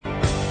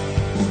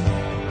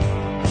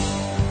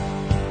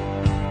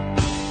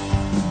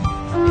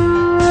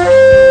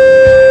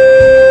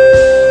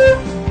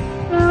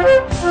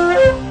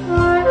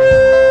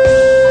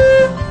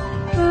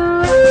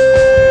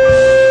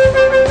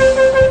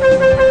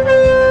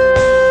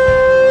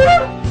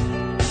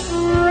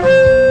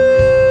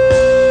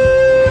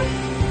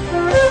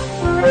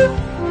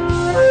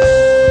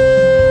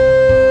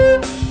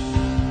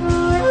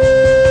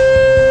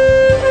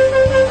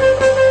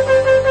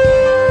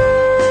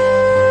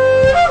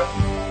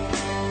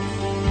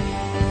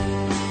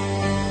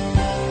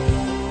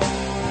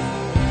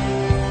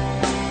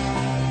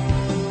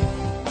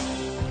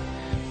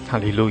哈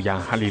利路亚，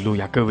哈利路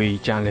亚，各位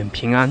家人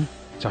平安，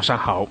早上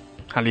好，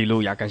哈利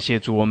路亚，感谢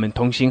主，我们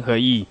同心合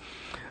意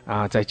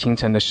在清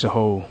晨的时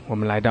候，我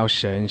们来到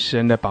施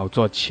恩的宝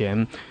座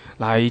前，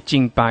来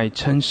敬拜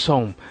称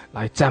颂，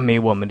来赞美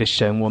我们的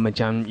神，我们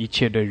将一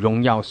切的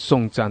荣耀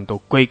颂赞都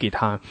归给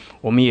他。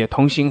我们也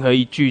同心合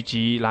意聚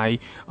集来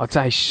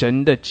在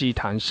神的祭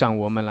坛上，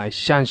我们来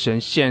向神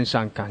献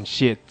上感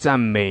谢赞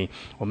美，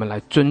我们来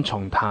尊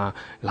崇他，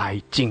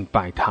来敬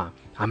拜他。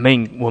阿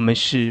们。我们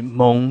是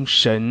蒙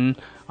神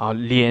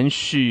连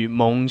续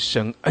蒙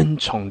神恩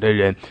宠的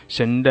人，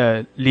神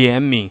的怜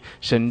悯，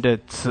神的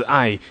慈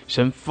爱，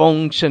神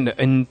丰盛的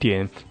恩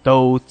典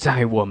都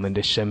在我们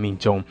的生命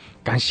中。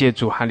感谢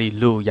主，哈利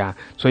路亚！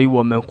所以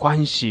我们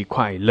欢喜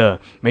快乐，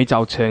每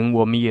早晨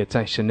我们也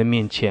在神的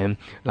面前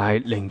来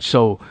领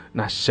受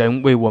那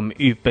神为我们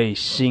预备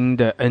新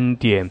的恩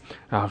典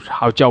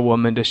好叫我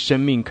们的生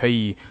命可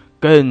以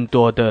更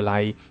多的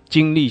来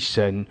经历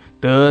神，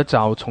得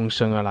着从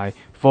神而来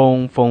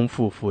丰丰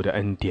富富的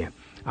恩典。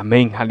阿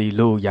们，哈利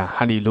路亚，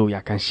哈利路亚，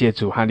感谢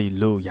主，哈利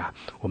路亚，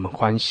我们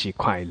欢喜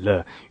快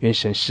乐，愿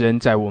神施恩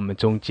在我们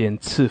中间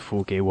赐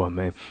福给我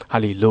们，哈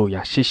利路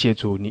亚，谢谢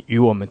主，你与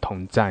我们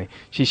同在，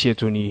谢谢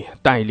主，你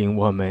带领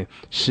我们，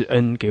施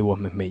恩给我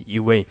们每一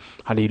位，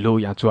哈利路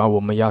亚，主啊，我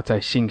们要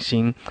在信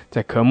心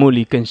在渴慕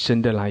里更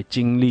深的来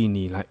经历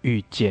你，来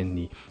遇见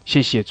你，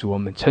谢谢主，我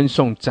们称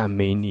颂赞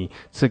美你，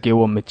赐给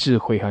我们智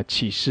慧和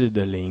启示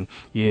的灵，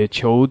也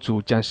求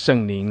主将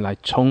圣灵来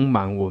充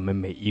满我们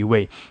每一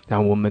位，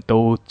让我们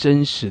都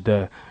真实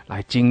的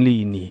来经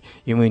历你，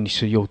因为你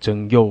是又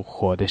真又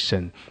活的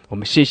神。我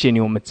们谢谢你，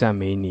我们赞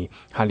美你，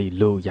哈利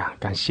路亚，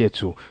感谢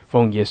主，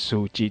奉耶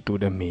稣基督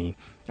的名，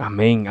阿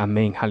们，阿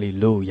们，哈利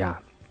路亚，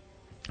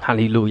哈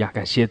利路亚，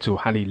感谢主，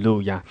哈利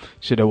路亚。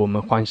是的，我们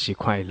欢喜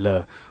快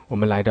乐，我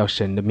们来到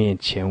神的面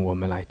前，我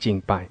们来敬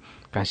拜，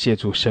感谢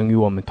主，神与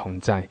我们同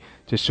在，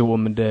这是我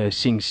们的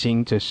信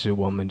心，这是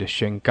我们的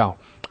宣告。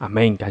阿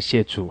们，感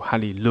谢主，哈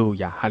利路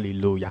亚，哈利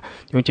路亚。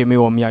弟兄姐妹，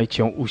我们要一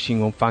起用悟性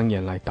用方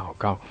言来祷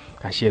告，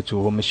感谢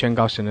主，我们宣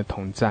告神的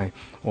同在，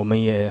我们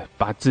也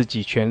把自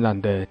己全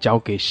然的交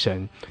给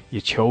神，也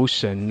求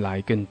神来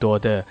更多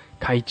的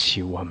开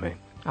启我们。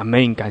阿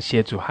们，感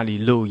谢主，哈利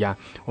路亚。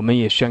我们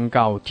也宣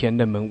告天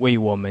的门为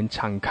我们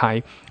敞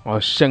开，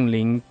圣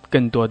灵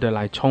更多的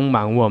来充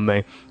满我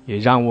们，也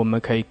让我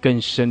们可以更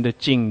深的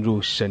进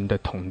入神的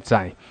同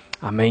在。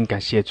阿们，感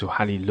谢主，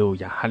哈利路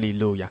亚，哈利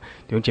路亚。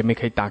弟兄姐妹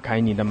可以打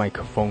开你的麦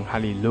克风，哈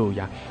利路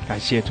亚，感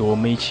谢主，我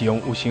们一起用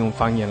悟性用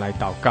方言来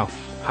祷告，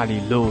哈利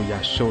路亚。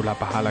苏拉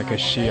巴哈拉克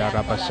西亚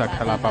拉巴萨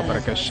卡拉巴巴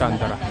拉克山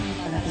达拉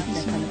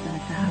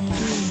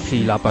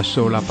Hila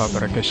basola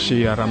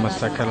babrakashia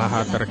ramasakala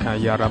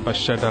hadrakaya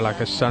rabashada la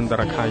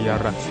kasandra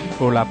kayara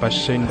Ola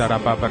bashindara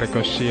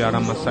babrakashia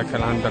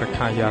ramasakala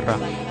andrakayara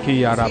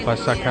Kiara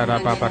basakara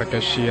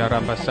babrakashia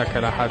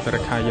rabasakala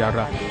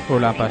hadrakayara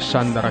Ola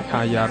bashandra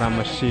kayara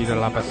mashida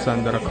la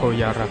basandra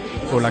koyara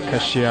Ola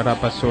kashia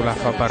rabasola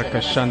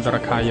babrakashandra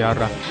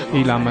kayara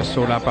Ila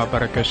masola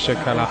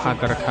babrakashakala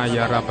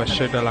hadrakayara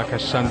bashada la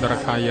kasandra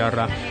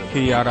kayara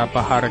Kiara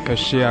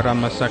baharakashia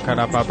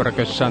ramasakala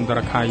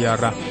babrakashandra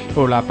kayara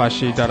Ola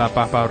Bashidara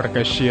Baba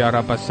Rakashia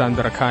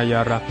Basandra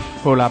Kayara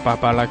Ola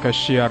Baba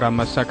Lakashia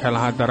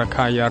Masakala Hadra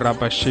Kayara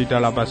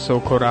Bashida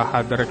Basokora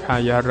Hadra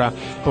Kayara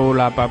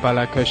Ola Baba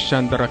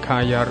Lakashandra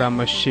Kayara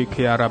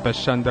Mashikia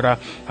Basandra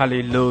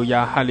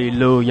Hallelujah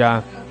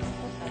Hallelujah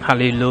哈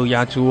利路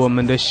亚，主，我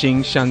们的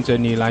心向着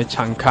你来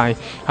敞开。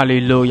哈利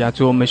路亚，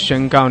主，我们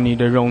宣告你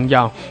的荣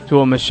耀，主，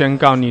我们宣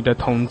告你的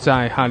同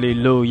在。哈利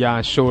路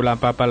亚，苏拉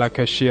巴巴拉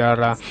克西亚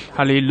拉，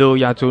哈利路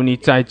亚，主，你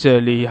在这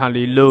里。哈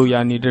利路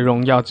亚，你的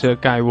荣耀遮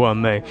盖我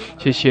们。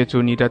谢谢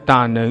主，你的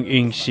大能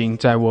运行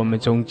在我们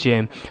中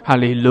间。哈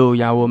利路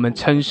亚，我们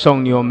称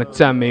颂你，我们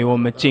赞美，我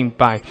们敬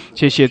拜。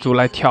谢谢主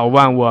来挑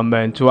旺我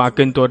们，主啊，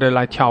更多的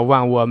来挑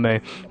旺我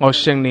们。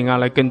圣灵啊，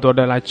来更多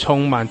的来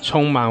充满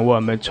我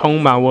们，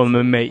充满我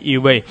们每一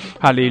位。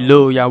哈利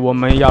路亚，我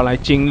们要来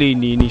经历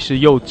你，你是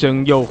又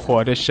真又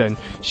活的神。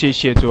谢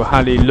谢主，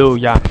哈利路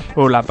亚。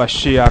欧拉巴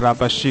西亚拉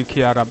巴西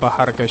基亚拉巴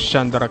哈克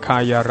山德拉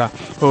卡亚拉，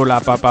欧拉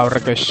巴巴拉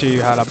克西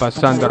哈拉巴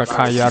山德拉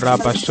卡亚拉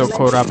巴索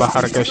科拉巴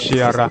哈克西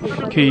亚拉，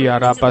基亚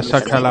拉巴萨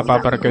卡拉巴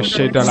巴克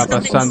西德拉巴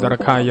山德拉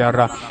卡亚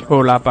拉，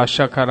欧拉巴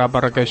沙卡拉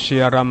巴克西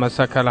亚拉马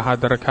萨卡拉哈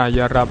德拉卡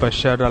亚拉巴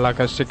沙德拉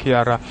克西基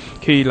亚拉，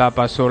基拉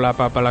巴索拉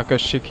巴巴拉克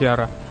西基亚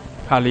拉。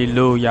哈利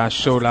路亚，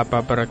苏拉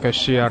巴巴拉克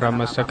西亚拉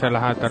马萨卡拉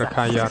哈德拉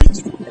卡亚拉。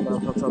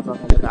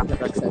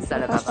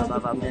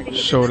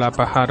Sola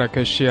bahara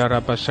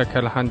kashira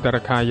basakal handar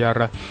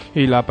kayara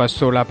ila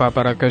basola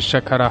babara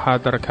kashakara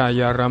hadar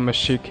kayara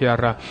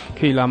mashikyara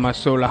kila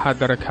masola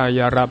hadar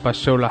kayara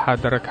basola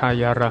hadar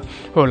kayara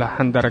ola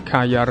handar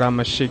kayara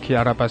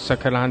mashikyara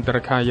basakal handar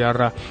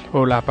kayara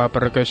ola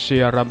babara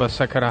kashira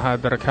basakara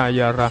hadar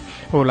kayara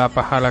ola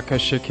bahala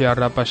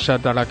kashikyara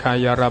basadara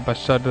kayara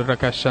basadara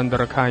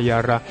kashandar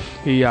kayara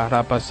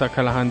iyara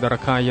basakal handar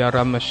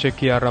kayara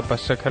mashikyara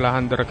basakal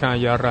handar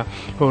kayara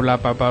ola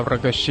babara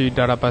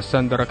Dara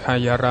basandra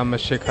kaya rama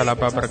shekala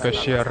babarga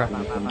shira.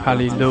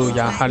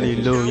 Hallelujah,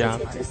 hallelujah.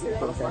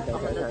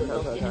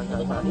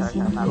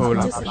 哦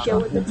拉巴西，给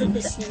我的这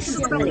个形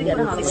象，那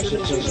个好的形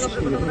象，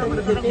我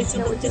的面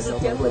前，我就是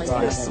给我这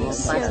个形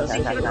象，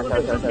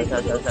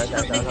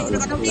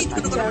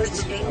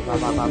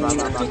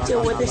就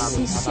我的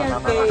形象给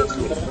我的形象给我的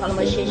这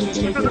个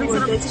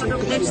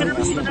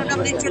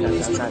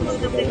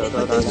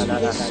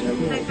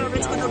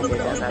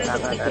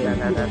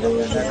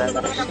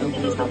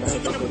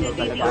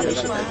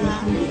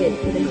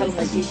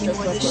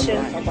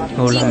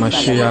哦拉玛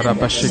西亚拉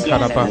巴西卡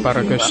拉巴巴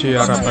拉格西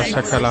亚拉巴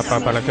萨卡拉巴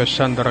巴拉格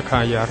山德拉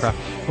卡亚拉，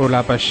哦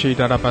拉巴西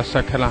达拉巴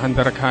萨卡拉汉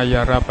德拉卡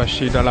亚拉巴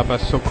西达拉巴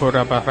苏库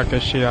拉巴拉格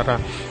西亚拉，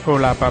哦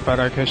拉巴巴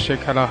拉格西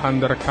卡拉汉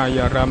德拉卡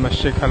亚拉玛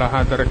西卡拉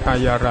汉德拉卡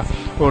亚拉，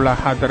哦拉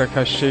哈德拉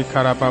卡西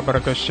卡拉巴巴拉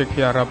格西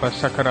亚拉巴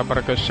萨卡拉巴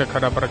拉格西卡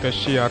拉巴拉格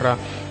西亚拉，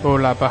哦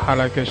拉巴哈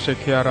拉格西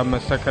亚拉玛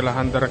萨卡拉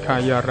汉德拉卡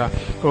亚拉，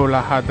哦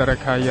拉哈德拉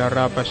卡亚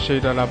拉巴西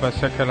达拉巴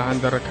萨卡拉汉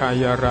德拉卡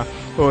亚拉。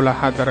Ola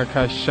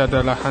hadaraka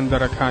shadala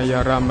handaraka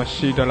yara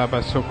masida la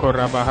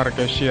basokora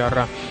baharka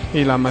shiara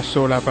ila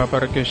masola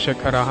babarka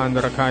shakara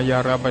handaraka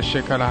yara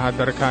bashikala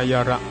hadaraka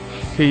yara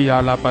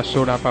Hiya la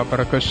basura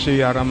babarka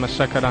shiara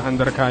masakala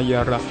handaraka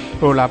yara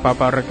Ola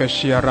babarka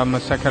shiara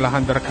masakala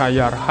handaraka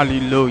yara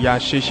Hallelujah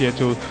谢谢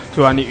主，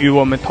主啊你与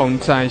我们同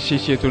在，谢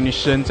谢主你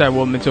生在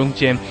我们中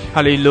间，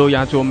哈利路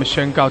亚主我们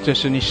宣告这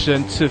是你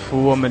生赐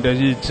福我们的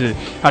日子，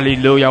哈利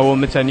路亚我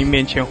们在你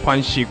面前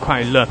欢喜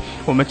快乐，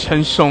我们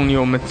称颂你，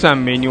我们赞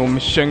美你，我们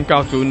宣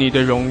告主你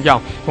的荣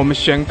耀，我们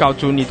宣告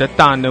主你的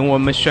大能，我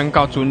们宣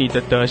告主你的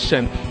得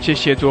胜，谢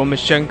谢主，我们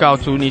宣告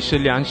主你是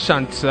良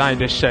善慈爱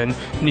的神，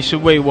你是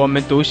为我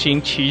们独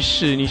行其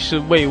事，你是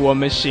为我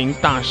们行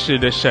大事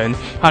的神，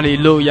哈利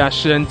路亚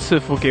施恩赐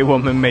福给我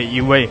们每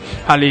一位，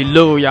哈利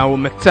路亚我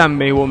们赞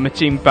美我们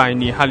敬拜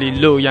你，哈利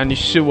路亚你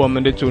是我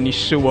们的主，你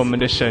是我们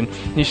的神，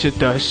你是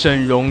得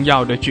胜荣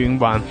耀的君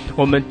王，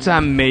我们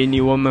赞美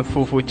你，我们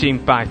夫妇敬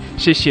拜，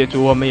谢谢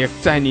主，我们也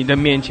在你的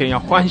面前要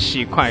欢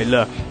喜快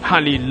乐，哈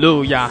利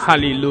路亚哈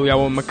利路亚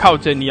我们靠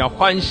着你要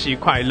欢喜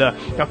快乐，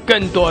要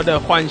更多的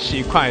欢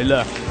喜快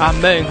乐，阿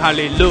们，哈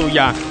利路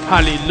亚哈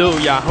利路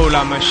亚呼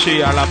拉玛西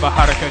亚拉巴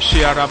哈拉克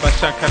西亚拉巴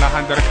萨克拉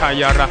汉德卡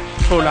亚拉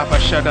呼拉巴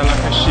沙达拉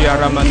克西亚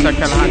拉玛萨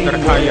克拉汉德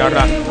卡亚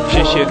拉，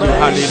谢谢主，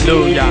哈利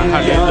路亚哈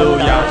利路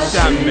亚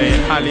赞美，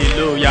哈利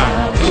路亚，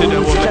是的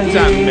我们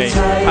赞美，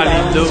哈利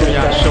路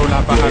亚收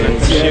拉巴哈拉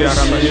克西亚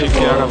拉玛西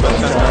亚拉巴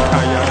萨德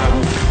卡亚拉，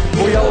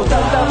不要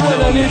单单为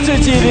了你自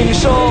己领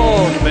受，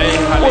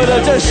为了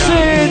这世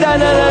代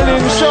的人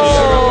领受，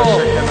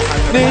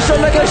领受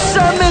那个生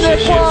命的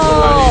光，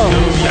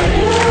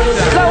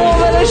让我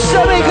们的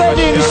生命可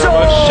以领受。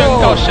宣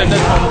告神的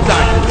同在，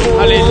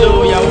哈利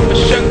路亚！我们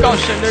宣告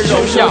神的荣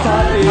耀，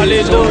哈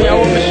利路亚！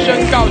我们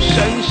宣告神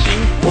行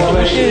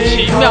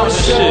奇妙的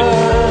事，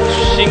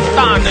行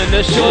大能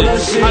的事，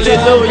哈利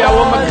路亚！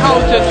我们靠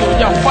着主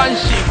要欢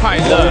喜快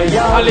乐，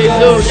哈利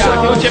路亚！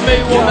弟兄姐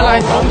妹，我们来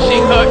同心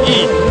合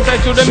意，在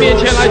主的面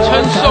前来称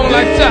颂、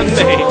来赞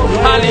美，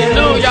哈利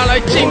路亚！来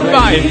敬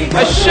拜，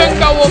来宣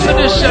告我们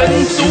的神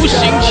独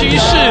行其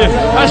事，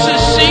他是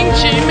行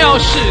奇妙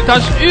事，他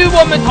是与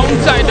我们同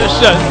在的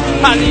神，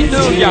哈利路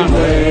亚！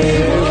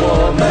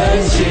我们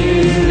行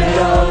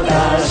了大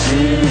事，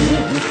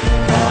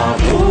他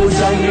不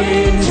将云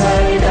彩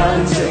当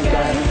遮盖，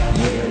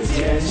夜间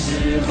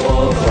是火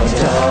光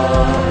照。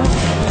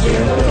耶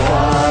和华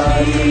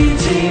已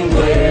经为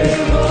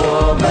我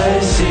们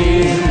行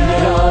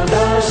了大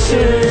事，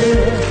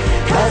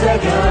他在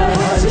干旱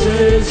之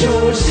处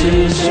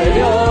使水流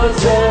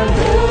成河。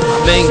阿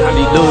们，哈利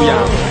路亚！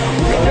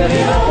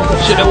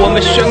是的，我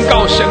们宣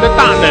告神的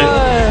大能，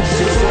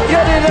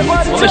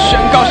我们宣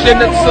告神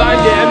的慈爱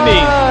怜悯，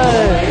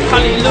哈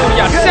利路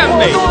亚，赞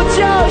美，我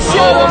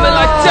们来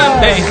赞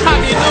美，哈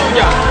利路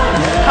亚，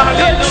哈利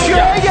路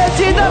亚。全眼睛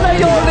的人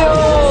有流，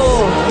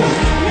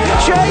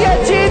全眼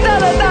睛的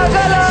人打开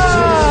来，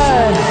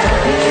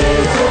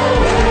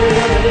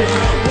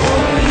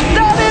让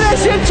你的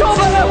心充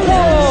满了火，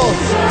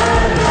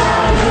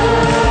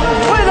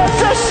为了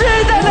这世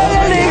代的人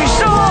领受，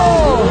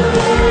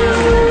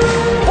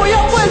不要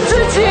问自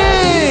己，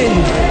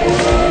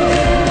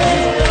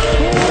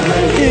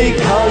依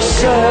靠神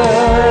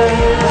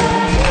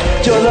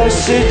就能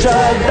施展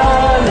大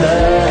能，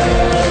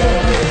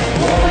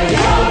我们要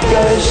跟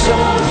上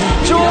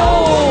主，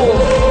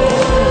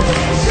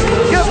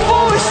愿复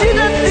兴的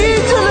医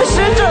治的使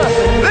者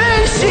运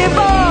行吧，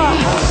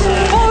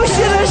复兴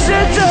的使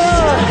者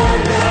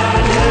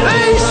运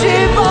行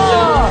吧，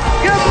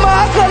愿马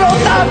可楼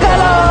打开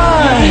来，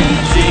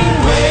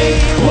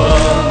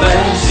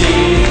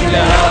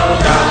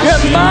愿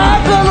马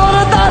可楼的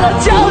大能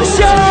降下，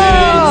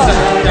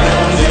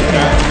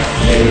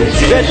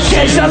愿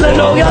天上的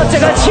荣耀这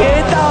个祈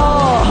祷。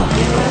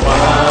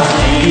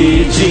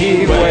已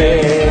经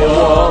为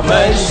我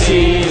们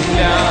行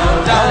了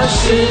大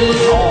事，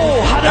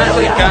他在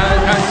干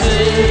旱之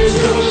处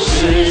使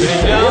水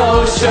流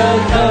成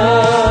河，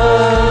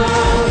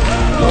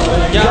我们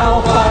要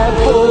欢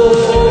呼，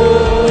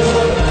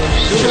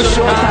述说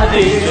他的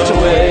作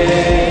为，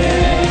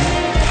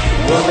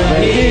我们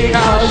依靠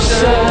神，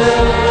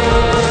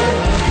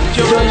就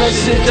们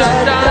是真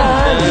的。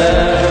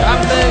阿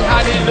门，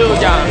哈利路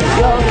亚，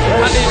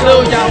哈利路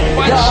亚，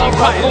欢喜快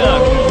乐。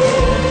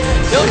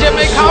弟兄姐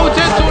妹靠着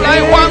主来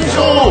欢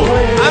呼，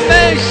阿们，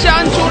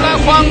向主来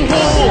欢呼，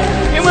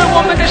因为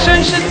我们的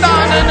神是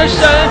大能的神，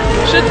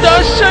是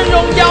得胜荣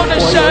耀的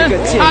神。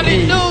哈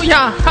利路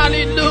亚，哈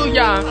利路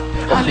亚。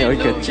我们有一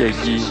个建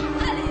议，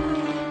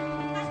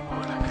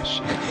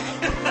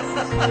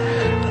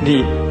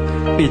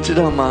你知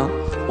道吗？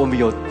我们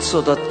有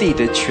受到地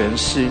的权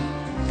势，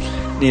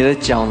你的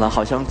脚呢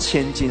好像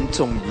千斤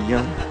重一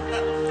样，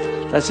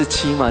但是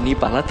起码你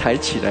把它抬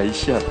起来一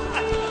下。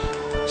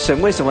神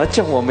为什么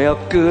叫我们要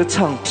歌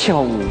唱跳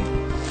舞？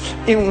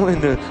因为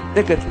呢，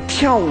那个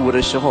跳舞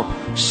的时候，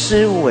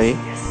思维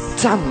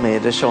赞美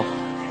的时候，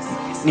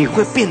你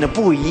会变得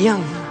不一样，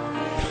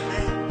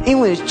因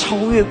为超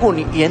越过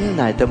你原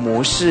来的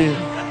模式。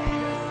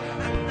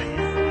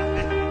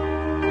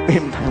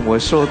明白我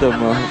说的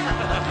吗？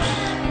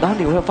然后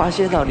你会发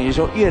现到，你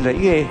说越来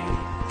越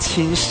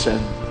亲神，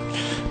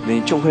你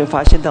就会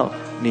发现到，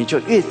你就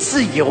越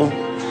自由。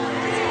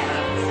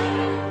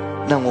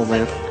让我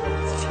们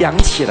扬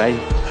起来。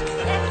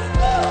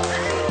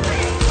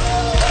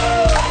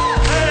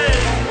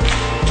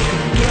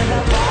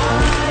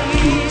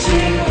已经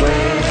为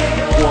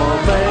我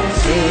们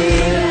知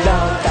道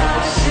大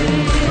事，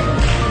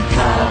他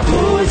不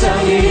将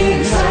云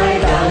彩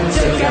当遮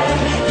盖，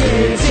也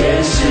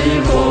揭示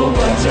过光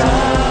照。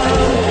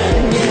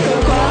你的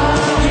光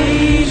已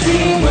经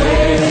为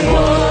我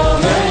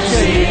们知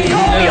道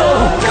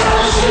大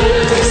事，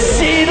喜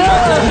乐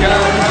快乐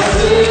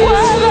我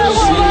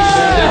们。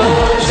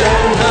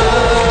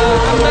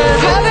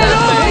哈利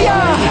路亚，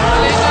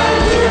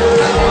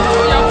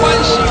要欢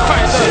喜快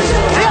乐，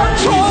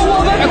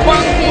来欢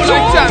呼，来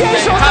赞美，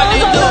哈利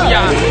路亚，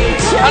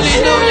哈利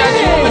路亚，主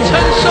我们称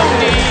颂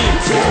你，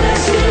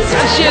感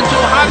谢主，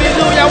哈利路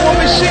亚，我们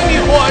心里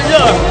火热，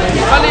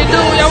哈利路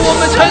亚，我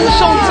们称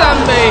颂赞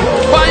美，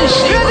欢喜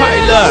快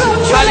乐，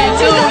哈利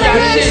路亚，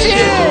谢谢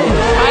主，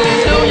哈利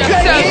路亚，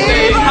赞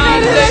美，哈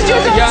利路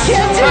亚，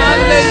哈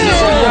利路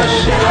亚，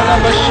是呀拉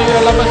巴是呀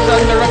拉巴山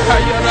德拉卡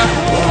呀拉，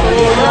哦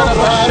呀拉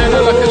巴是呀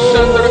拉克山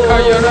德拉卡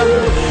呀拉，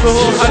哦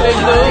哈利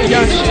路亚，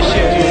谢谢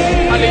主，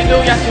哈利路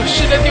亚，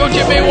是的弟兄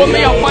姐妹，我们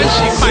要欢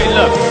喜快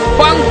乐，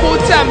欢呼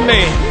赞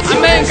美，阿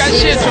们，感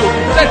谢主，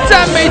在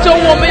赞美中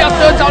我们要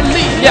得着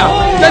力量，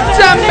在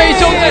赞美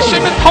中，在神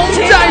的同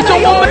在中，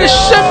我们的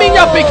生命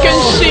要被更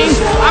新，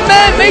阿们，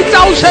每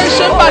早晨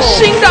神把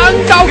新的恩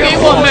膏给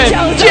我们，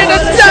借着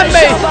赞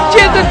美，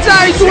借着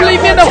在主里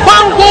面的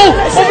欢呼，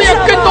我们要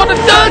更多的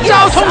得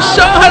着从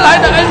神而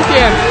来的恩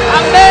典，阿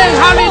们，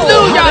哈利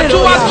路亚，主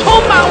啊，充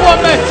满我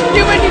们，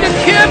因为你的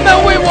天门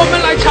为我们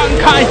来敞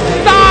开，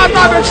大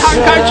大的敞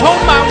开，充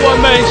满我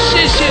们，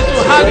谢谢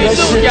主，哈利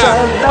路亚，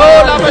哦，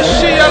拉玛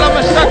西亚，拉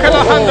玛萨克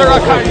拉汉德拉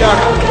卡亚，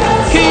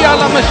基亚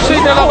拉玛西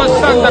的拉玛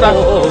桑德拉，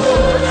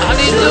哈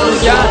利路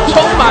亚，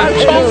充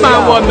满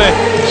我们，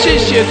谢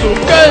谢主，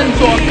更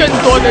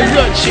多的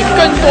热情，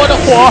更多的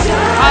火，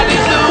哈利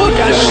路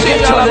亚，西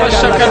亚拉玛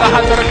萨克拉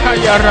汉德拉卡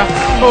亚拉，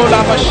哦，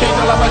拉玛西的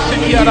拉玛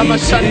西亚拉玛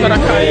桑德拉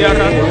卡亚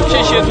拉，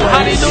谢谢主，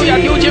哈利路亚，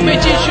弟兄姐妹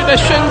继续的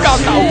宣告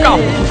祷告，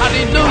哈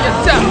利路亚，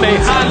赞美，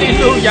哈利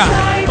路亚，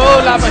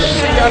哦，拉玛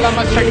西亚拉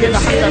玛萨克拉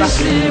汉德拉，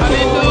哈利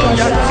路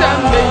亚，赞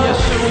美耶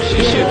稣，谢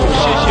谢主，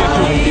谢谢主，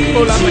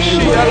哦，拉玛西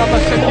亚拉玛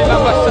萨克拉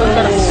玛桑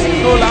德拉，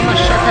哦，拉玛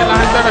萨克拉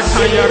汉德拉卡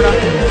亚拉，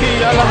基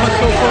亚拉玛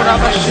苏库拉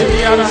玛西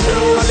亚拉，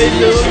哈利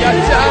路亚，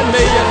赞美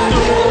耶稣，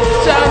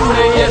赞美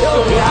耶稣，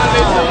哈利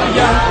路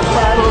亚，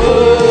哦，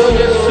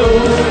耶稣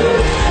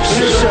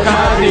是他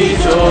的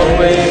作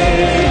为，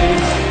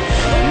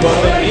我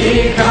们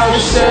依靠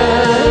神，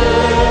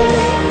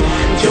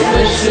就能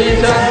施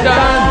展大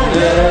能，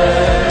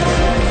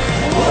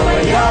我们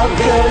要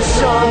歌颂，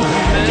哈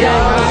利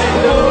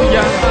路亚，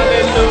哈利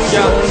路亚，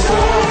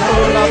哦，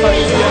拉巴西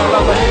亚，拉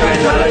巴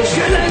西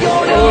亚，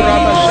哦，拉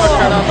巴沙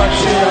卡拉巴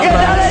西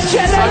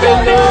亚，哈利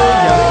路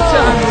亚，赞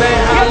美，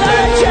哈利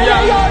路亚，拉巴西亚，拉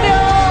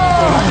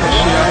巴西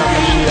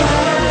亚，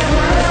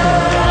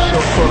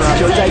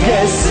就在耶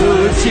稣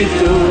基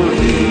督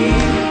里，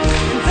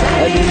在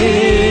你里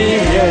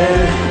面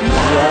才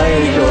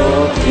有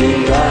平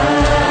安，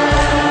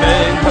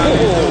哈利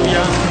路亚，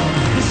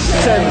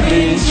生命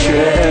泉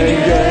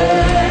源，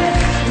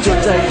就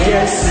在耶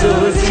稣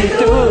基督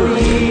里，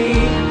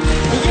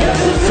耶稣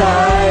在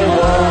我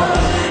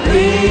里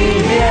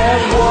面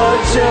活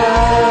着，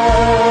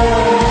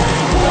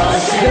我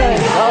宣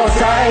告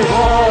在我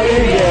里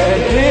面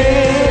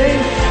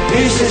比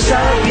世上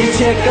一切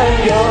更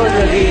有能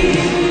力，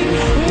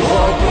我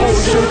不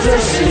属这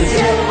世界，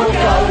我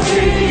高举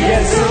耶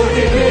稣的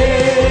名，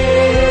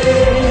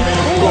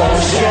我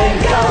宣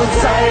告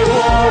在我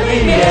里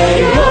面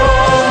有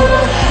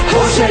活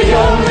水永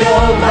流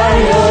满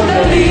有能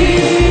力，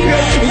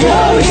无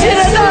限的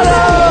大能，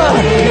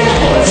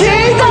极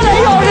大的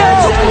诱人，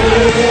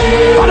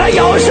把那忧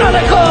伤的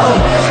口，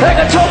那个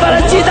充满了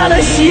极大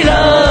的喜乐，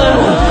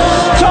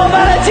充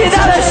满了极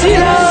大的喜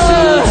乐，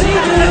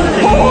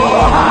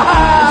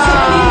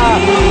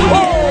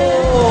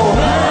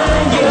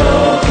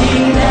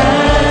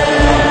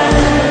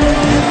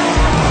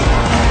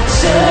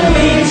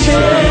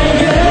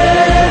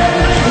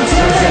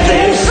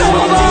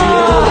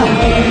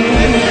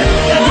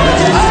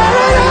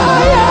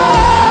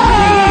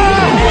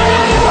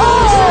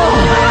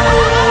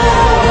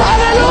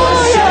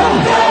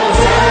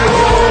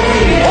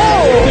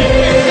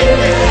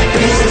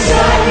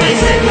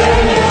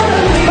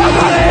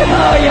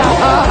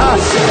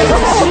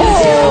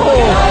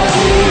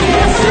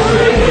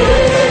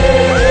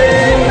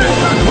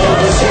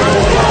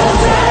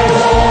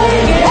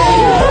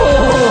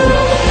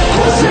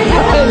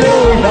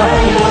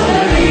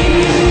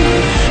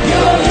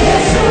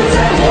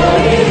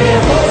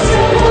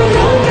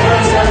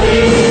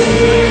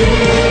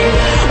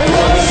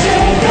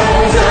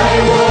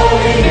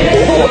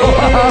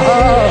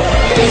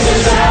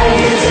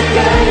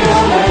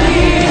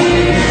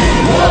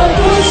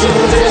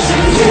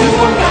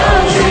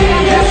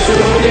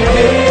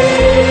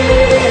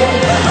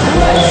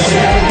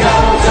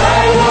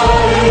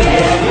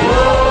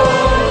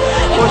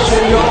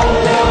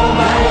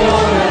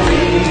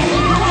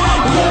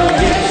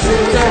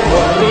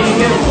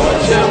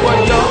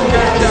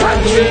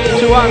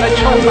主啊，来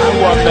充满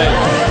我们。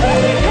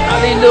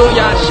哈利路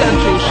亚，向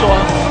主说，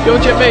有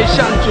姐妹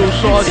向主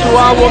说，主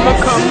啊，我们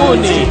渴慕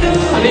你。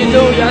哈利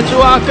路亚，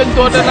主啊，更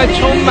多的来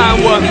充满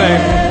我们。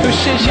主，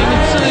谢谢你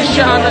赐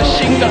下那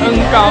新的恩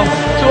膏，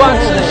主啊，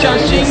赐下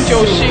新酒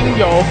新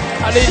油。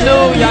哈利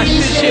路亚，谢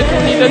谢主，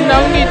你的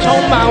能力充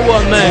满我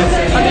们。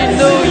哈利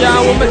路亚，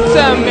我们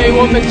赞美，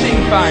我们敬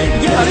拜。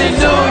哈利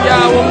路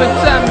亚，我们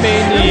赞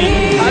美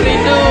你。哈利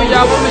路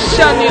亚，我们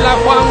向你来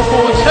欢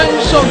呼，称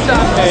颂赞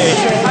美。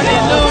哈利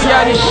路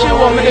亚，你是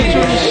我们的主，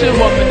你是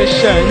我们的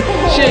神。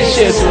谢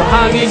谢主，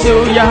哈利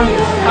路亚，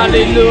哈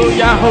利路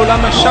亚。哦，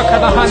拉玛沙卡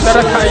拉汉德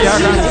拉卡亚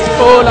拉，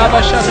哦，拉玛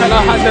沙卡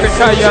拉汉德拉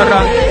卡亚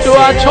拉。主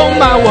啊，充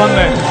满我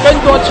们，更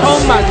多充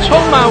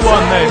满我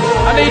们。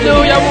哈利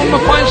路亚，我们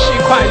欢喜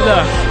快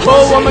乐。哦，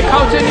我们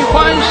靠着你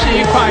欢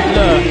喜快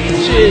乐。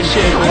谢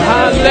谢主，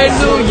哈利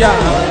路亚。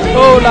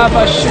哦，拉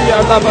巴西亚，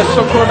拉巴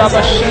索库，拉巴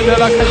什德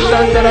拉卡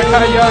山德拉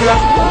卡亚拉，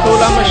哦，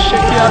拉玛什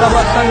基亚，拉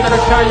巴山德拉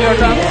卡亚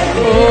拉，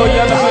哦，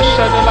亚拉巴什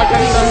德拉卡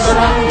山德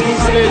拉，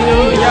哈利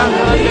路亚，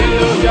哈利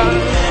路亚。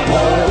我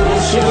无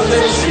数的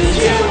世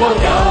界，我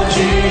高举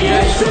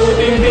耶稣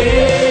的名，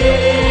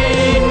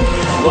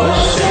我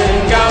宣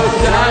告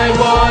在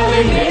我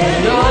里面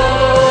有，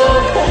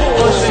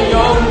我是永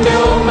留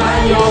满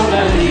有能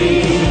力，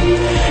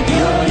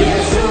有耶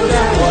稣在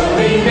我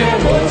里面，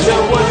我就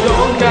我勇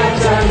敢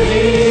站立。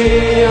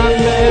阿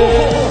门。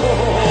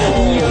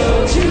有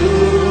主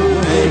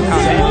在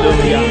我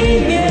里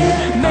面，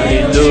哈利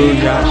路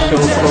亚，受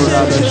苦拉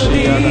的是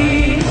亚拉，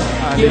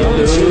哈利路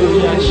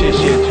亚，谢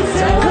谢主，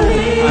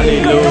哈利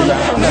路亚，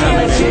赞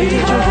美，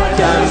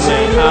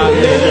哈利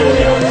路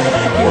亚。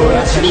哦，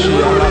拉卡西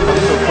亚拉巴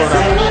索库拉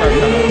巴沙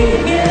达拉，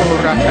哦，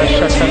拉卡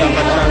沙达拉巴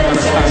沙达拉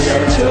卡亚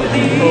拉，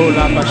哦，拉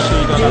巴西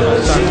达拉巴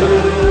沙达拉，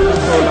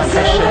哦，拉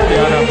卡什基亚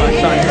拉巴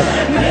沙达拉，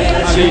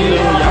哈利路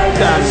亚，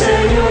赞美，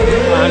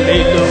哈利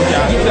路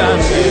亚，赞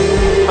美，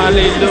哈利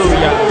路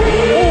亚，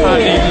哈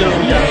利路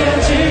亚，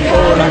哦，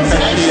拉卡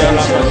西亚拉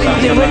巴沙达拉，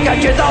你会感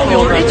觉到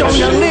有一种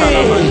能力，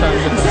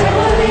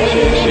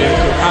谢谢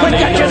主，哈利路亚，会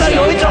感觉到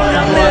有一种能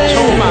力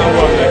充满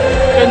我们，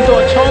更多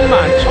充满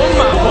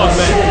我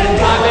们。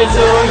哈利路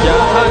亚，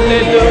哈利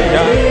路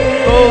亚，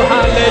哦，哈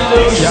利路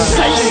亚，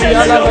西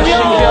亚拉巴西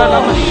亚拉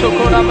巴索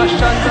库拉巴山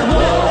达，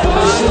哈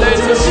利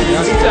路亚，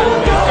赞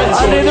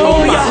美，更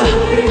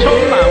多充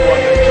满我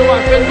们，主啊，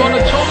更多的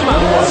充满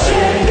我们，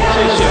谢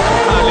谢主，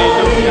哈利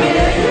路亚，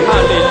哈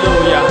利路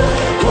亚，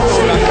哦，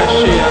拉卡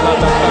西亚拉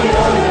巴山达，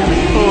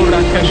哦，拉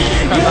卡西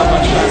卡拉巴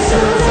山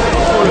达，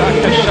哦，拉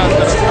卡山达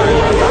拉卡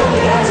亚拉，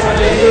哈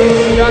利路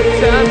亚，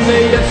赞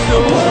美耶稣。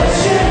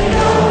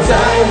在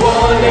我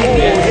里面，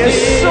耶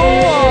稣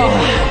啊，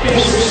比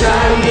世上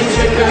一切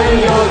更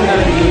有能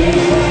力。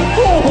我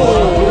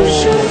无数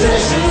的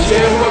世界，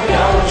我高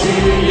举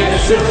耶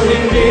稣的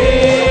名。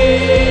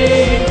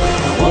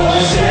我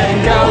宣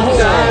告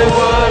在我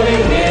里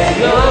面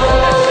有，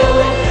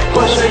我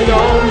是永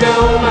留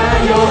满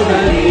有能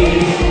力。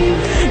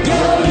有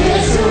耶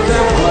稣在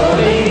我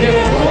里面，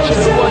我是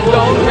我勇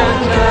敢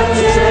站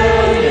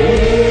立。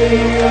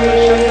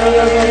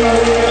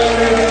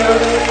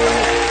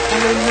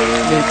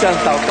你这样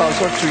祷告说：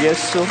主耶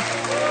稣，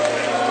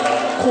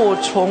扩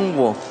充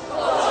我，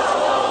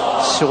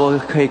使我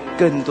可以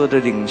更多的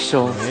领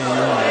受。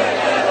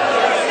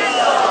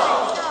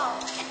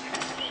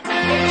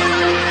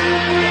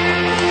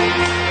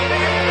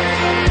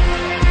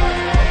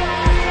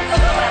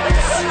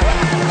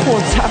扩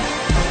张，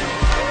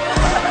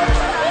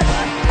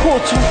扩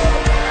充，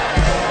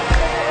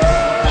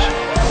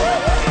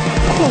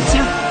扩张，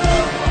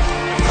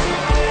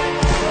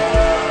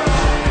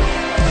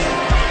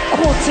扩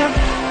张。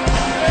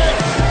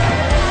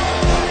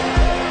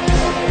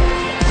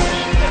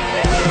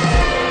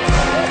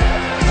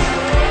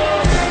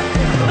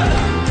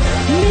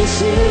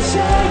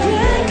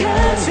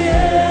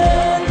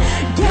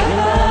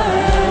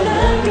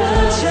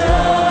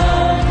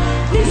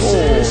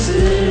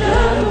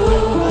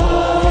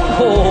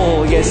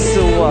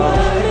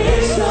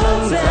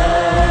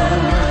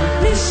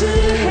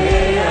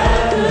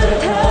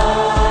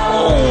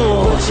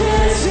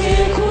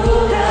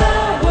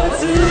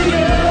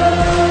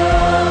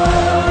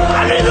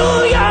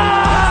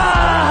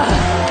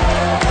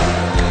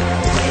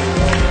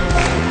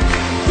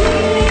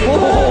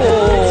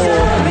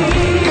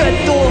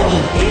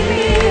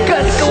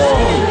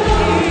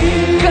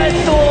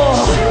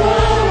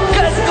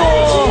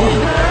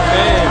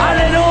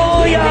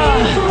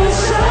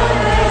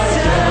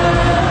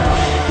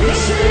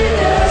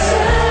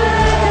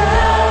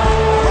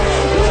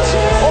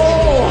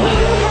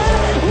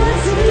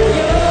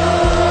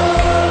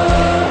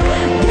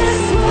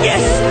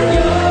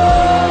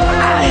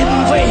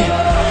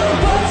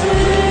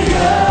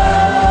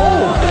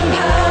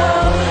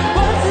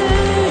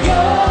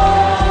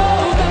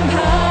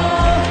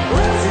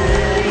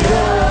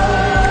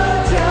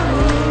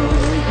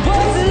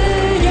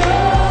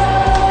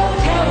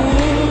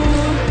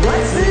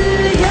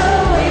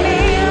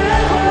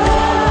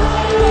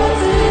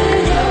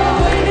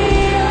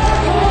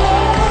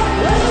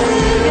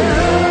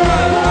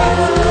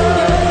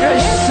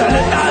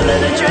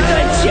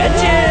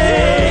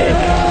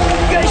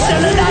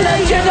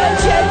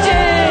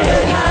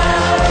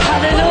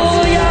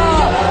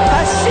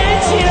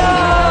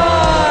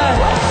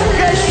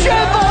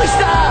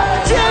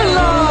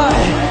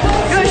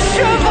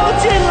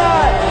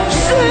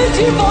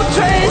清风吹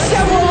向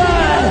我们，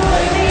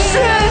是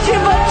清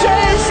风吹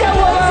向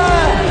我们，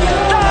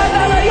大大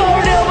的涌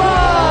流吧！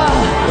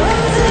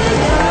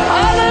哈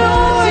利路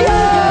亚，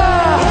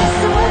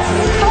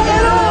哈利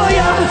路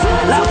亚！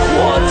来，火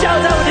降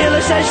在你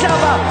的身上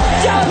吧，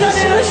降在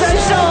你的身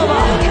上吧！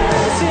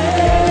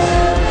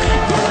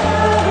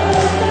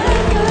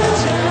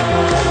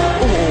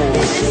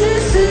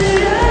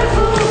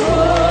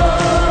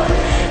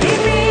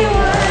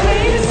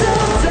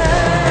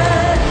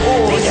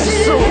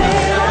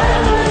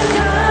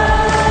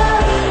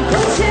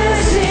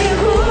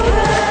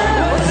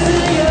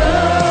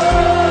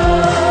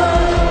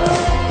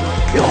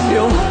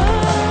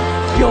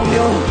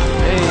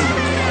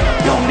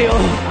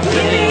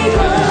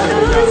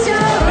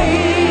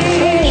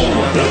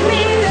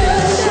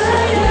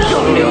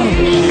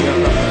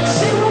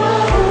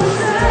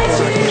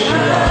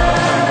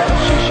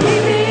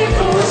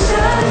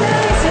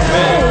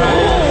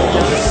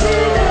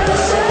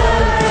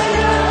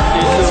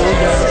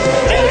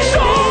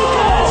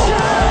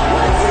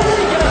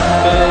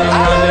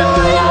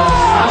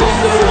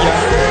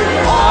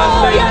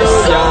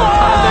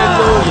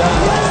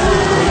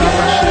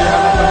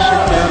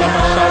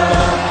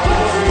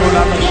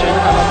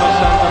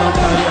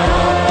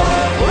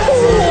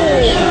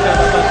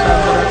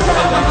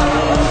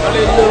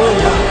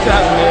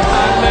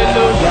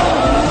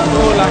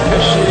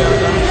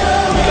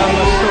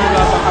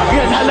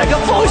愿他那个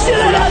奉献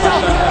的大道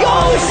涌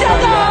向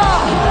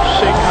啊！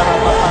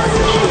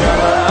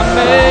阿门，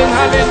哈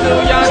利路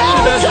亚！是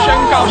的，宣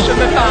告神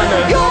的大能，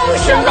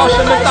宣告神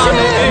的大能运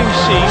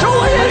行。哈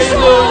利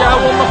路亚！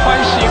我们欢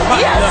喜快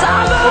乐，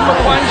我们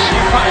欢喜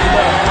快乐。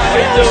哈利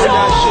路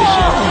亚！谢谢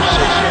主，谢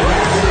谢主。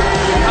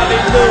哈利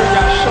路亚！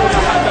受了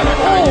他的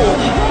卡油，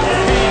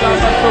伊拉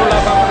巴多拉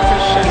巴巴克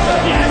神的，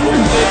哈利路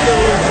亚，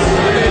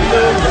哈利路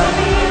亚。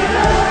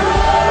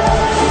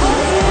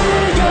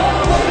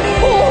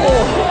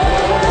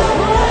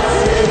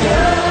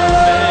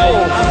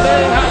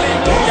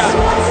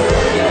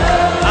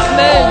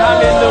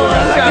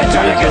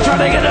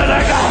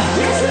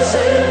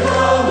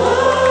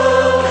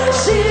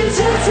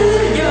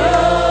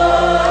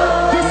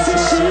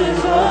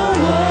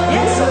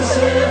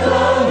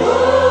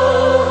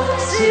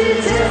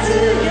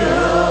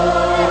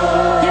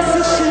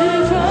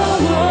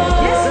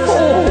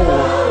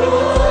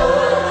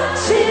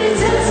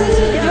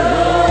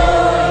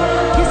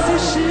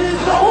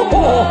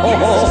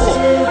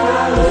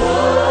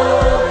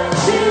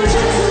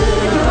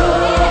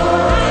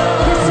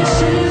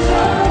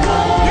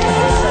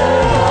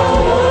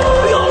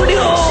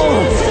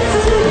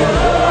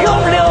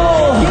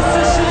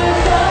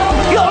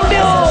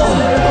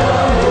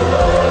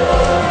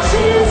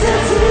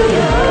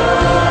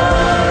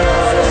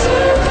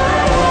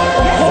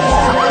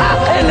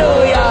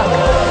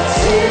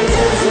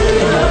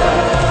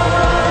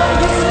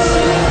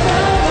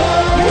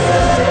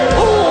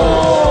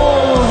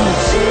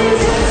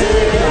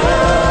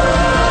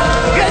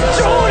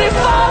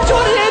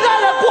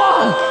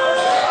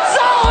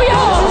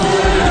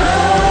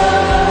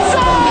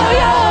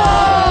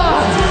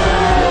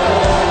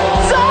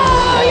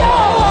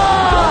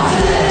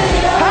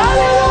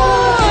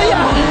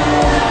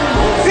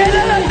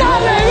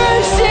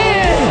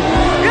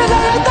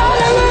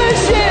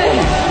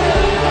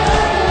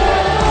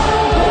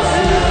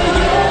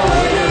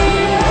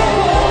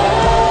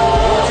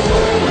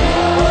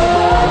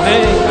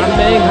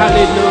哈利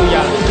路亚，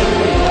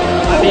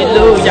哈利路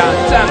亚，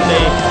赞美，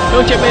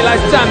用姐妹来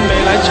赞美，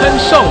来称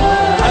颂，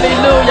哈利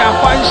路亚，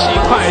欢喜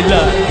快乐，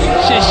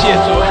谢谢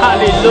主，哈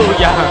利路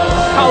亚，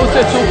靠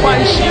着主欢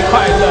喜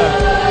快乐，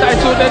在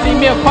主的里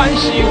面欢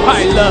喜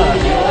快乐，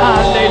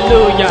哈利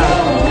路亚，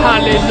哈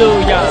利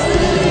路亚，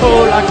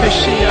哦拉克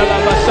西亚拉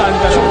巴山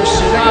的，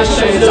哈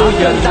利路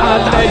亚，哈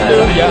利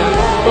路亚，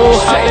哦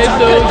哈利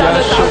路亚，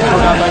苏布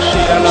拉巴西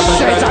亚拉巴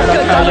山的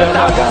卡亚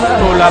拉，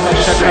哦拉巴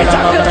西亚拉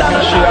巴卡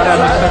西亚拉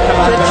巴萨卡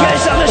拉，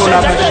哦拉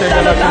巴西亚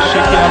拉巴西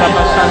亚拉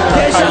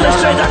巴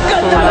山的卡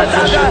亚，哦拉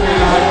巴西亚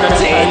拉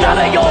极大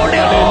的涌流，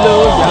哈利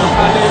路亚，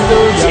哈利路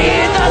亚，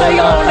极大的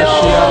涌流，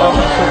苏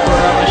布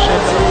拉巴西亚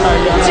的卡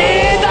亚，极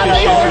大的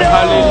涌流，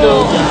哈利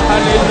路亚，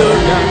哈利路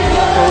亚，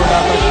哦拉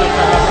巴西亚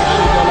拉巴西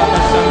亚拉巴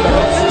山的。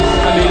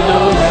哈利路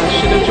亚，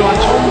是的，主啊，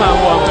充满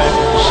我们，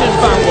释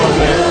放我们。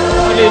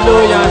哈利路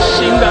亚，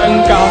新的恩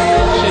膏，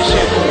谢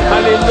谢主。哈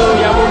利路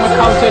亚，我们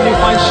靠着你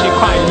欢喜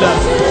快乐，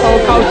哦，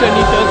靠着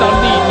你得到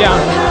力量。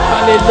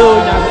哈利路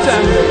亚，赞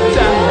美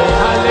赞美，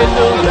哈利路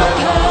亚。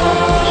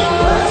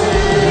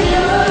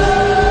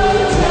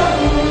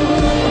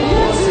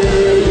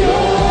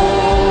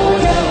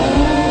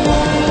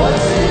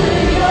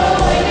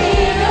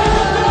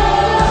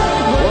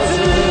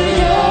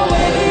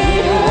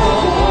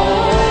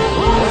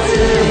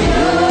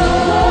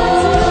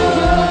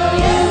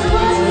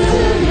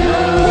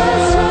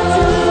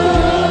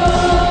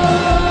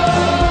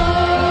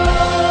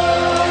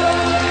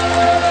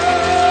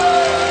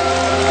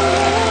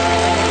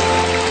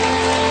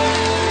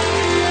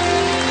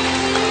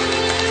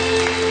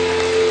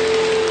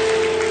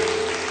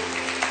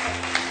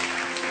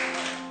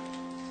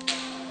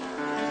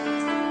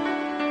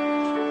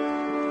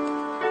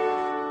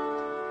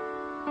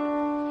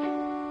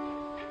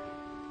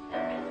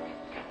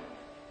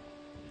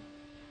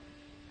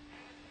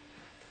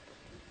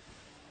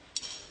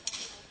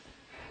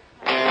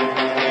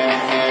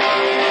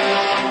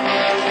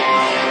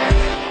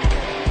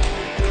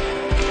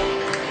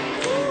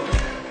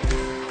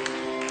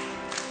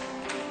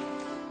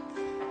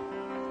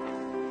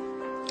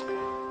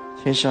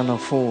天上的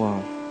父啊，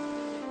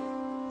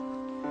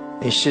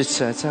你是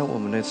慈爱在我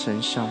们的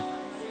身上。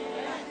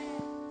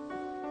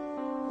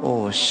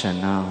哦，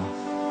神啊，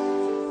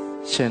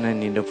现在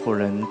你的仆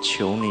人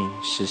求你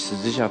使十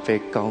字架被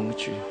高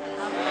举，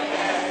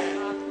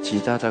极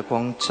大的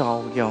光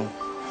照耀，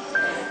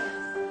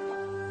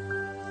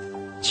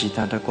极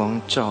大的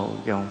光照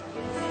耀。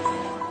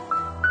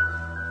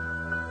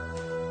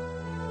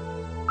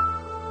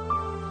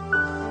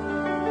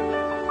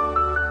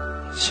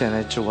现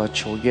在主啊，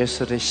求耶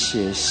稣的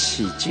血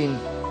洗净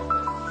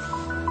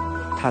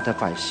他的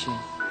百姓，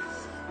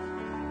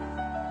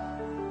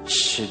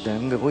使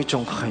人有一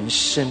种很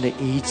深的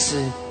医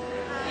治，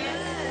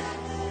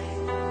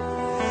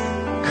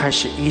开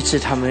始医治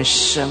他们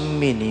生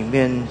命里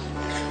面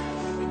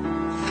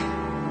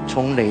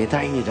从累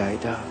代以来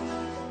的，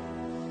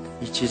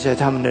以及在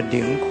他们的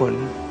灵魂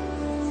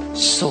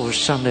受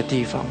伤的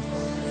地方，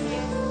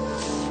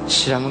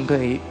使他们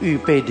可以预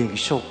备领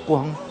受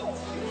光，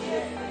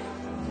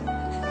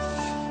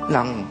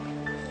让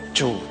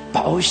主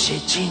宝血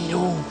进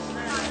入，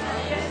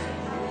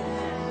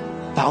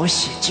宝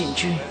血进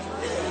去，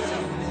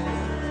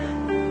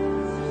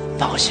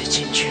宝血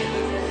进去，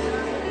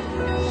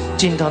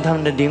进到他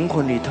们的灵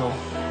魂里头，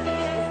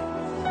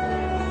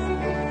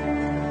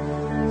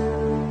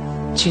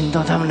进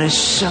到他们的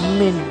生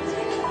命，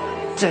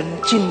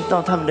进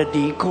到他们的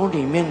离沟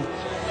里面，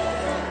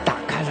打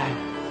开来。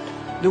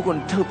如果你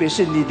特别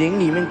是你灵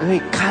里面可以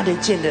看得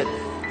见的，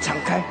敞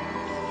开，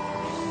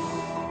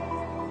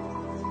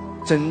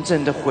真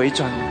正的回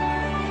转，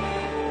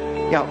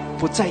要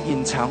不再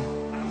隐藏，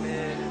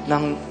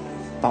让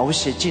宝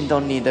血进到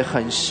你的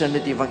很深的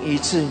地方，医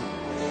治，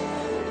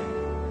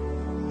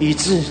医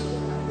治，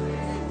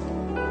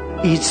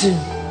医治，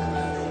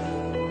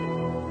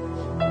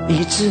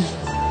医治，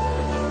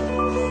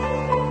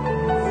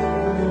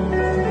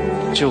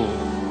就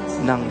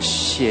让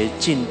血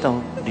进到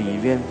里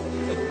面，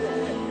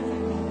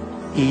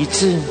医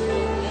治，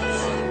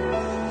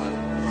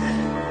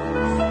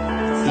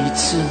医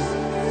治。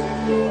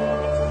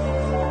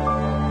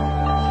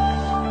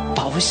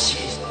宝血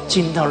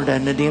进到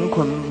人的灵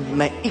魂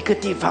每一个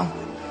地方，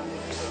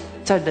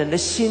在人的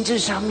心智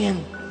上面，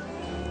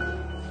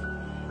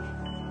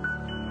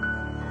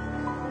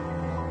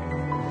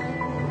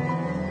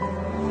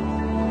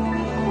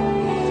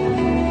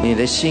你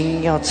的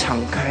心要敞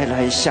开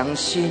来，相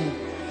信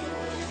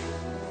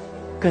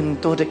更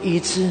多的医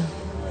治，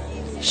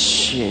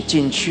血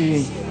进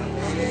去，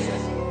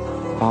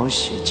宝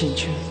血进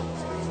去。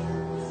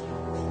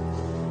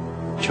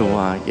主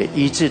啊，也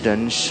医治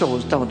人受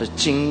到的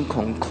惊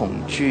恐恐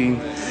惧，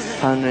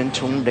他们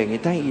从累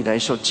代以来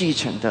所继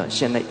承的，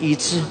现在医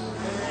治。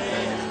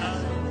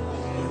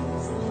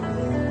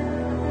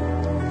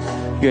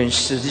愿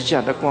十字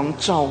架的光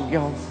照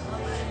耀，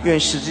愿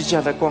十字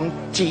架的光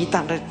极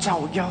大的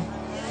照耀，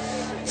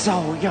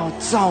照耀，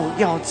照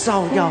耀，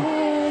照耀。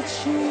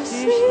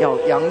要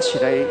扬起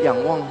来仰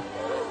望，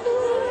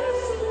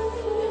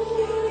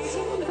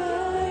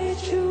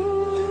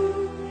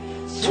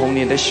从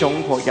你的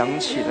胸口扬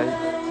起来，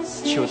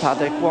求他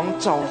的光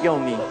照耀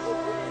你。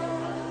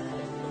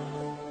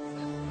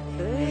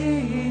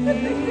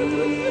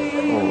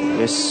哦，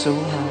耶稣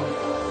啊，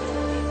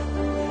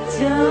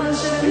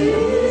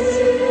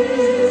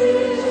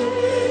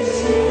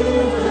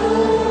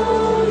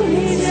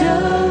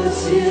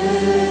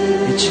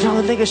你知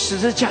道那个十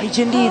字架已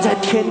经立在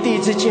天地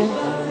之间，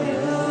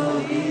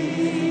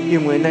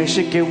因为那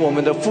是给我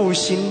们的复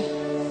兴。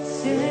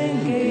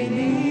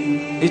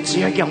你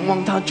只要仰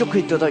望它，就可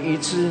以得到医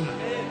治。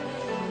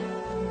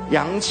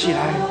扬起来，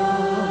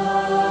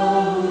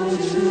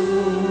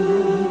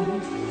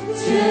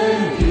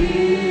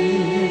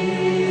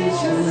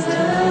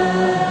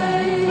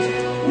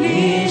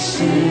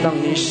让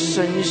你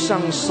身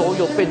上所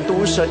有被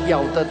毒蛇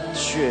咬的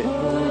血、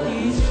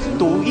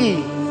毒液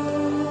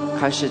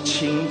开始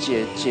清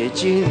洁、洁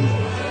净、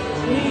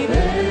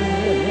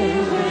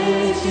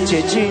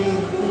洁净。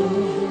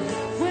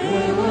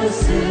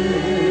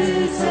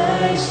在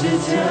十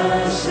架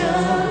上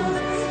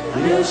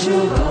流出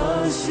宝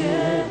血，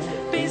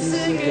并赐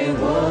给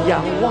我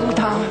仰望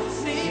他，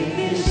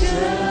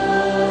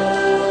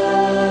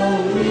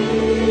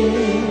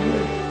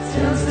将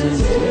自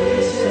己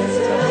献在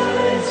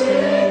街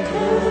口。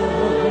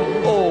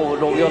哦，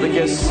荣耀的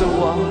耶稣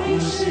啊！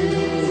十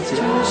架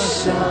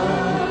上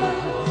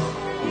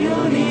有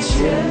你谦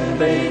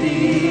卑的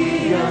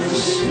样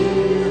式，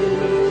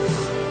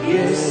耶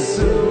稣。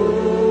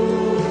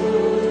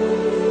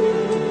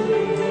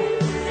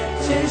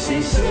艰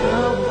辛下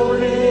破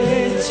裂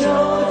交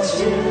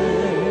接，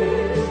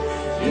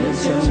又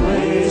将为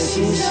心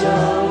向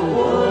我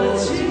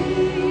寄，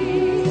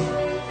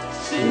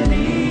是你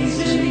旨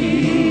意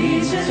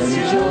成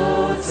就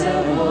在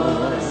我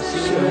生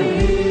命。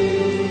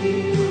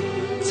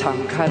敞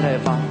开来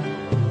吧，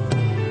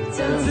将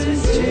自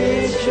己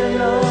全然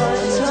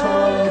敞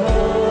开，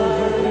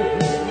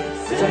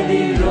在你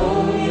荣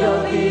耀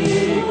的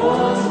光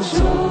中，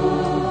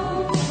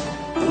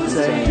不再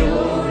有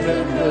任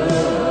何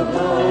保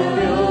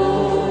留，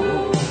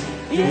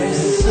耶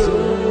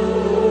稣。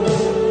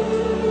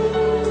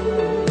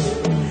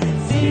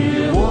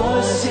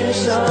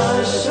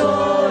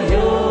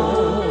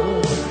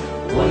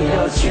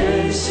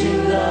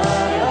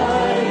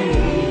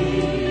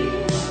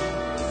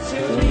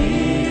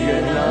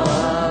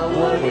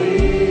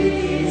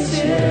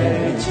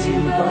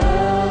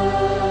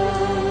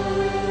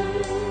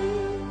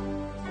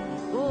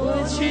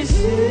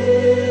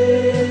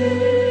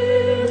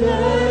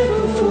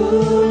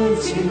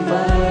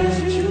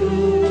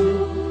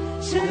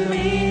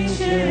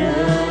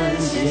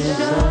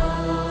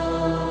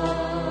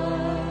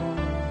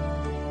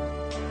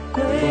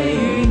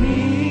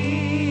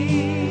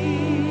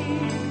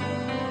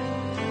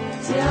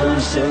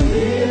生命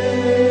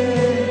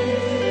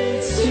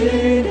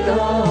进到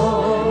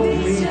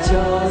你脚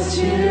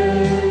前，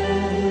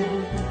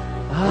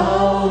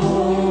毫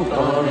无保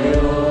留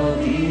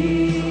地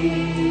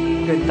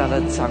更大的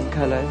敞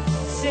开来，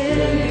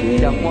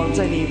仰望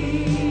在你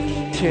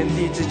天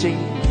地之间，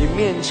你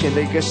面前的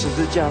一个十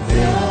字架，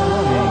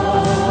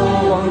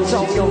光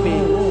照耀你，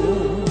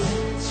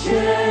全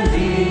地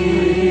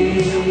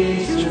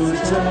主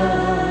宰，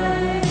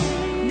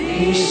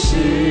你是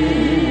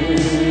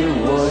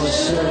我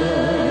神，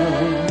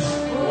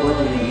我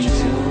的主，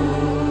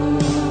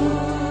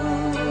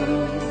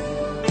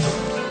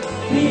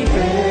你卑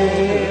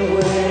微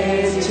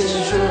且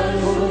顺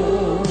服，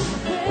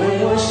为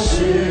我死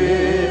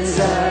在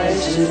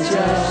十字架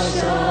上，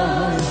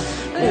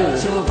流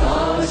出宝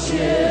血，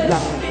让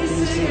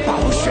宝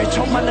血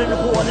充满了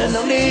火的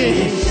能力，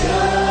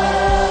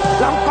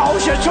让宝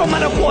血充满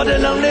了火的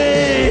能力，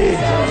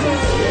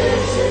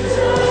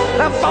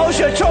让宝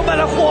血充满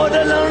了火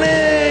的能力。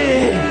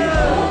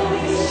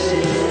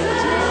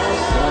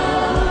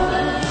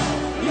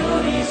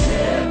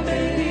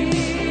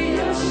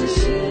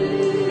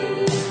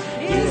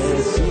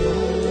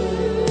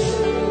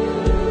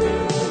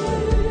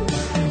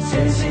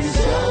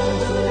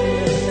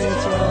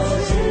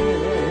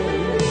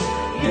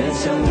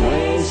成为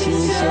馨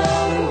香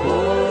火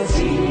祭，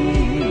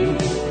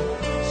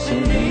生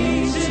命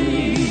之意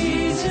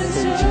真正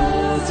就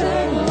在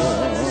我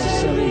生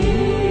命，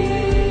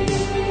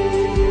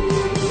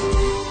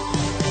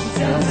将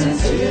自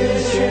己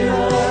全然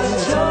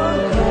敞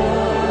开，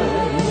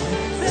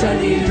在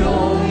你荣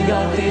耀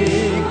的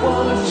光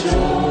中，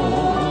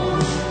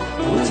不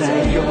再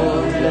有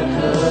任何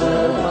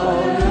保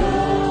留。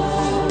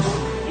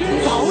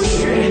宝血，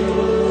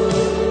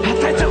它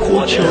带着火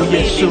的能力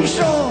领受。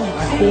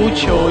呼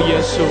求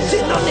耶稣，进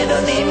到你的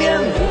里面。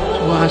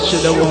主啊，使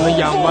得我们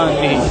仰望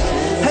你，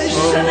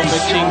我们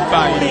敬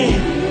拜你，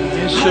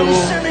耶稣，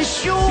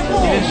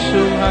耶稣，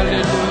哈利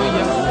路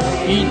亚，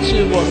医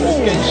治我们，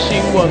更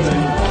新我们，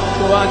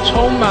主啊，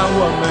充满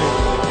我们，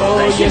哦，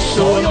耶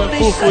稣，我们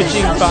匍匐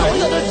敬拜，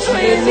哈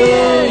利路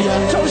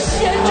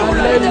亚，哈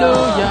利路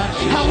亚，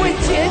他会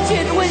节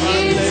节的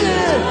医治，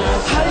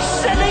很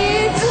深的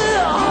医治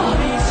啊！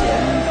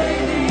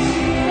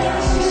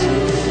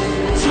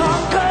敞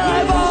开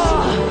来吧。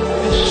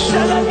神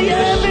的怜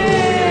悯，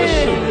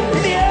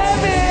怜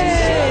悯，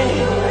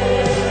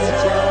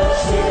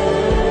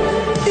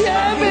怜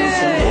悯，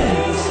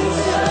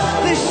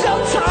你想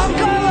敞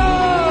开来，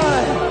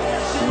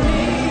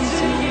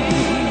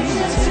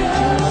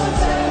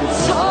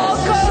敞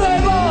开来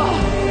吧。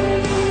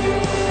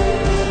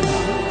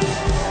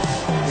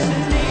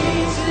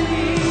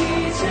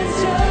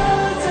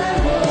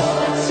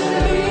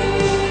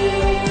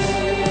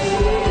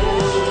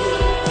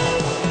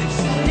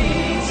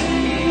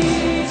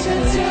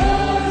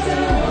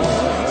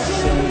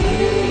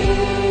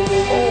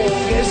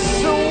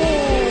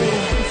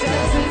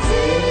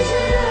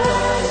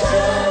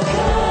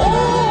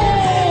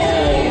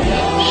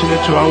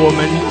主啊，我们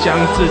将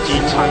自己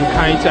敞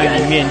开在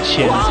你面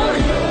前。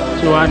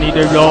主啊，你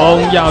的荣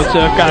耀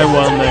遮盖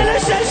我们。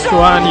主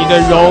啊，你的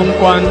荣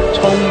光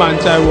充满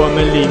在我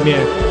们里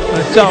面，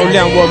照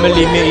亮我们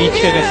里面一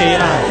切的黑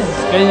暗，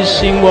更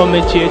新我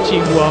们，洁净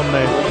我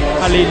们。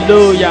哈利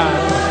路亚！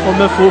我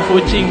们匍匐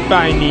敬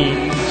拜你，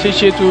谢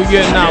谢主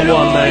悦纳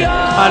我们。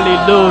哈利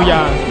路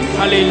亚！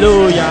哈利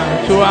路亚！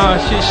主啊，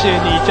谢谢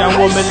你将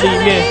我们里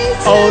面，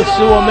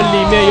使我们里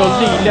面有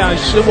力量，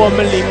使我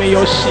们里面有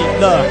喜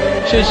乐。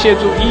谢谢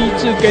主医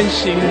治更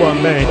新我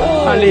们，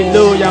哈利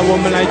路亚！我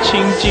们来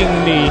亲近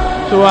你，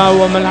主啊，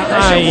我们来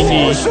爱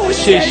你。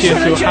谢谢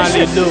主，哈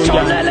利路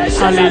亚，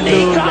哈利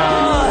路亚，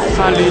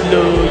哈利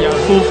路亚！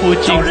匍匐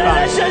敬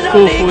拜，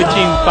匍匐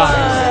敬拜。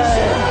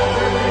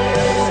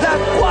让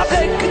光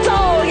可以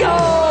照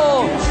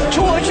耀，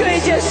除去一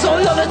切所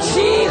有的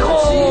气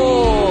候。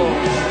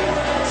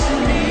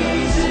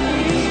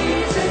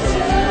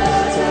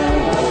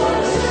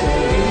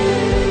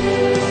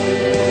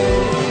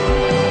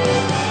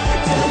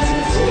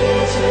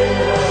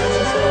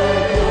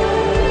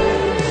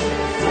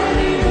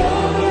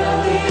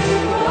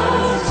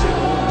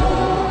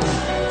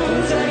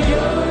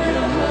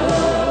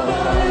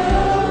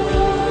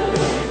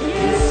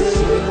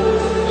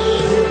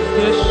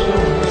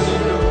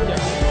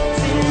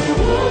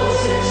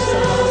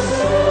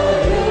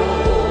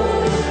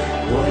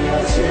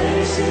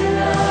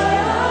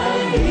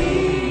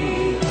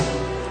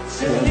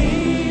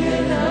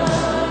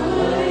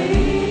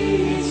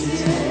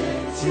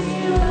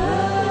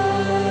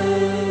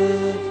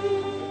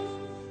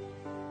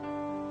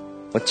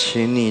我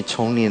请你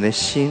从你的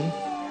心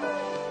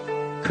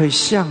可以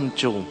向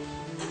主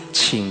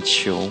请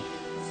求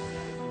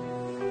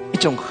一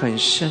种很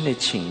深的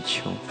请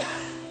求。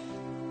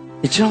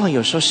你知道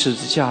有时候十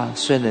字架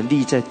虽然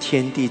立在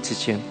天地之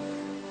间，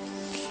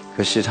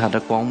可是它的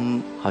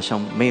光好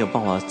像没有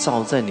办法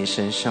照在你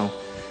身上，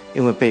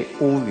因为被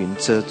乌云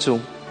遮住。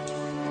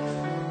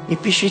你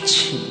必须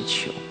请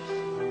求，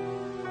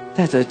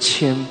带着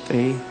谦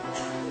卑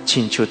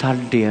请求他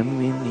怜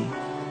悯你，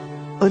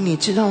而你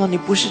知道吗？你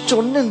不是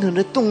做任何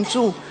的动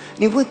作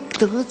你会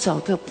得着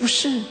的，不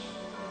是。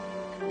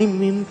你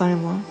明白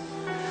吗？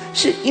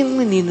是因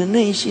为你的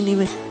内心里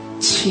面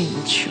请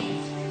求，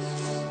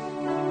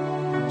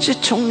是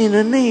从你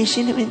的内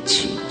心里面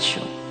请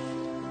求。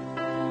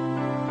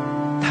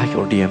他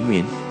有怜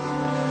悯，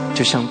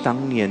就像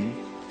当年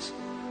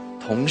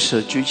铜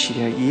蛇举起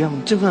来一样，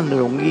这样的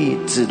容易，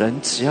只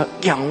要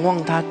仰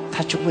望他，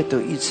他就会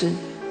得医治。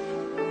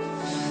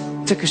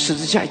这个十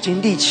字架已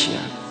经立起来，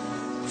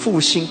复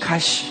兴开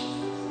始。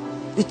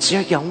你只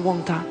要仰望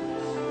他，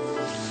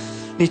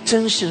你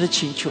真实的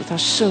请求他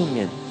赦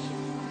免，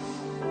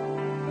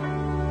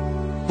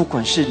不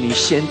管是你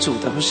先主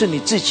的或是你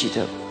自己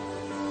的，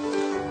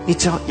你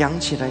只要仰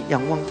起来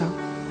仰望他，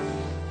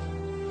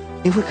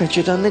你会感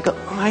觉到那个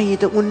爱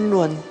的温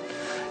暖，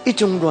一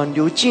种暖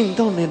流进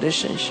到你的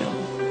身上，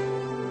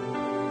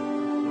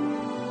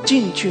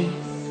进去，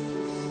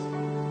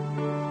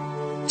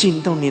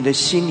进到你的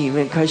心里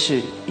面，开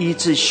始医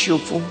治修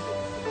复。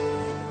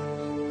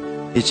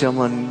你知道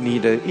吗？你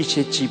的一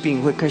些疾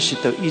病会开始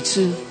得医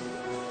治，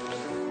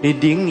你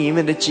灵里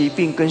面的疾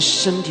病跟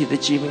身体的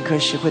疾病开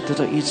始会得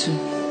到医治。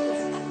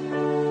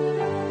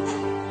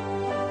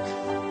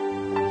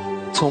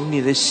从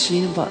你的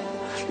心吧，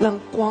让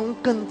光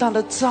更大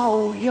的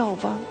照耀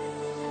吧，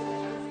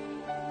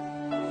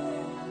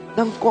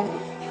让光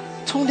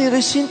从你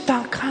的心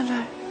打开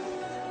来，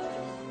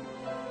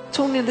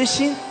从你的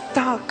心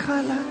打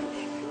开来，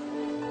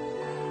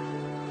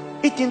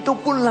一点都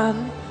不难，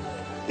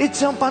你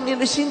只要把你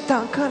的心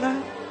打开来。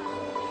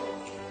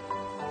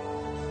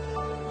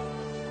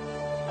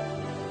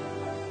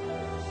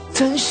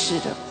真实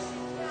的，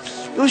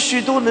有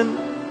许多人，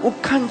我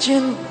看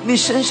见你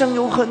身上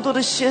有很多的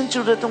显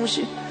著的东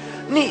西，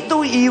你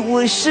都以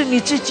为是你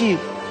自己，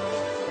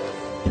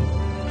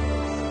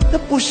那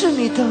不是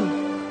你的。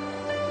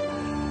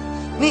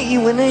你以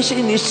为那些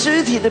你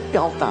肢体的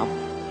表达，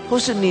或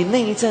是你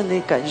内在的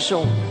感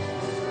受，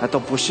那都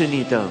不是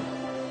你的。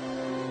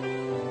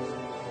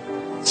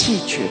弃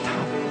绝它，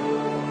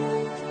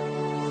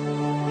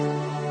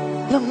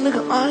让那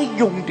个爱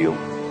涌流，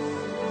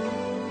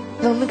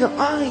让那个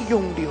爱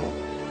涌流，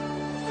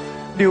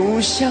流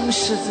向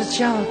十字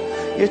架，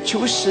也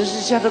求十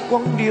字架的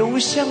光流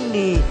向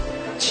你，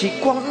其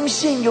光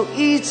线有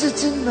医治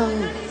之能，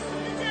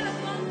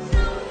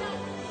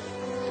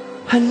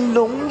很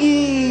容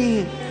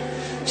易，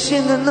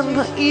现在能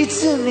够医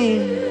治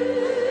你。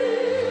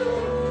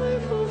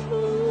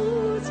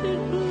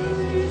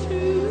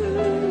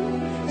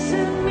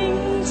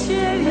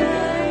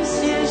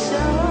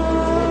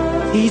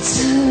医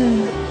治，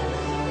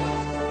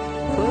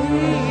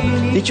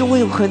你就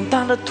会有很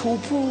大的突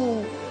破，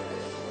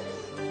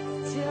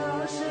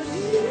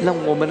让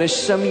我们的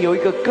生命有一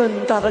个更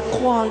大的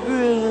跨越。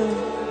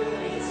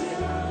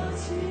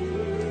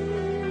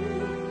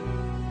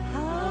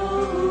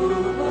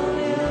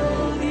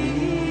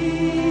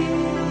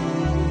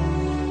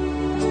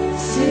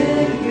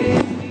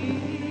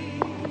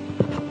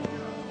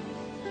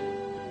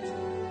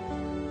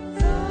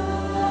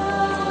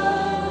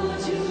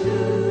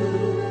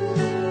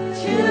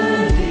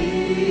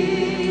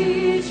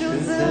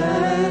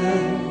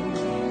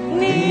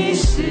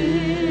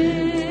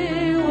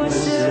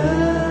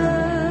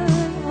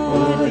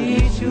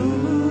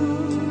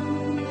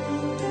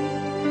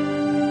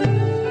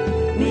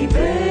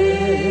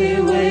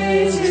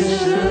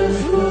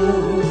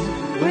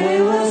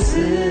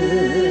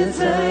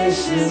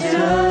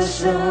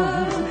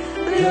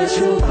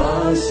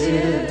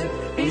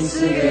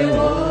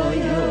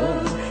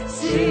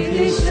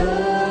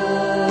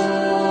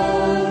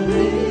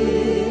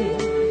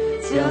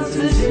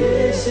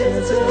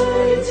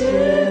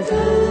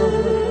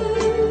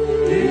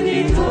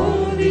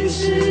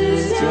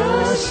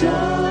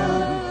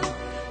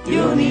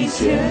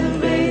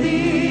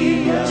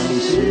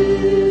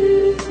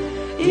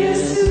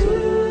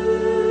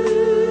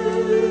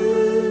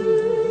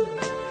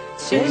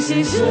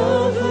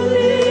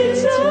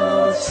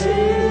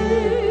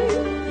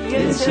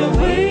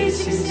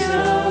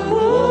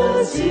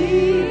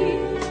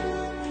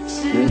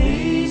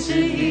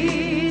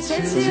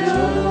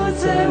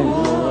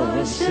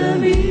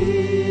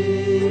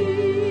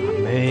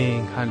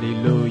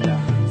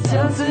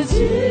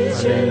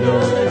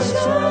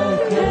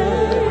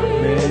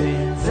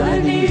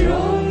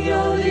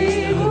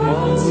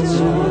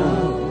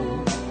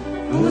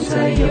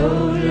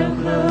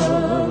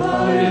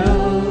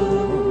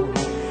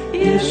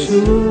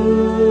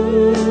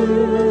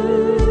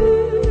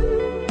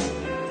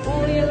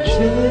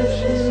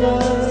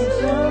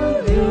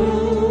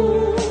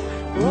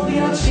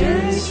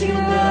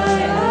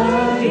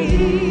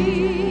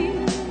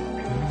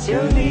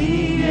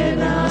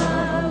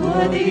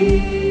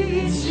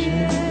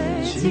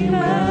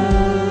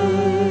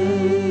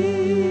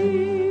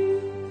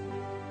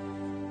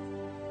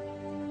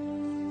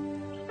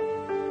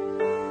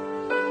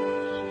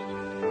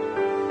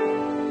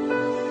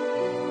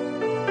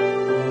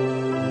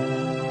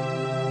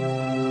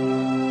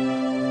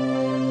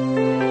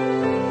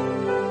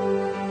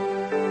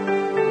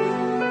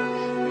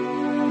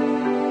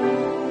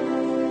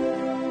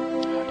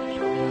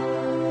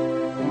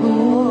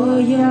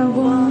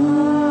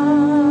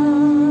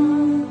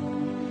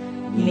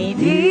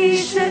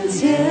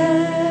界，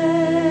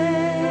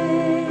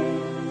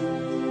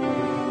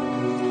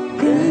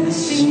更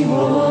新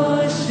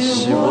我，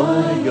使我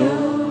有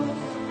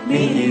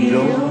你的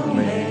荣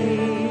美。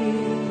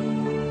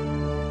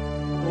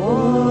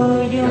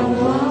我仰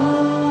望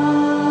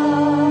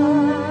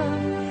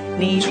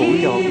你除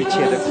掉一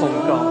切的控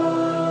告，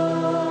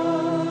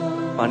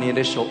把你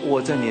的手握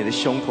在你的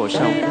胸口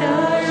上。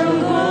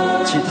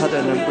其他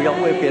的人不要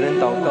为别人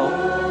祷告，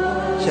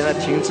现在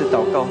停止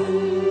祷告，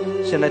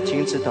现在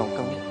停止祷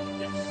告。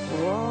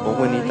我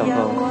为你祷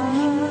告，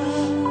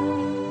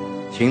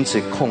停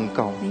止控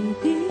告。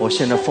我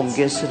现在奉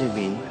耶稣的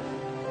名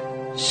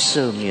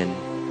赦免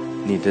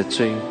你的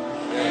罪，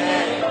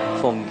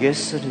奉耶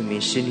稣的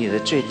名使你的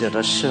罪得到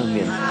赦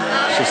免，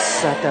使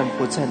撒旦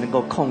不再能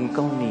够控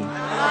告你，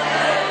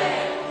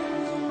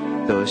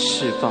得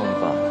释放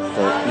吧，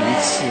得医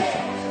治吧。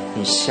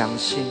你相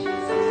信，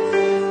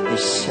你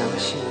相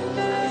信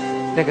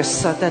那个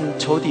撒旦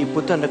仇敌不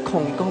断的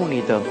控告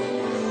你的，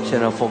现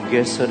在奉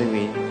耶稣的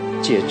名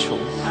解除，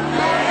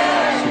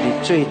使你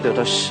罪得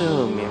到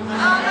赦免，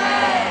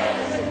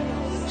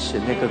使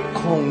那个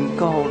控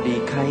告离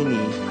开你，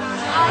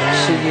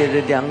使你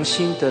的良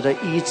心得到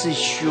医治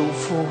修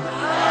复，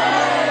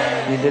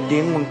你的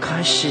灵魂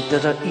开始得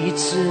到医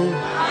治，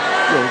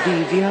有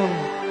力量，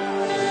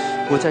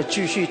不再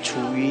继续处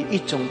于一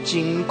种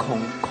惊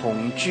恐、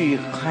恐惧、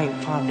害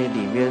怕的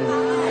里面，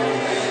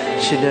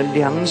使你的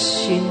良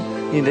心、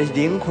你的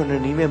灵魂的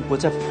里面不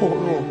再破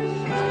落，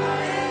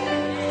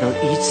得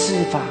医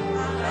治吧，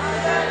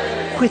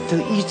会得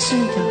医治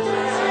的，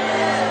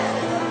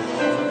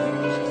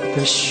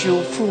得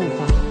修复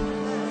吧，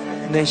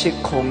那些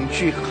恐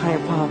惧、害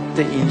怕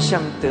的影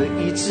像得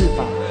医治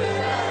吧，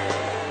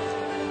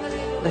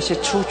那些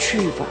出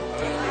去吧。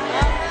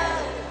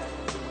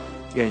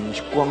愿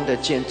光的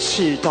剑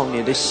刺到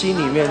你的心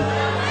里面，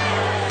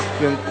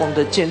愿光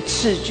的剑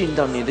刺进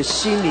到你的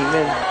心里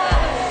面，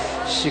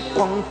使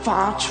光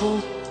发出，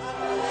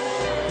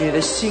你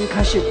的心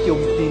开始有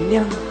力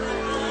量，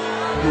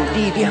有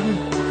力量，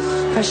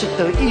开始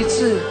得医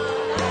治。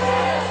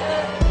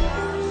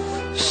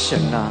神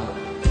啊，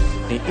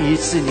你医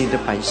治你的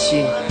百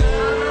姓，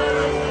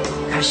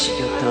开始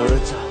有得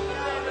着，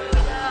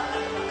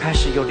开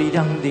始有力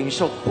量领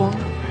受光，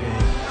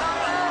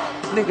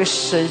那个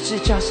十字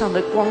架上的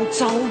光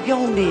照耀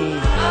你，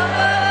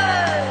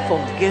奉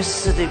耶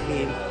稣的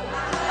名。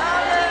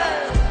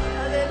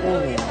我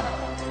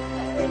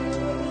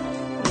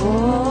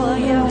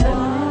仰望，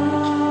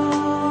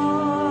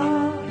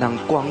让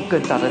光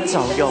更大的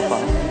照耀吧。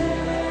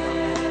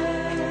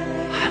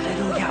哈利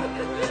路亚！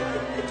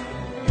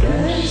更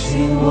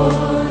新我，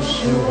使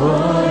我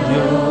有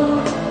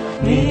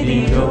你的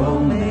荣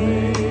美。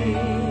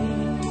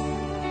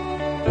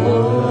我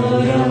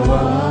仰望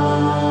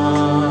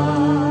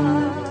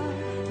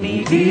你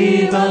的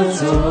宝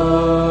座，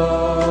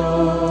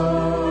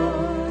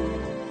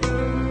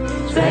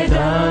在大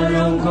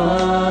荣光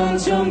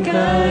中改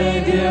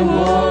变我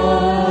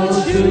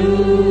主。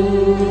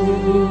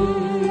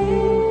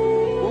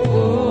我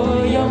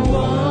仰望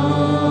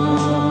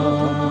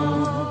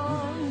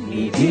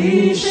你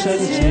的圣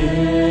洁，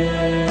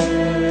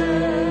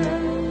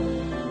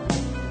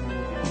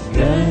更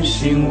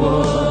新我，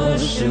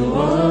使我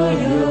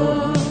有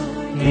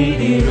你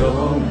的荣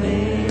美。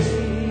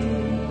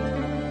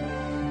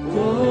我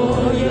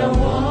仰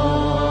望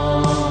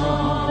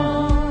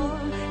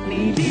你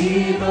的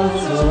宝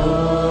座，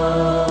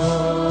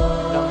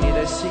让你的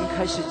心开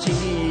始经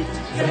历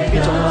一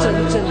种真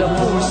正的复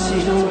兴，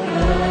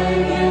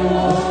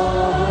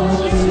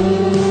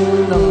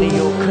让你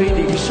有可以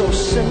领受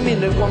生命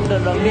的光的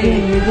能力。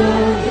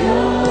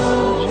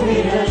你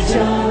的降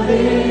临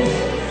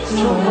充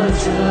满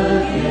这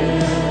地，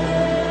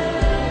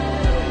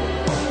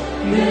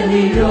愿你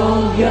荣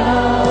耀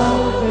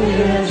你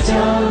的降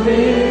临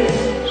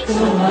充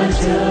满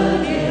这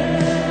地，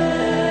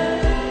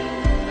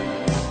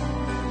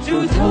主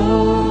同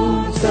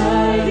在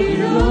的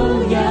荣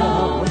耀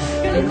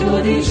更多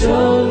地充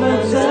满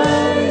在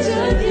这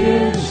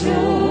天中，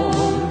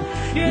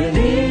愿你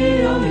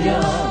荣耀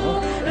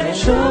来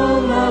充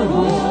满我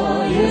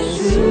耶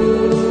稣，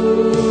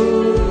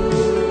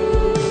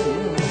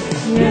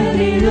愿你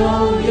荣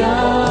耀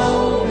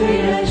必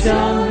然降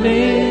临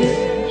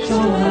充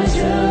满这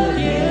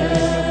地，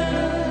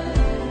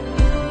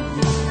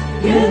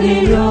愿你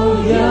荣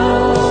耀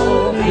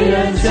必然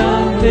降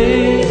临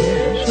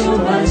充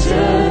满这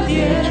地。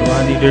主啊，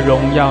你的荣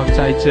耀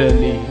在这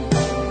里，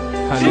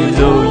哈利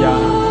路亚！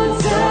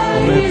我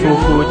们夫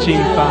妇敬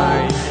拜，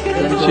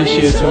谢谢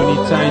主你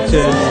在这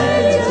里，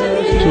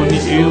主你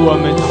与我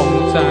们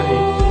同在，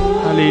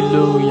哈利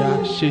路亚！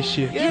谢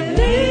谢主，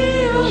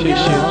谢谢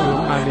主，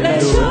哈利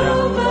路亚，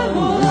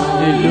哈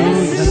利路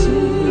亚！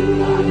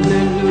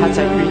他在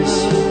运行，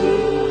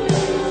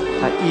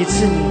他医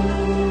治你，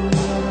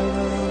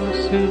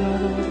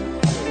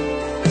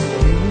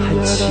很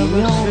奇妙。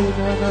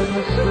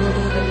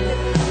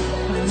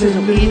这种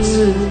医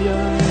治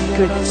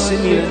可以使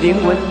你的灵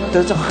魂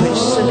得到很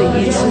深的医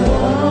治。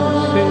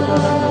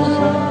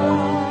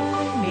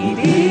你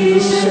的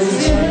圣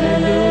洁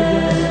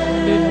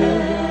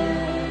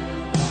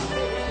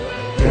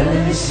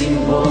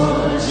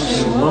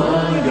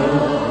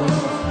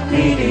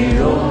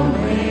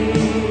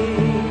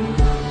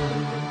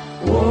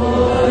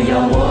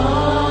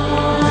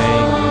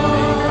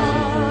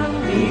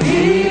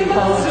宝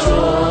座，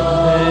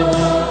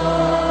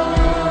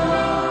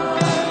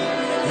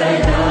在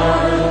那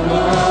我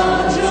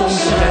中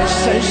人身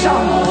上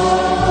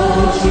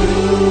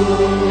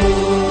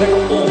那个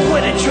污秽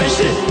的权势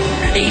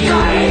离开，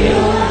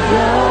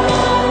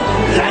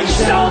燃烧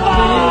吧，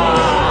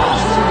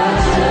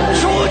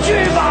出去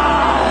吧，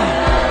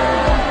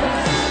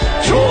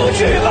出去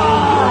吧，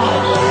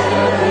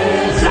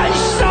燃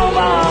烧吧，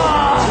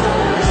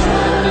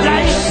燃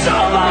烧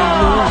吧，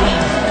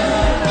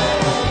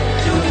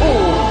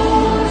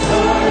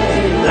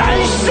燃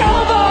烧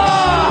吧，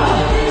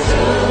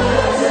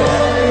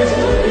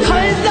很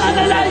大的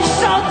燃烧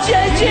结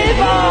局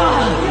吧。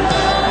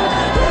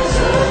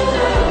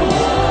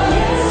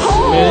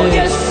耶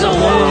稣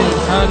啊，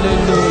哈利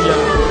路亚！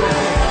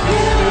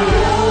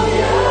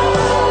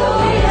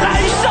燃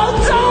烧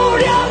照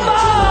亮吧！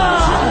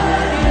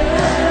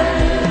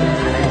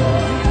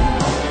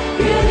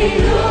愿你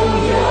荣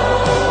耀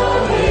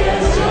变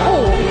成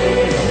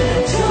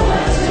就在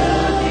这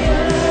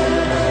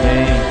边，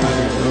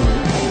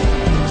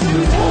主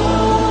同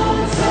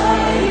在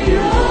荣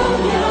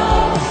耀，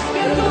更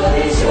多的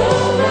充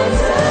满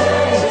在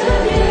这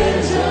殿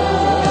中，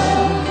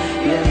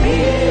愿你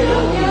荣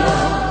耀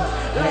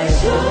来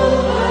充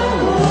满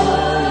我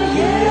耶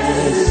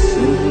稣。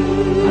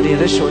把你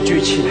的手举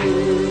起来，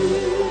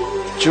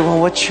主啊，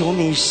我求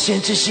你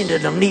先知性的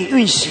能力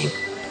运行，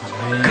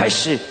开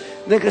始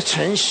那个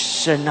成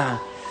神啊，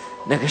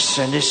那个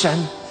神的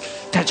山，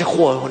带着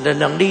火的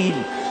能力，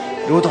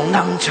如同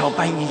浪潮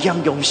般一样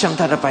涌向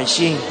他的百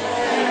姓，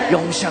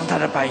涌向他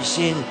的百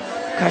姓，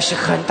开始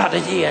很大的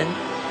言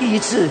医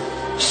治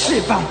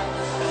释放，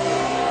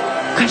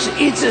开始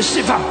医治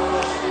释放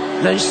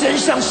人身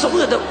上所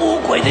有的污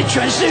鬼的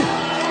权势，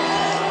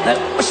人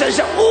身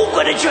上污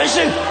鬼的权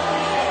势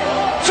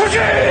出去，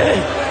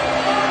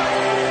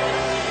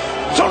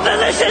从人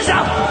的身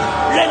上，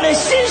人的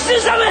心事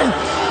上面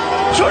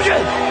出去。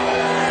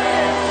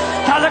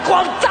他的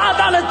光大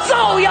大的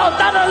照耀，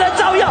大大的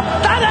照耀，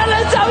大大的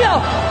照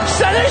耀，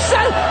神的神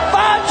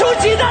发出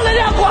极大的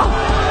亮光，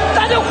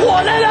带着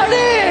火的能力，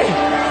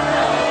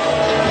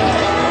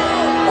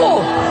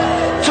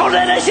从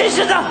人的心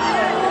事上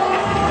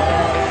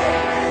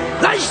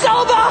燃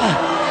烧吧，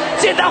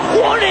进到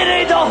火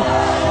里头，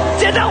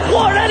进到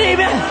火的里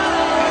面，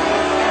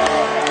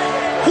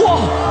火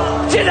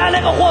进到那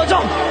个火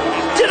中，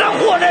进到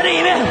火的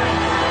里面，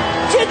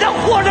进到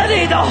火的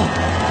里头，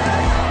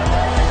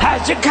还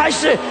开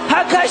始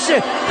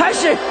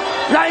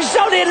燃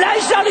烧你，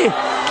燃烧你，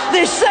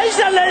你身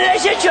上的那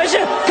些权势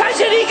开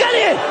始离开你，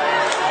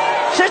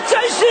是真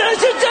实的，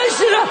是真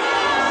实的，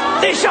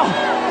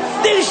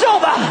领受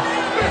吧，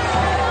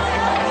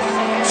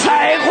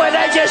才会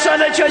来接受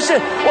的权势。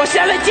我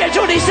现在解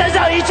除你身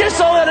上一切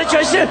所有的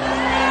权势，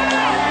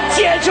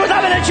解除他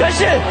们的权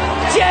势，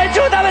解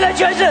除他们的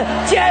权势，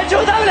解除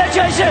他们的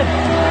权势。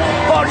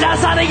哦，拿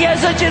撒的耶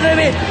稣基督的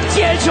名，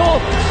解除，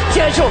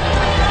解除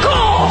 ，Go！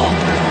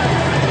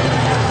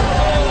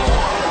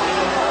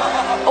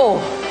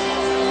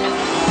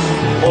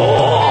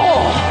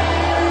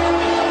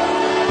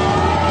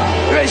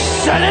 愿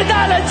神的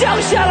大能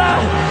降下来，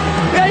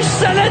愿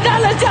神的大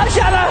能降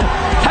下来，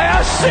他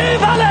要释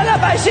放来的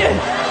百姓。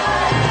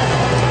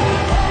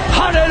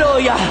哈利路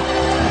亚！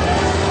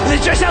你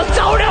就像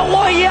照亮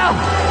我一样，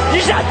你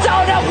像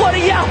照亮我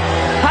一样，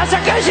他才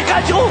开始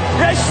赶出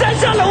人身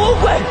上的污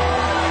鬼。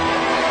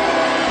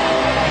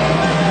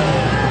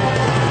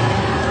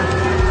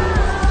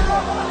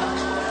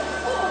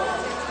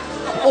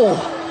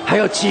还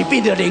有疾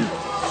病的灵，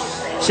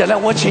现在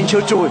我请求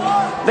主，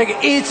那个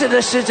医治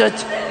的使者，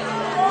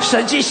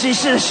神迹奇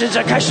事的使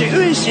者开始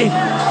运行，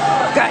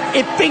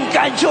一并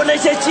赶出那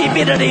些疾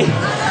病的灵，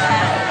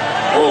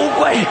污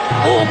鬼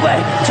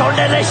从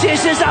人的心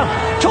身上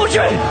出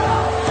去，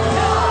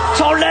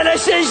从人的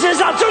心身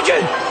上出去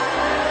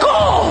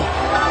 ，Go！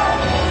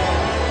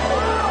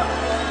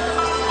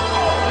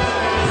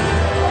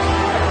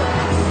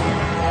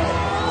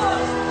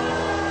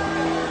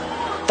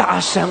 大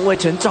山未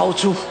曾造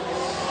出，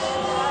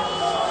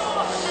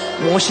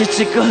摩西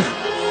之歌，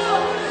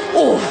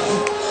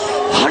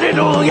哈利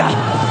路亚！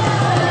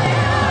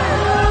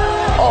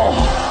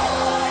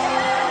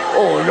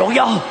荣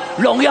耀，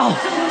荣耀！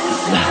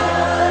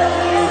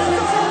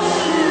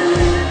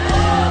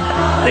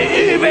你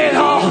预备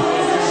好，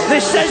你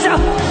身上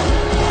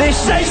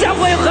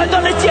会有很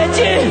多的结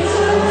晶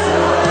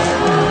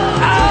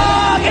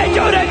啊！给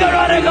就那个，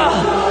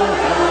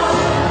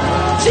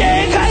解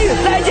开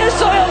那些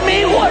所有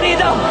迷惑你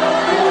的，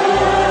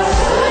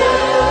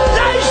燃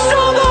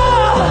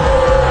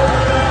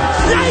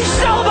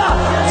烧吧，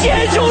解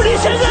除你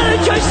身上的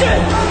权势，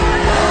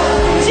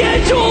解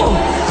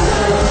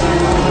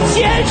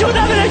除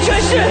他们的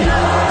权势，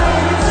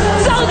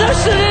照着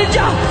十字架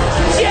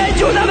解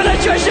除他们的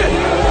权势，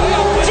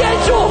解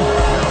除，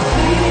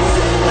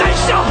燃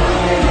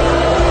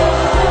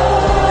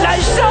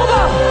烧吧，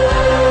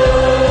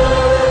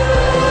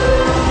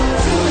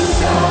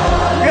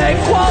让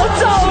光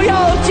照耀，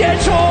解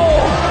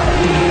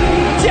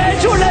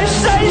除人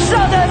身上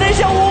的那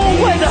些污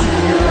秽的，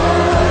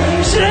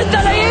使人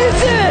得了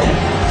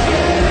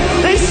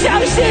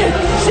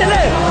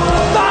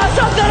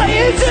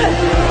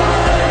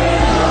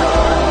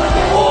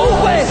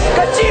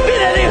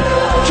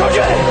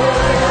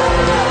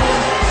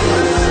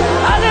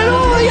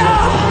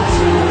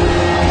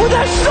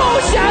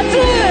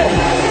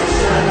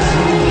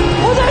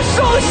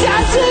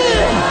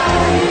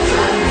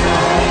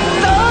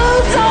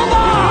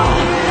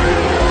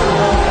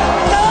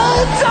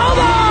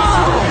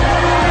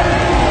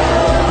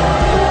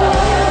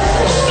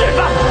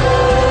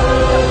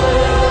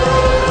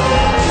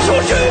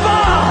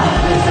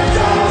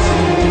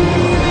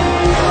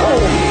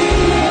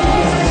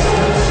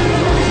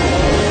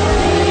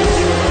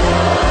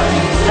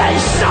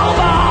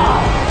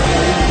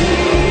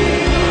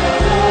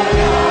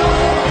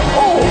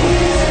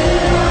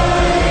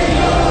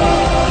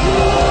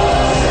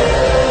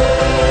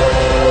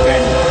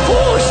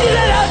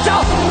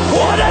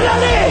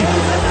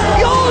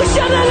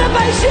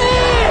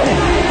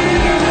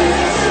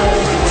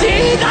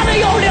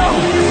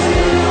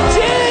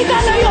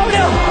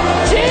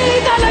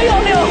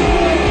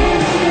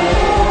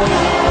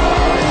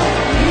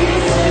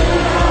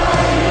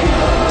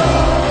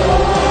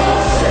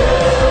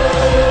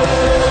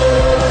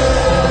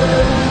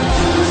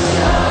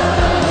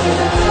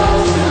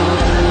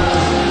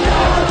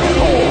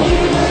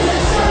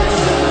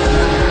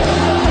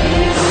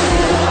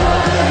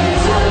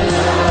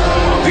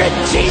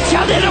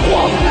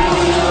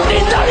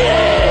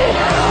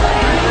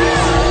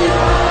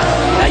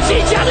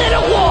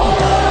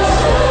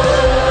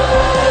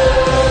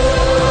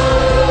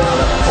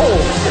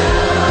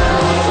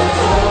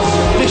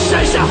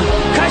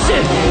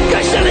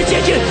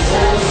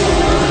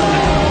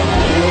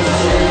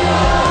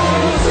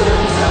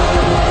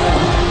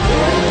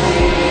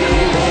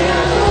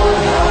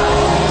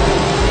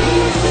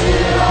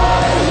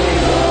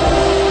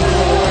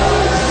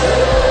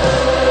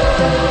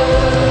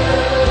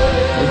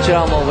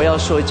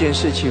说一件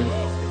事情，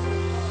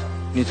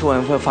你突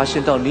然会发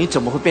现到你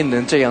怎么会变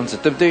成这样子，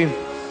对不对？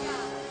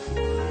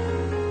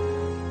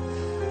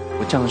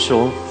我这样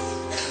说，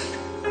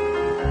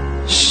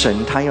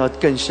神他要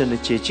更深的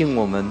接近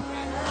我们。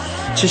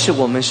其实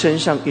我们身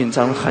上隐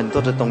藏了很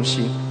多的东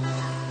西，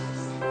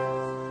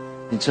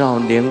你知道，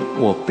连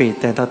我被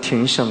带到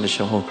天上的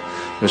时候，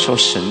有时候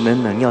神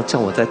仍然要叫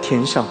我在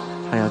天上，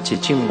他要接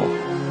近我，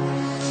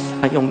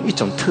他用一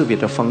种特别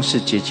的方式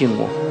接近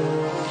我。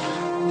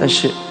但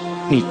是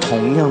你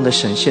同样的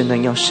神现在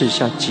要试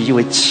下极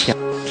为强，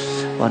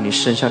把你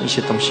身上一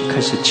些东西开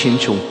始清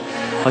除，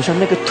好像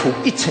那个土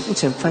一层一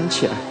层翻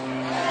起来，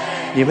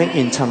里面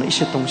隐藏了一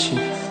些东西，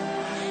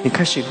你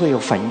开始会有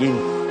反应。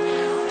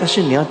但是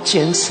你要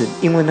坚持，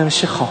因为那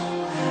是好，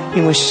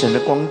因为神的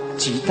光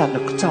极大的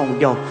照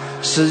耀，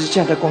十字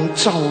架的光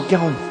照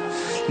耀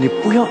你，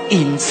不要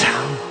隐藏，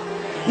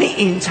你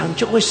隐藏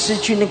就会失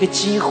去那个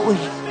机会，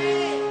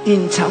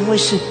隐藏会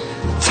是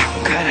敞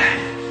开来，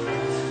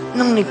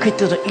让你可以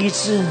得到医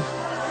治，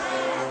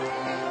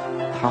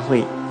他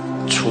会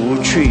除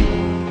去，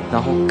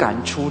然后赶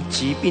出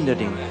疾病的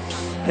灵，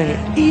那个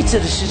医治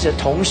的使者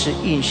同时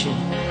运行，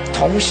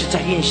同时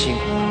在运行。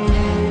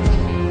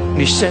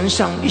你身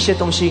上一些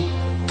东西，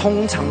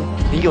通常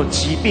你有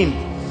疾病，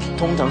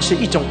通常是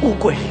一种污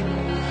鬼，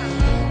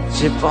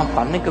只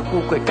把那个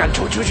污鬼赶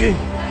出去，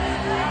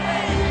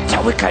才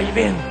会改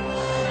变。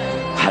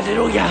哈利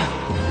路亚！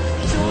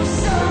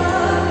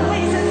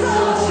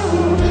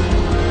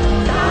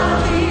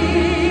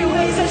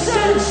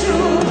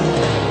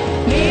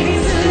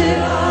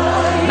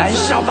燃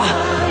烧吧，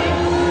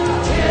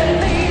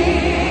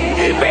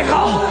预备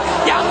好，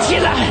扬起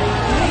来，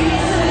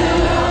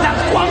让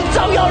光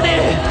照耀你，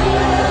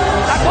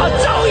让光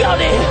照耀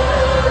你，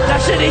那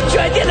是你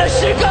决定的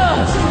时刻，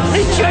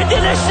你决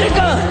定的时刻，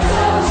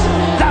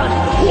让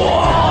我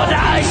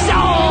燃烧，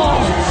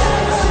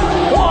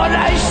我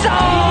燃烧，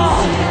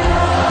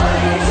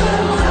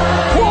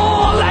我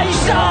燃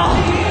烧，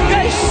跟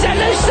神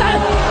的神，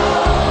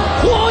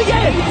火焰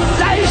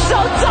燃烧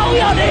照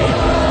耀你，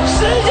十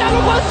字架的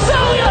光照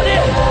耀你，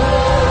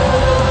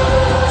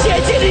接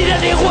近你的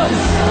灵魂，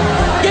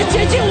也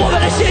接近我们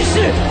的心事，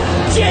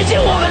接近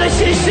我们的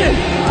心事，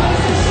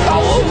把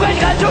污鬼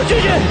赶出去。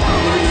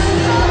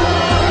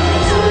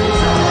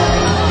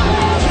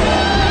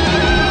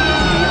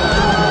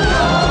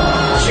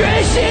决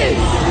心，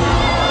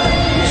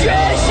决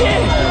心，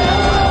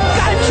赶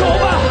出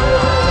吧！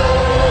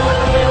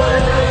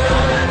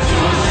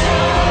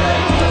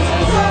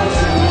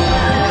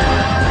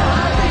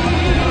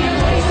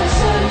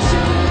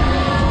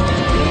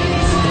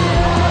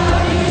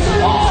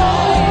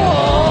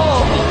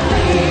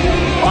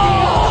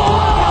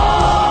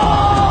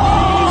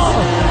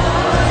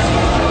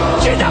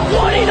进到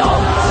火里头，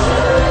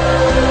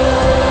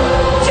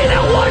进到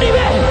火里面，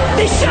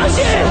你相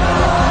信？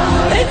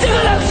你这个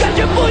人感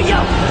觉不一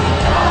样。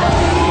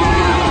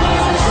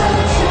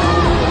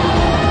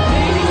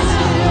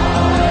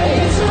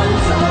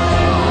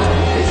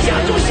加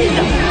重信仰，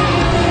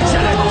下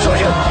来出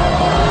去，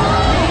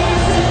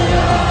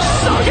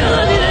烧进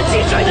了你的脊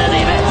椎的里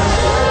面，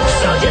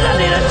烧进了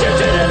你的脊椎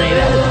的里面。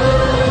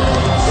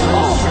哦，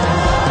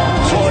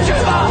出去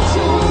吧，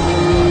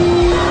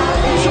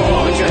出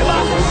去吧。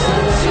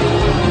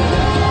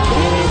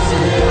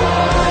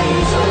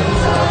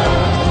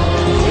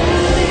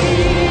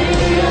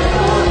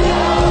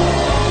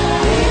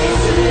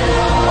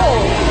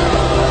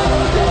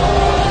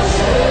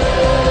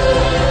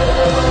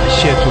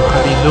谢主，哈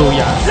利路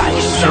亚！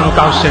宣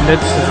告神的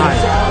慈爱，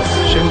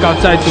宣告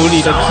在主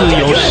里的自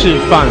由释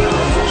放，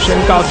宣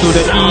告主的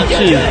医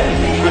治，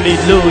哈利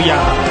路亚！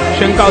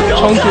宣告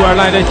从主而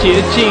来的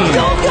洁净，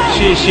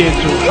谢谢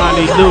主，哈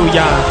利路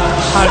亚，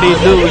哈利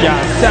路亚，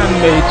赞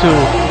美主，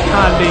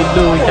哈利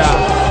路亚，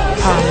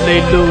哈利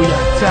路亚，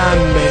赞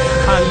美，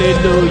哈利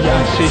路亚，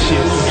谢谢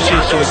主，谢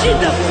谢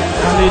主，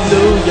哈利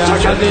路亚，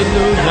哈利路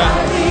亚！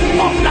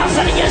哦，拿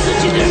撒勒耶稣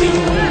基督的名，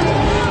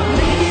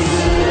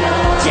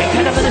解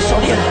开他们的手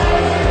链，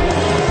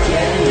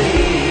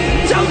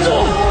站住！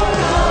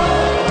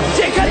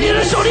解开你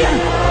的手链，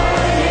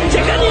解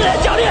开你的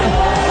脚链，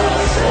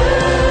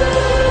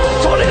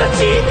从那个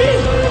疾病，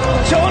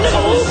从那个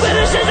污鬼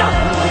的身上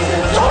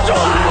走出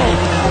来，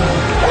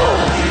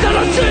得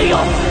到自由，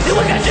你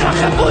会感觉到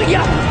很不一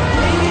样。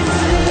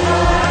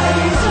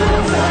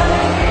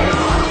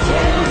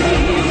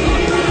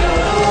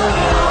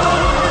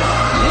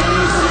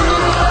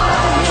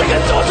这个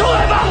走出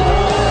来吧！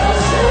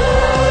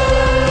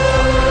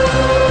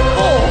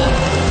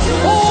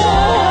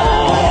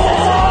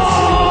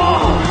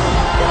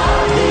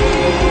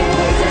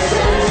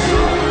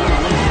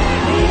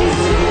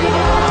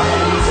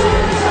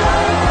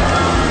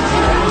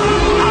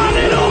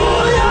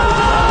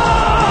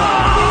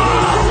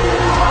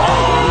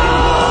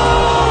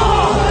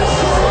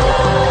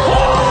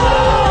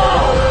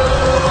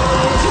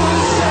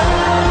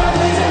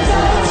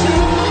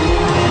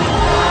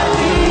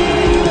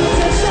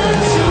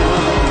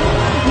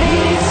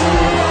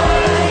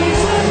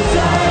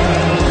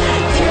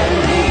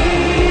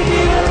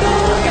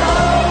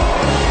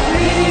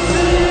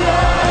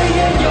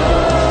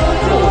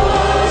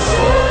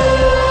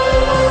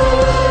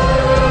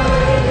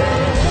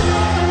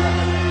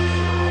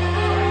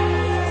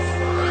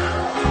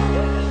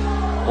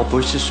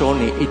不是说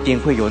你一定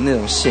会有那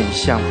种现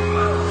象，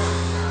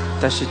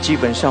但是基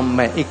本上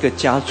每一个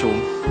家族，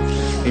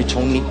你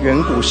从你远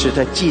古时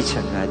代继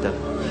承来的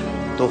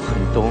都很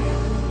多。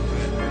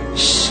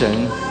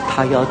神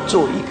他要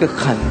做一个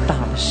很大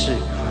的事，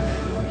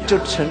就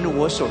诚如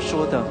我所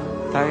说的，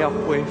他要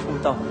恢复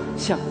到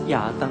像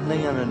亚当那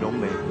样的浓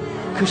美。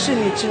可是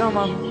你知道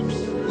吗？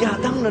亚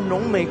当的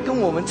浓美跟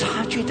我们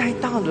差距太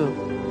大了，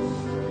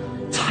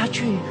差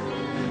距。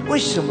为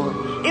什么？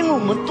因为我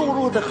们堕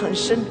落得很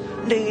深，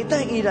累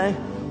代以来，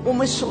我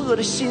们所有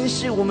的心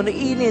思、我们的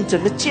意念，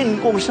整个建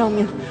构上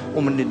面，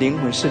我们的灵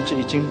魂甚至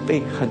已经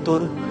被很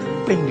多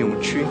被扭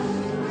曲。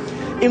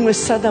因为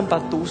撒旦把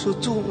毒素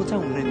注入在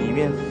我们的里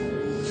面，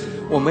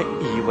我们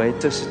以为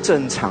这是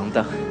正常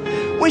的。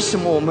为什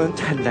么我们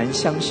很难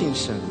相信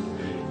神？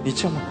你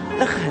知道吗？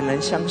那很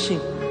难相信，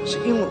是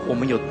因为我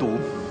们有毒。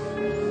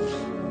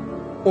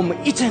我们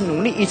一再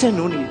努力，一再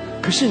努力，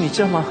可是你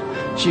知道吗？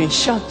只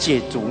需要解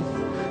毒，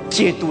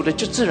解毒的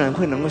就自然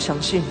会能够相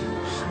信，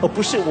而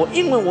不是我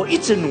因为我一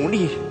直努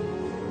力，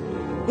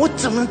我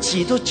怎么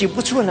挤都挤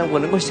不出来，我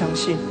能够相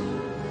信。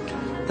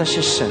但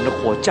是神的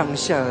火降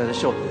下来的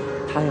时候，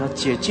他要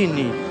洁净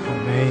你，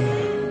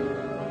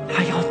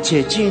他要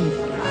洁净，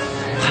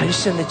很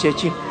深的洁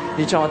净。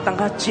你知道吗？当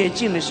他洁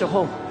净的时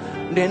候，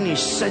连你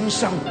身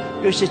上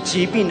有一些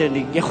疾病的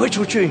灵也会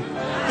出去，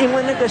因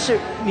为那个是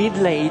你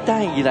累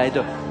代以来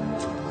的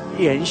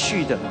延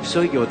续的，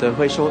所以有的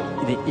会说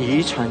你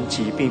遗传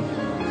疾病。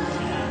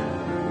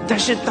但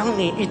是当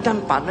你一旦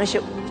把那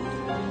些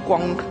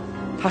光，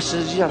他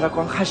十字架的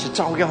光开始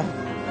照耀，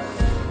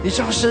你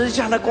知道十字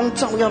架的光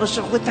照耀的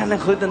时候会带来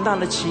何等大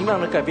的奇妙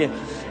的改变。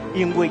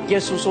因为耶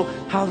稣说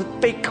他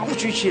被高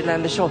举起来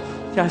的时候，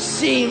要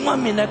吸引万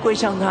民来归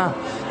向他，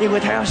因为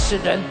他要使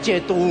人解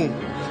毒，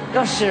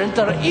要使人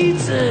得了医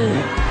治，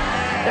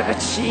那个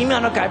奇妙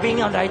的改变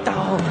要来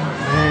到。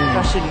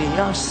但是你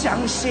要相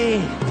信，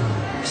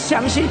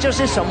相信就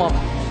是什么？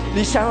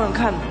你想想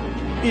看，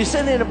以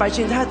色列的百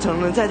姓他可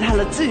能在他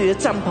的自己的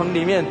帐篷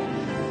里面，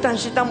但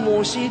是当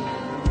摩西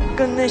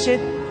跟那些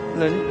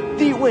人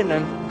利未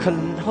人可能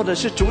或者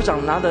是族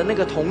长拿的那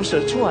个铜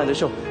蛇出来的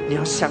时候，你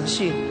要相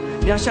信，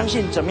你要相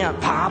信怎么样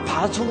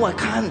爬出来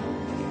看，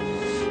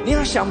你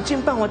要想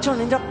尽办法叫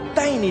人家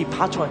带你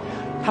爬出来。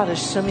他的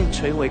生命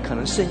垂危可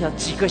能剩下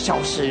几个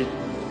小时，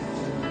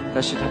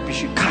但是他必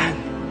须看，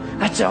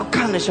他只要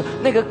看的时候，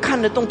那个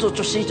看的动作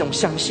就是一种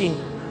相信，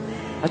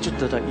他就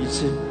得到医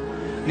治。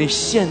你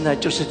现在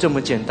就是这么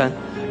简单，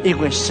因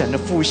为神的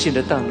复兴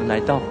的大能来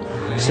到，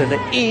神的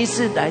医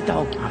治来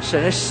到，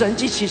神的神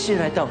迹奇事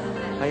来到，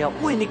他要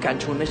为你赶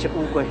除那些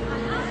污鬼，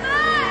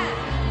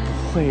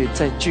不会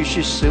再继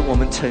续使我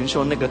们承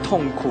受那个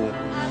痛苦。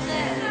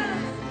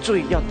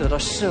罪要得到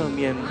赦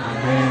免，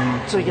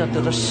罪要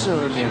得到赦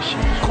免，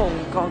控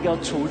告要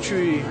除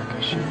去。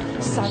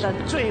撒旦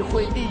最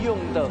会利用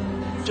的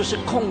就是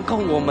控告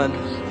我们，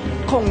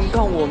控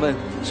告我们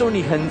说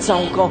你很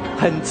糟糕，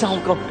很糟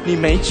糕，你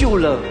没救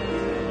了，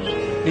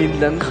你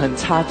人很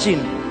差劲。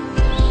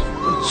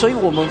所以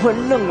我们会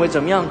认为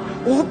怎么样？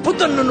我不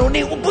断的努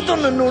力，我不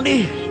断的努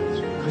力。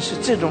可是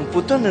这种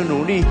不断的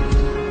努力，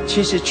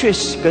其实却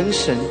是跟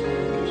神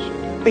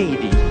背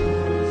离。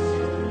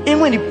因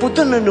为你不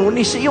断的努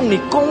力是用你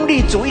功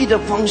利主义的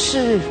方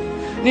式，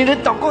你的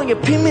祷告也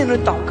拼命的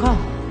祷告，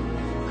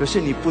可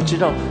是你不知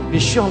道你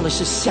需要的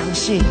是相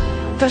信。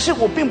但是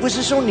我并不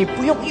是说你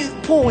不用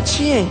迫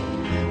切，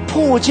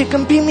迫切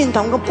跟拼命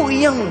祷告不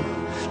一样，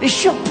你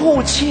需要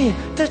迫切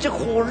带着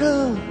火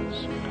热，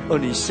而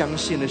你相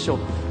信的时候，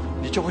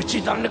你就会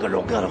进到那个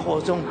荣耀的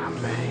火中。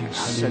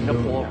神的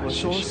火，我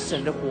说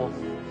神的火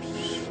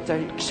在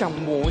像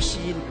摩西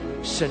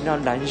神要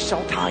燃烧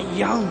他一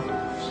样，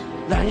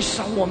燃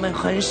烧我们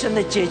很深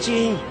的洁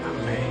净，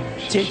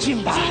洁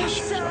净吧，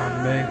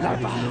来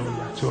吧，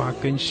主啊，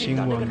更新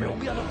我们。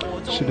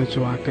是的，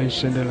主啊，更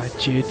深的来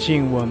洁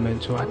净我们，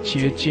主啊，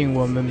洁净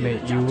我们每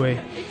一位。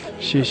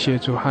谢谢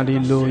主，哈利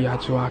路亚！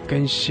主啊，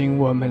更新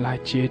我们，来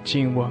洁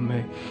净我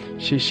们。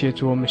谢谢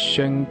主，我们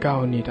宣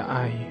告你的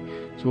爱，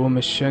主，我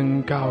们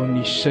宣告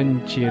你圣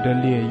洁的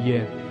烈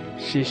焰。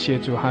谢谢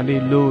主，哈利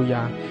路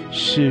亚！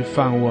释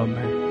放我们，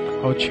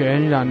哦，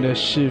全然的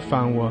释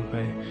放我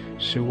们，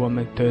使我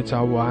们得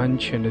着完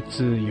全的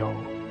自由。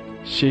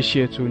谢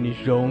谢主，你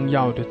荣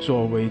耀的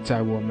作为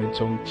在我们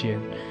中间。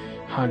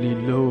哈利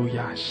路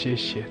亚！谢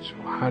谢主，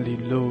哈利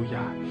路亚！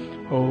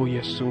哦，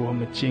耶稣，我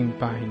们敬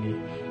拜你，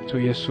主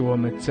耶稣，我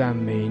们赞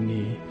美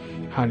你。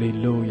哈利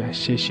路亚！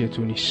谢谢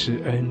主，你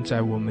施恩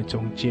在我们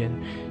中间。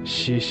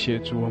谢谢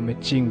主，我们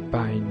敬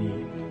拜你。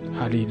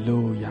哈利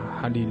路亚，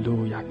哈利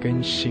路亚！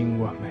更新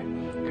我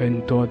们，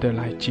更多的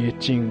来接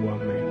近我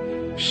们，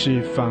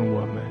释放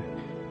我们，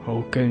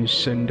哦，更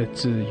深的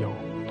自由。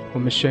我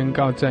们宣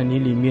告在你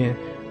里面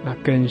那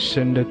更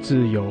深的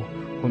自由，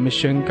我们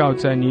宣告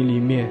在你里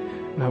面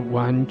那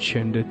完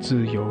全的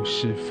自由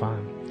释放。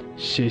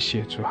谢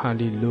谢主，哈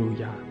利路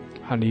亚，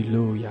哈利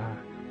路亚，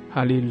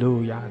哈利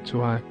路亚！主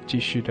啊，继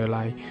续的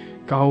来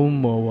高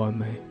摩我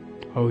们，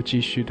哦，继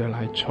续的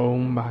来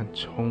充满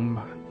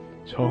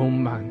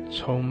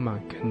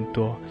更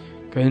多，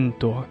更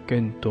多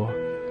更多。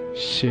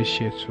谢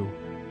谢主，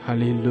哈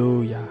利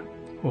路亚，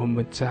我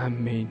们赞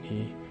美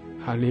你，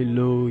哈利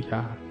路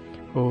亚。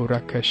哦，拉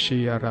克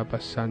西亚拉巴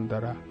桑德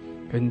拉，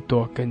更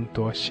多更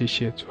多。谢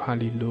谢主，哈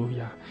利路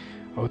亚。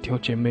哦，弟兄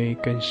姐妹，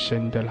更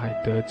深的来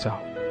得着，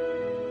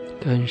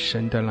更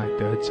深的来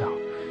得着，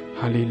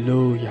哈利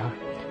路亚。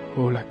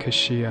哦，拉克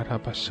西亚拉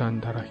巴桑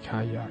德拉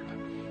卡亚拉，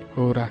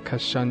哦，拉克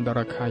桑德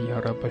拉卡亚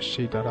拉巴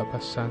西德拉巴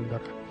桑德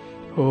拉，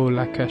哦，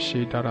拉克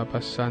西德拉巴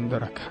桑德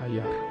拉卡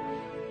亚拉。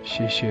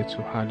谢谢主，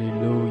哈利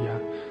路亚。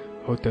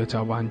哦，得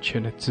着完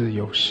全的自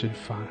由释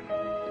放。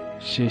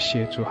谢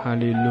谢主，哈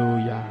利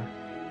路亚。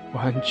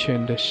完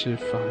全的释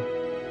放，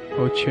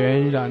哦，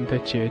全然的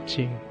洁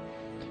净。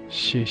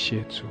谢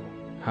谢主，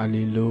哈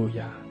利路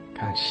亚，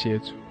感谢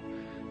主，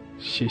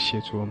谢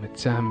谢主，我们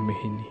赞美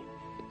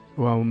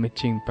你，哇，我们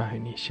敬拜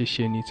你，谢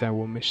谢你在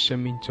我们生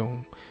命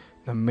中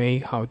那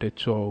美好的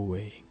作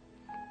为。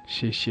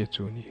谢谢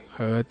主，你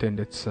何等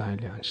的慈爱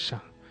良善。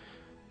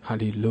哈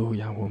利路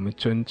亚，我们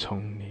尊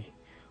崇你，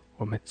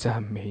我们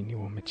赞美你，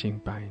我们敬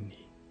拜你。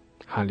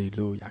哈利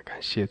路亚，感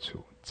谢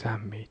主，赞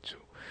美主。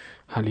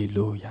哈利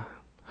路亚，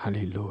哈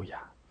利路亚，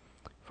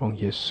奉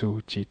耶稣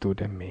基督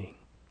的名，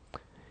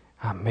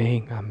阿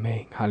们，阿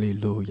们，哈利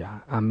路亚，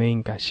阿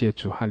们，感谢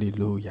主，哈利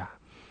路亚，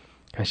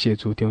感谢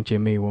主，弟兄姐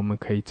妹，我们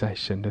可以在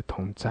神的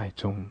同在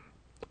中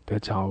得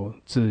着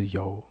自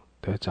由，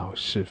得着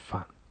释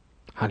放，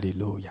哈利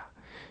路亚，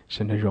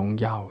神的荣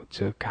耀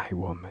遮盖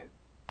我们，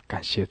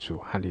感谢主，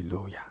哈利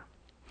路亚。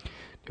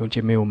弟兄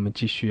姐妹，我们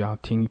继续要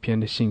听一篇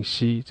的信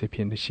息，这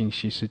篇的信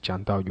息是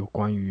讲到有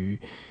关于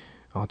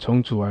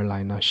从主而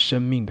来那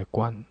生命的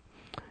光，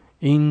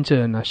因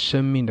着那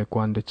生命的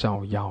光的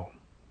照耀，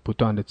不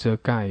断的遮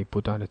盖，不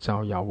断的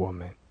照耀我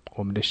们，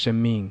我们的生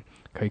命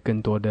可以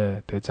更多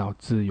的得着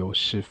自由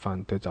释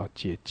放，得着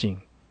洁净。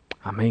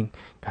阿们，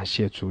感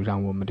谢主，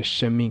让我们的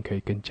生命可以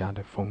更加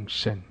的丰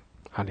盛。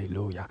哈利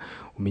路亚，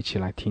我们一起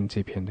来听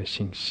这篇的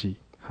信息。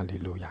哈利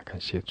路亚，感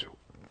谢主。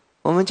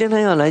我们今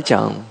天要来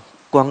讲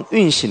光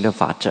运行的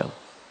法则，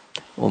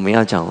我们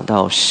要讲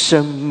到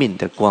生命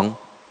的光。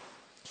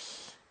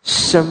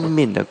生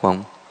命的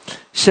光，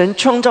神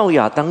创造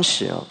亚当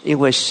时，因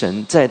为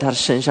神在他的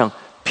身上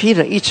披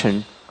了一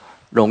层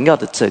荣耀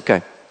的遮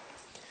盖，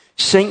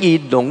神以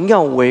荣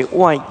耀为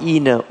外衣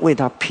呢，为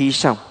他披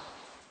上，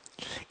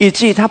以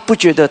至于他不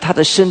觉得他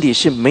的身体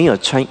是没有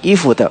穿衣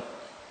服的。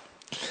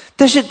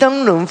但是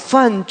当人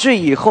犯罪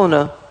以后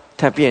呢，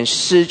他便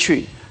失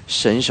去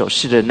神所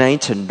施的那一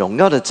层荣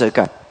耀的遮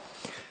盖。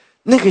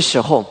那个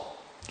时候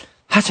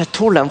他才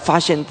突然发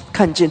现，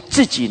看见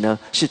自己呢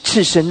是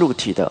赤身露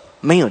体的，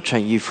没有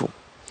穿衣服。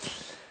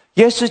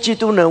耶稣基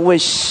督呢为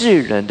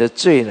世人的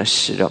罪呢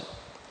死了，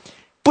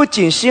不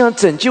仅是要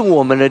拯救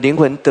我们的灵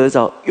魂得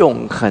着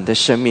永恒的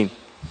生命，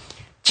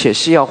且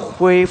是要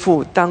恢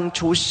复当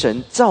初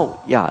神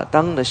造亚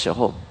当的时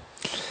候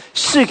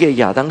赐给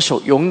亚当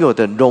所拥有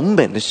的荣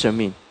美的生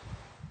命。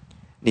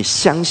你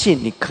相信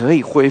你可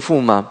以恢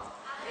复吗？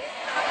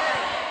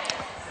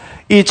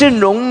以这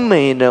荣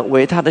美呢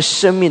为他的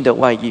生命的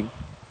外衣。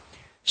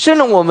虽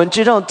然我们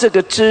知道这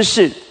个知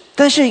识，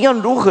但是要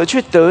如何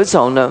去得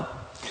着呢？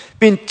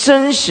并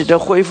真实的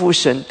恢复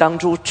神当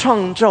初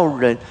创造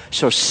人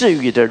所赐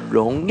予的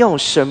荣耀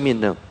生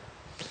命呢？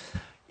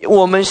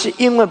我们是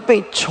因为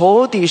被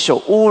仇敌所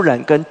污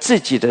染，跟自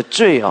己的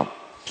罪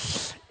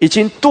已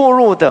经堕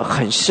落得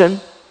很深，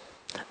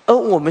而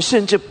我们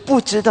甚至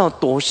不知道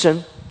多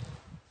深。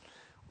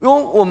因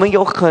为我们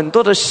有很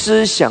多的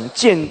思想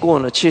见过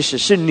呢，其实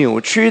是扭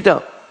曲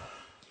的。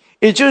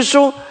也就是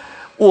说，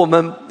我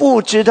们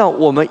不知道，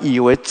我们以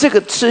为这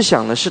个思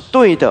想呢是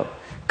对的，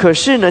可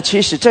是呢，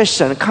其实在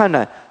神看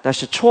来那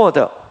是错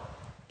的。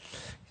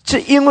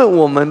是因为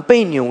我们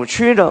被扭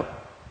曲了。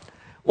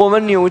我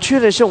们扭曲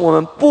的是，我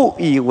们不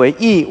以为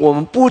意，我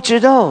们不知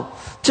道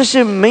这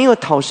是没有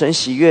讨神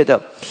喜悦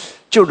的。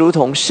就如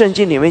同圣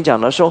经里面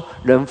讲的说，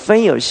人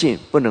非有信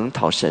不能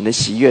讨神的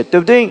喜悦，对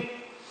不对？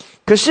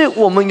可是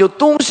我们有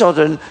多少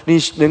人你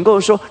能够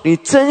说你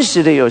真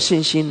实的有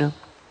信心呢？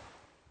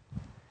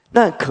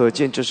那可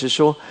见就是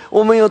说，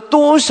我们有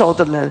多少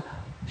的人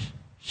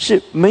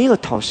是没有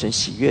讨神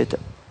喜悦的。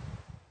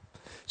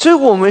所以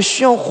我们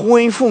需要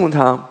恢复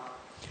它，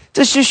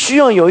这是需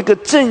要有一个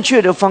正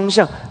确的方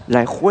向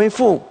来恢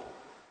复。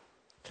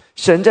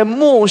神在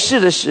末世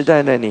的时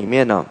代的里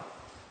面呢，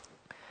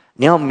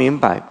你要明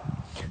白，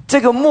这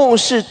个末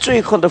世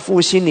最后的复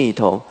兴里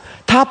头，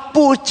它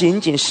不仅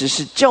仅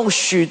是叫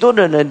许多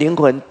人的灵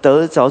魂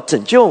得着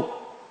拯救，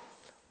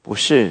不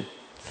是，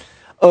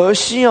而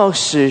是要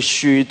使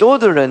许多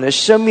的人的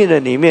生命的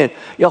里面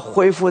要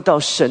恢复到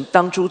神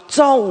当初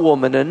造我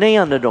们的那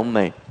样的荣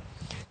美，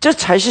这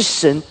才是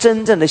神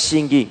真正的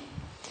心意。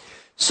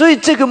所以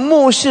这个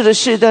末世的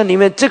世代里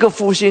面，这个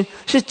复兴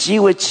是极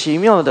为奇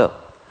妙的。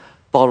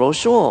保罗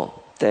说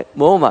在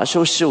罗马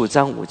书15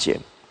章5节，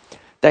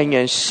但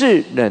愿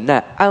是忍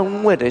耐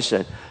安慰的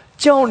神，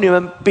叫你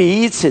们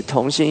彼此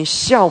同心，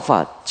效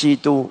法基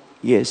督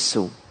耶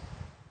稣。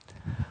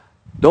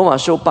罗马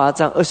书8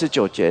章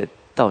29节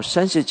到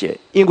30节，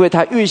因为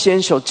他预先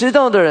所知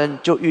道的人，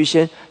就预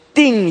先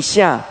定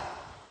下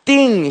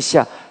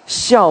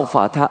效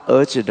法他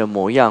儿子的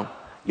模样，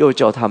又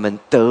叫他们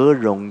得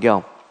荣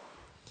耀。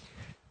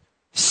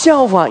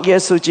效法耶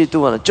稣基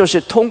督呢，就是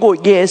通过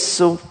耶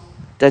稣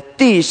在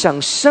地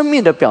上生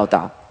命的表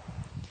达，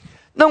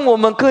那我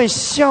们可以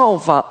效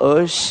法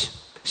而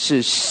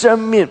使生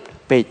命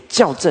被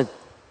校正，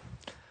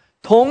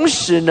同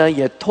时呢，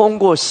也通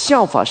过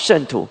效法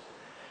圣徒，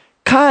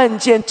看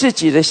见自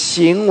己的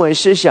行为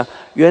思想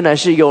原来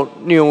是有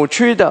扭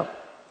曲的，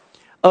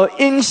而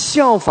因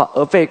效法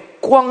而被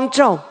光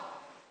照，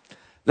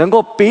能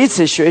够彼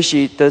此学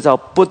习，得到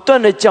不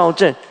断的校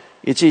正，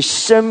以及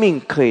生命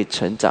可以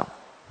成长，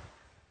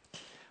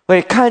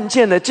会看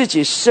见了自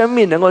己生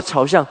命能够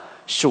朝向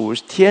属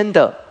天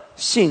的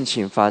性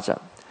情发展。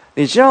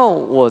你知道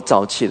我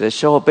早期的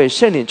时候被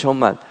圣灵充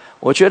满，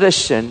我觉得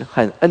神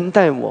很恩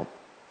待我。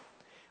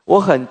我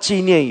很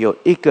纪念有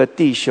一个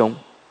弟兄，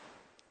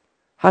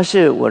他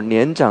是我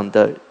年长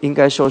的，应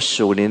该说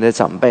属灵的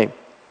长辈，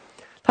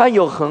他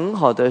有很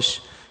好的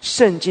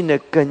圣经的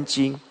根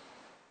基。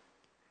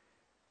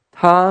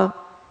他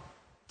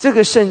这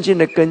个圣经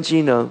的根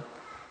基呢，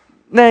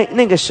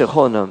那个时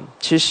候呢，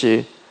其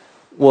实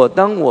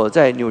当我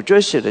在New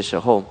Jersey的时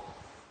候，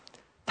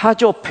他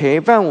就陪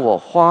伴我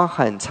花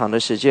很长的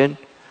时间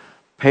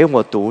陪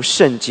我读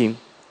圣经。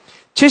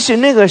其实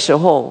那个时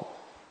候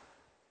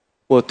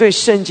我对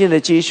圣经的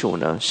基础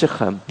呢是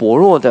很薄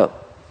弱的，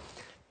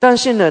但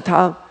是呢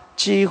他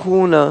几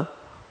乎呢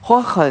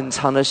花很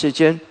长的时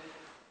间，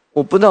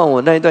我不知道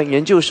我那一段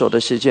研究所的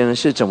时间呢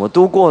是怎么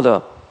度过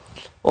的。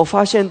我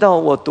发现到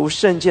我读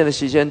圣经的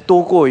时间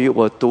多过于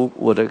我读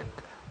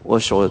我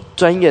所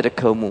专业的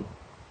科目。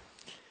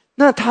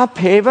那他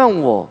陪伴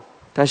我，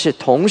但是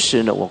同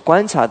时呢，我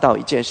观察到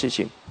一件事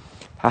情，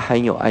他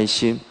很有爱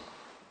心，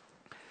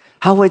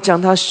他会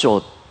将他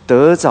所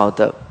得着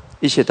的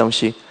一些东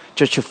西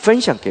就去分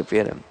享给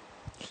别人，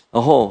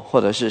然后或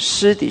者是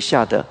私底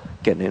下的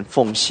给人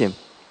奉献。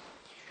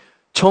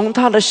从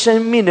他的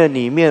生命的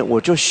里面，我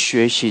就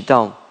学习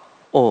到，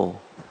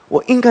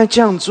我应该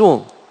这样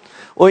做，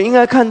我应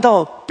该看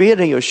到别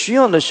人有需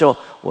要的时候，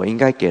我应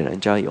该给人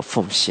家有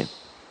奉献。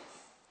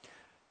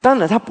当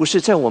然他不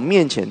是在我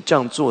面前这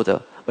样做的，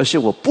而是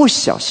我不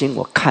小心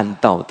我看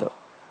到的。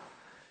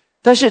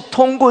但是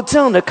通过这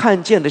样的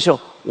看见的时候，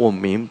我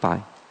明白，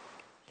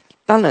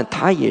当然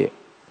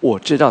我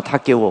知道他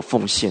给我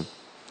奉献，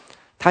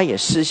他也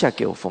私下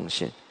给我奉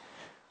献。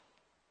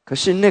可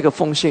是那个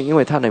奉献，因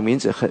为他的名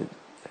字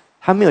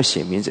他没有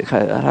写名字，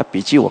他笔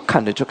记我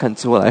看了就看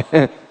出来。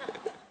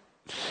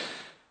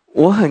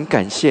我很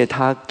感谢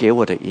他给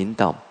我的引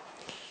导。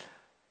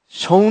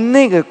从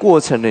那个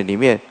过程的里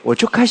面，我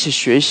就开始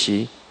学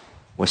习，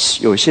我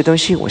有些东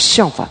西我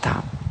效法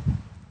他。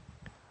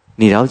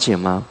你了解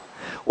吗？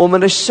我们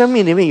的生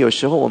命里面，有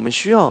时候我们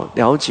需要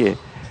了解，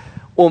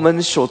我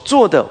们所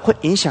做的会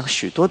影响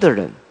许多的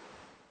人，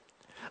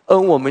而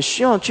我们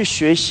需要去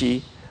学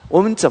习，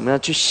我们怎么样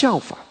去效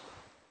法。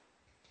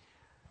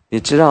你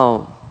知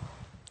道，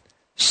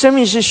生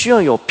命是需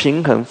要有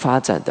平衡发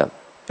展的。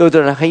有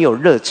的人很有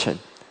热忱，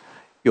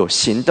有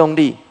行动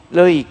力，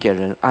乐意给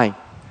人爱，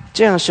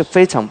这样是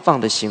非常棒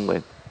的行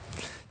为。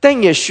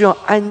但也需要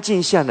安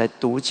静下来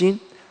读经，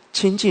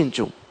亲近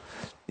主，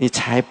你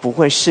才不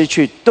会失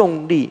去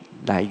动力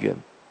来源。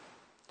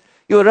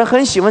有人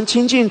很喜欢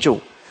亲近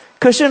主，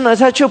可是呢，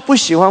他却不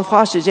喜欢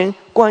花时间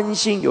关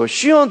心有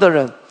需要的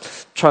人，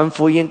传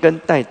福音跟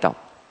代祷。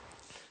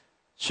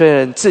虽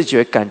然自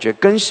觉感觉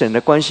跟神的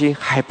关系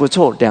还不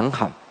错良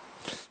好，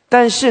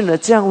但是呢，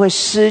这样会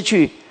失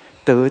去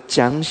得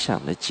奖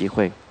赏的机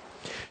会。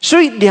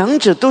所以两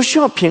者都需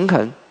要平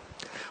衡。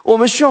我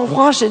们需要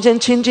花时间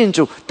亲近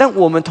主，但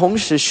我们同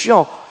时需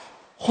要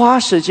花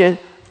时间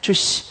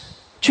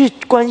去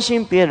关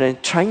心别人，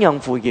传扬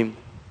福音。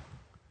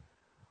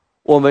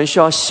我们需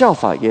要效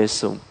法耶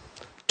稣，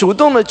主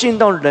动的进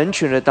到人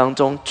群的当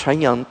中，传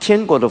扬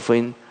天国的福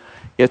音，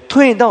也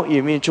退到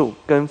隐秘处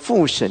跟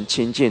父神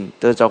亲近，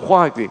得着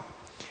话语，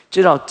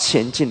知道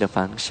前进的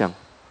方向。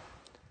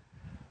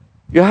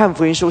约翰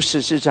福音书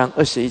14章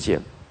21节，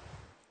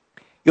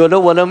有了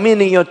我的命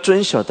令要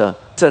遵守的，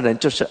这人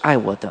就是爱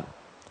我的，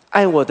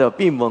爱我的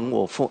必蒙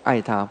我父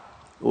爱他，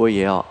我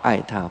也要爱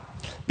他，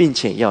并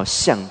且要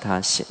向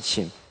他显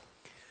现。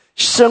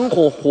生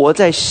活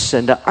在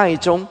神的爱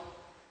中，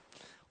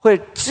会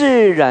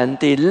自然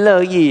地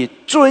乐意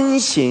遵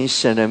行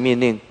神的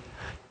命令，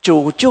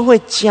主就会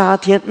加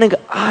添那个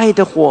爱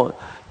的火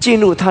进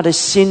入他的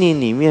心灵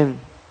里面。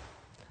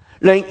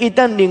人一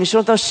旦领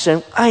受到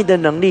神爱的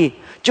能力，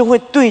就会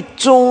对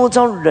周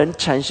遭人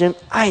产生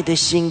爱的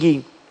心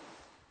意。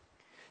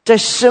在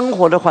生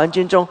活的环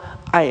境中，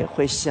爱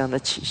会向他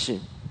启示。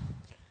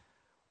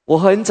我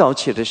很早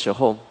起的时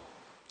候，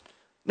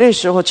那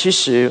时候其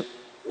实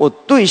我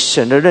对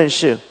神的认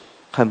识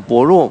很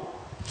薄弱，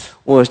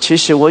其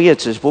实我也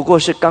只不过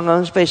是刚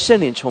刚被圣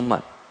灵充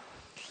满。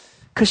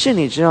可是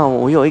你知道，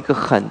我有一个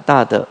很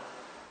大的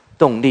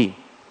动力，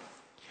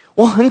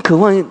我很渴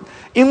望，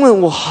因为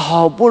我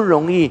好不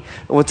容易，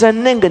我在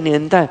那个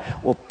年代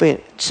我被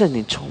圣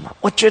灵充满，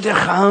我觉得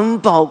很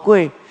宝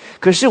贵。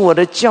可是我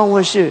的教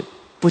会是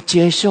不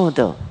接受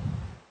的。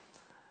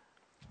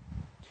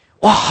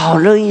我好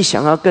乐意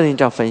想要跟人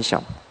家分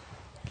享。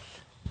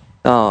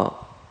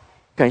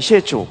感谢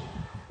主，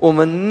我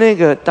们那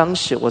个当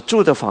时我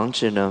住的房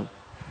子呢，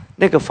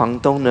那个房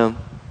东呢，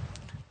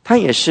他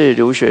也是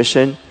留学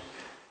生。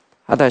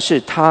但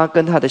是他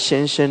跟他的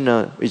先生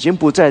呢，已经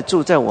不再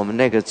住在我们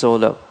那个州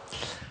了，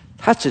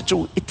他只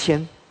住1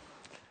天，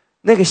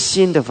那个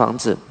新的房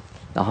子，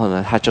然后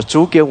呢，他就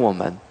租给我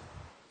们。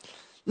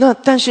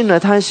但是呢，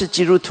他是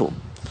基督徒，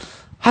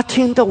他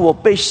听到我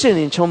被圣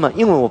灵充满，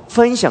因为我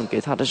分享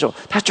给他的时候，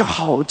他就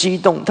好激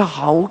动，他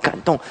好感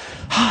动，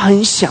他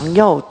很想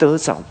要得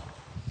着。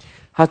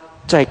他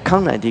在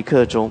康乃狄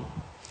克州，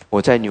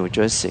我在 New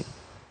Jersey。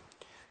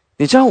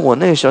你知道我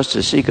那个时候只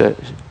是一个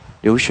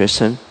留学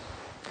生。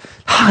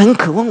他很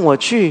渴望我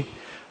去，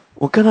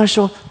我跟他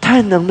说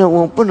太冷了，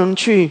我不能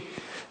去。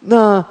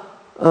那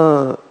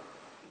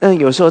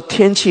有时候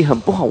天气很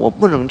不好，我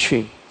不能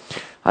去。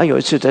有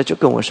一次他就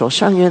跟我说：“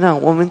上元啊，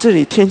我们这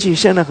里天气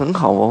现在很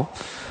好哦。”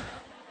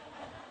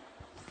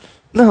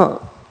那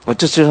我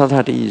就知道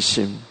他的意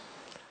思。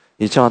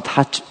你知道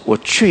我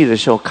去的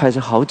时候开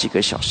着好几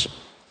个小时。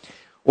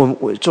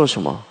我做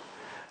什么？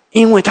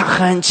因为他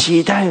很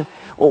期待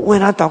我为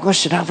他祷告，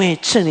使他被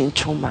圣灵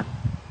充满。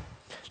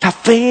他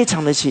非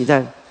常的期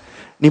待。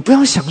你不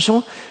要想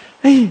说，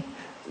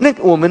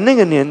我们那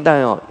个年代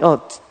哦，要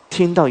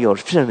听到有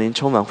圣灵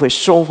充满会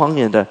说方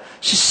言的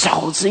是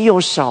少之又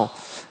少，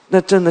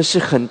那真的是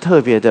很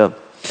特别的。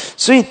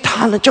所以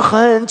他呢就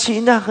很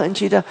期待，很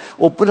期待。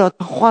我不知道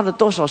他花了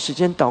多少时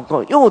间祷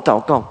告，又祷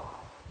告。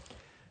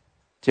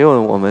结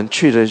果我们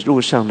去的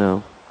路上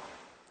呢，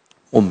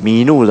我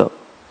迷路了。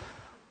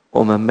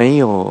我们没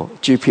有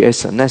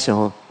GPS， 那时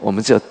候我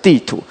们只有地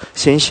图，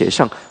先写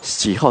上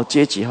几号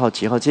接几号，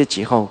几号接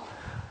几号，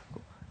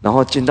然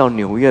后进到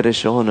纽约的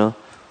时候呢，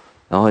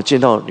然后进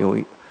到纽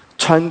约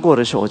穿过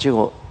的时候，结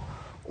果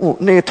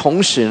那个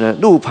同时呢，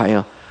路牌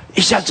啊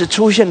一下子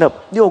出现了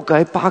6个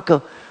还8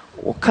个，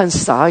我看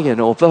傻眼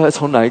了，我不知道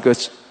从哪一个，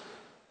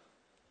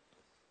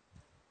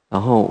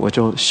然后我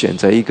就选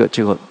择一个，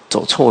结果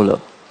走错了，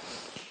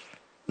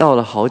绕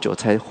了好久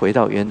才回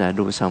到原来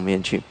路上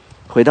面去。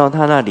回到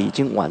他那里已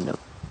经晚了，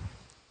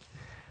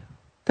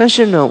但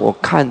是呢，我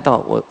看到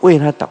我为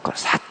他祷告，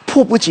他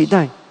迫不及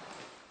待。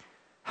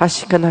他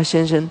跟他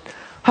先生，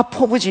他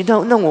迫不及待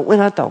让我为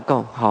他祷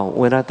告。好，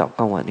我为他祷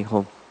告完以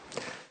后，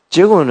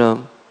结果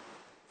呢，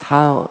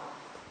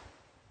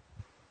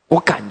我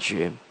感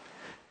觉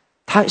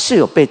他是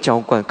有被浇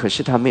灌，可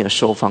是他没有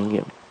说方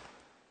言。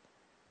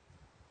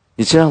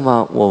你知道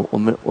吗？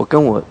我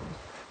跟我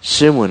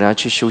师母呢要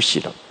去休息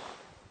了。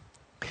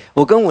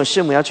我跟我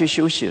师母要去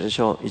休息的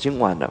时候已经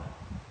晚了，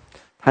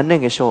她那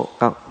个时候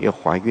刚有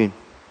怀孕。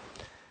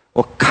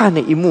我看了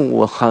一幕，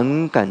我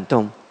很感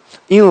动，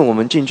因为我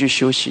们进去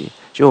休息，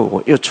就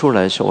我又出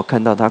来的时候，我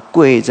看到她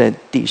跪在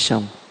地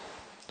上，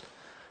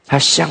她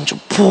向主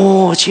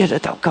迫切的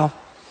祷告，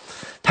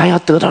她要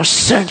得到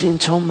圣灵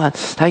充满，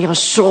她要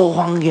说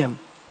方言。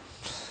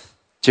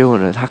结果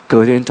呢，她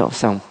隔天早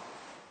上，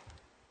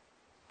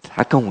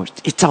她跟我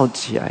一早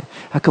起来，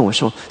她跟我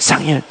说：“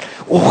上燕，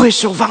我会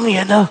说方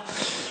言了。”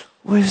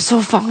我也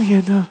说方言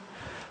了，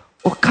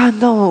我看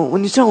到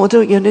你知道我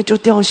的眼泪就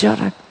掉下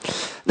来。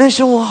那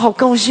时候我好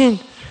高兴，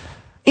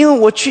因为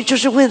我去就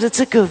是为了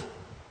这个，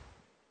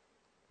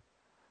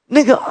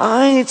那个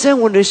爱在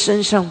我的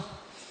身上。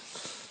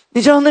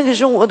你知道那个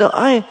时候我的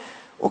爱，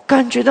我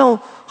感觉到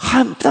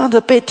很大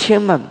的被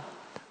填满。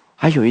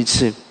还有一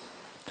次，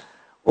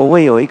我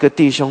为有一个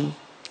弟兄，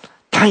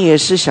他也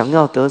是想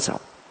要得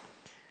着，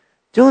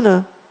结果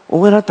呢，我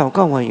为他祷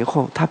告完以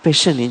后，他被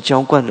圣灵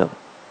浇灌了。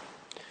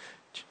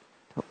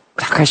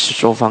他开始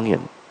说方言，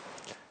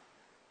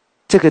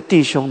这个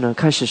弟兄呢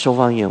开始说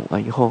方言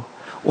完以后，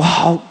我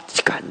好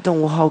感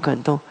动，我好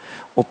感动，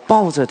我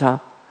抱着他。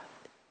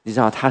你知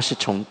道他是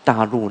从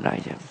大陆来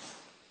的，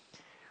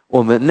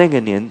我们那个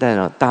年代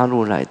呢，大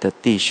陆来的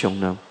弟兄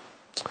呢，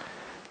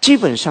基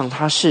本上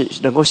他是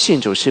能够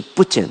信主是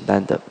不简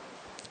单的，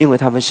因为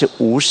他们是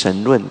无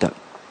神论的。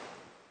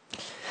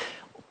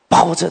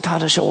抱着他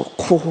的时候我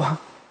哭啊，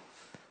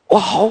我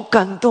好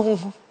感动，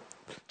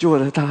结果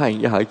呢他很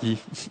压抑。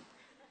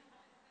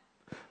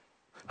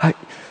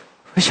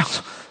我想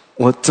说，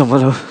我怎么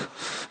了？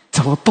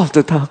怎么抱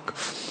着他？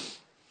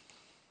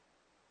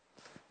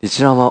你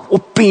知道吗？我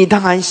比他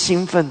还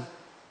兴奋，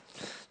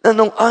那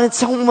种爱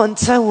充满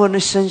在我的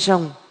身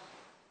上。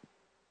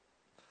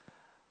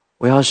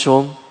我要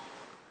说，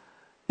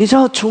你知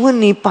道，除了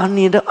你把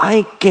你的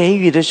爱给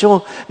予的时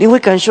候，你会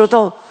感受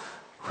到，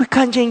会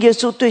看见耶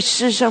稣对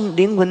世上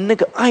灵魂那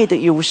个爱的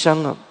忧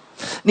伤啊！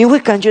你会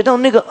感觉到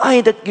那个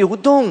爱的流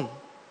动，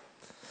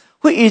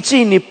会以至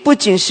于你不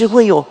仅是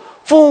会有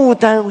负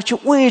担去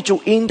为主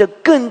赢得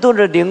更多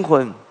的灵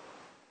魂，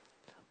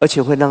而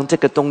且会让这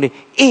个动力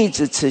一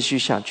直持续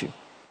下去。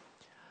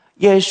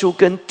耶稣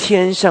跟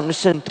天上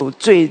圣徒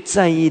最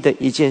在意的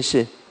一件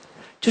事，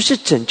就是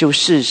拯救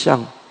世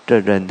上的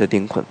人的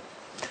灵魂。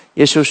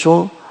耶稣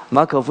说，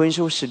马可福音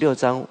书16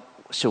章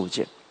15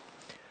节，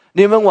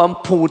你们往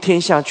普天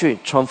下去，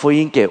传福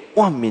音给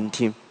万民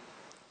听。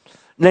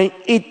人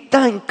一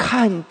旦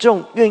看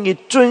重愿意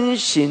遵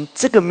行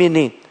这个命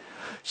令，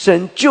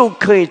神就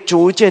可以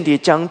逐渐地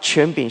将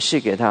权柄赐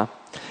给他，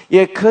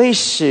也可以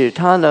使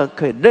他呢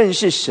可以认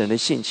识神的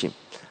性情，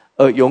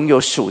而拥有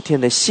属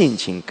天的性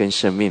情跟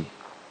生命。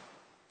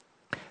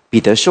彼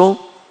得说，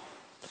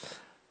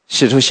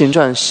使徒行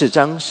传4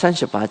章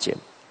38节，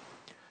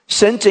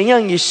神怎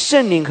样以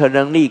圣灵和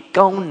能力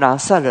膏拿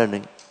撒勒人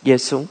耶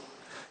稣，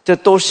这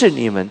都是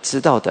你们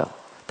知道的。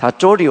他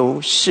周流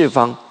四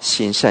方，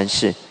行善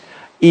事，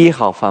医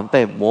好凡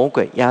被魔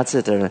鬼压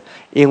制的人，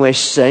因为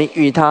神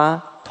与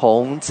他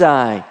同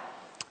在。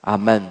阿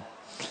们。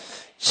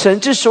神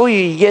之所以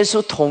与耶稣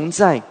同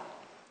在，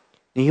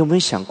你有没有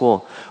想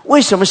过，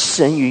为什么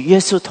神与耶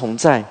稣同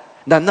在？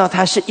难道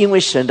他是因为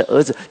神的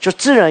儿子就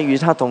自然与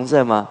他同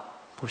在吗？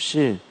不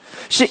是，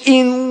是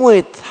因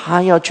为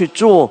他要去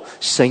做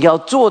神要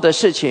做的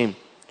事情。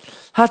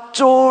他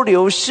周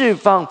流四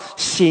方，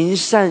行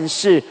善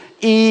事，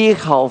医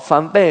好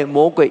凡被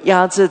魔鬼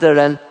压制的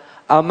人。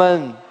阿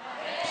们。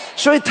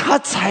所以他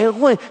才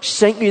会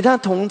神与他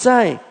同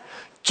在。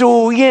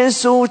主耶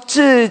稣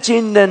至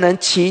今仍然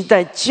期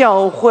待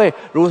教会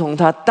如同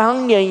他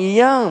当年一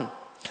样，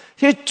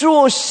去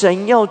做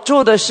神要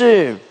做的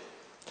事，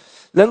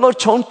能够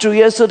从主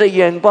耶稣的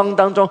眼光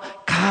当中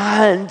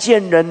看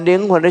见人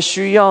灵魂的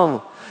需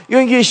要，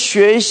愿意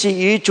学习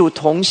与主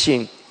同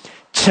行，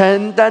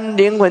承担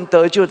灵魂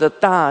得救的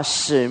大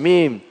使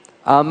命。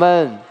阿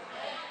们。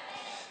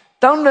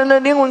当人的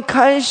灵魂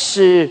开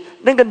始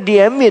那个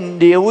怜悯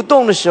流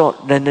动的时候，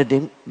人的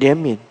怜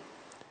悯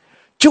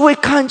就会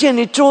看见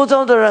你周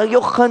遭的人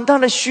有很大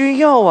的需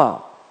要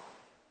啊，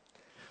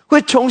会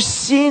从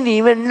心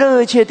里面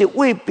热切地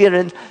为别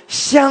人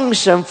向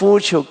神呼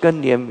求跟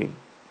怜悯，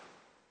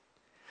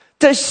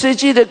在实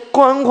际的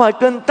关怀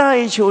跟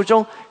代求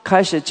中，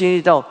开始经历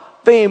到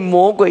被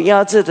魔鬼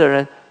压制的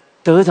人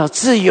得到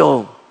自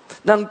由，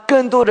让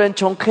更多人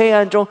从黑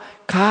暗中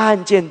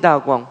看见大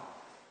光。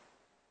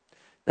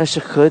那是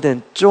何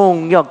等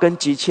重要跟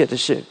急切的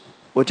事。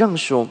我这样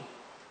说，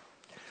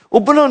我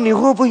不知道你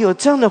会不会有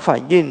这样的反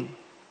应，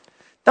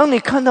当你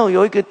看到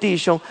有一个弟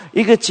兄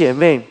一个姐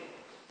妹，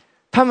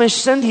他们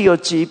身体有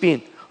疾病，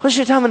或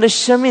是他们的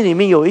生命里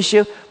面有一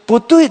些不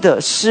对的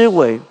思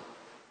维，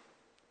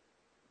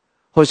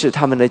或是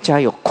他们的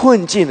家有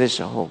困境的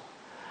时候，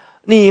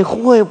你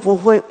会不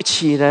会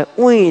起来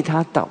为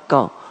他祷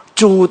告，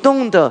主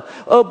动的，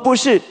而不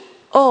是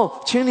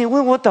请你为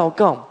我祷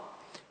告。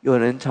有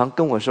人常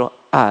跟我说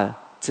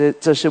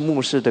这是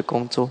牧师的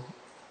工作，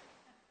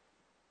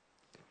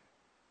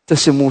这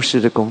是牧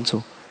师的工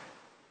作。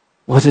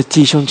我的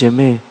弟兄姐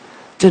妹，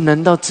这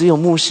难道只有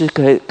牧师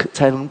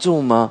才能做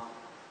吗？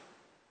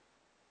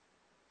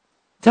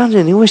这样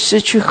子你会失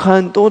去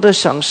很多的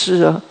赏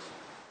识啊。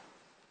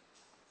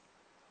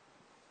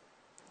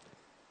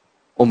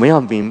我们要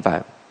明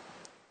白，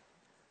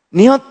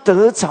你要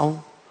得着，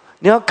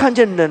你要看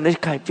见人的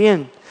改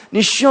变，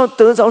你需要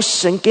得着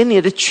神给你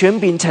的权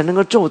柄才能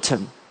够做成。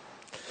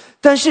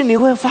但是你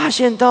会发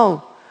现到，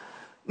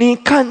你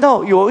看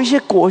到有一些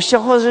果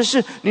效，或者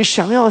是你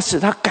想要使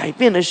它改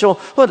变的时候，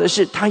或者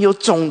是它有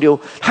肿瘤，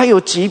它有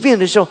疾病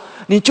的时候，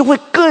你就会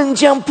更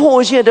加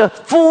迫切的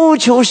呼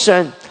求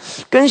神，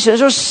跟神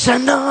说，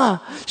神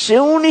啊，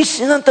求你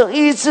使他得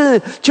医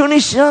治，求你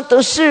使他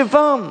得释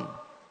放，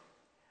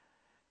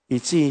以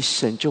至于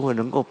神就会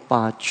能够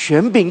把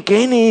权柄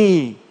给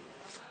你。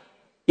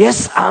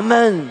 Yes， 阿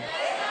们。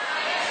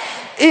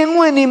因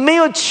为你没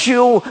有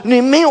求，你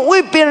没有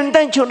为别人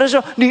代求的时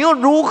候，你又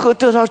如何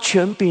得到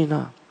权柄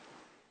呢？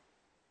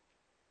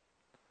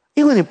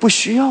因为你不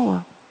需要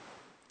啊，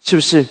是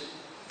不是？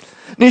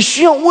你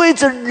需要为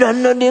着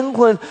人的灵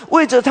魂，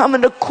为着他们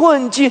的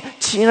困境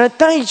起来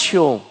代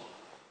求，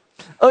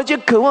而且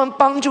渴望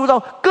帮助到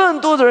更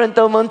多的人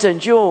得蒙拯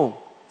救。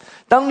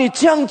当你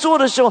这样做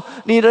的时候，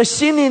你的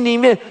心灵里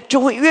面就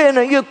会越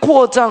来越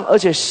扩张，而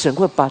且神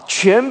会把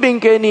权柄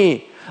给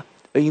你，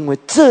因为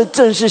这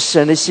正是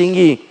神的心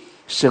意。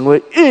神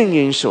会运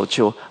营所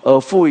求，而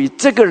赋予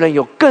这个人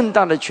有更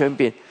大的权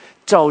柄，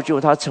造就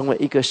他成为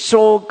一个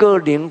收割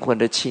灵魂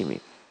的器皿。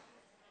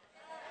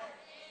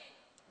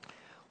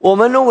我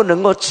们如果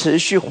能够持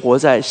续活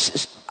在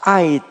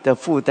爱的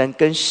负担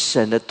跟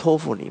神的托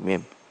付里面，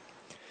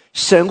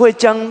神会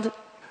将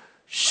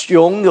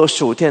拥有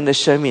属天的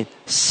生命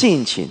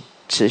性情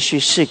持续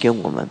赐给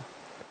我们。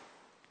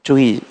注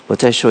意，我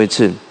再说一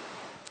次，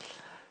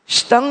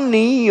当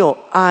你有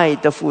爱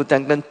的负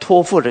担跟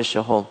托付的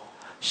时候，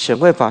神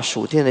会把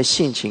属天的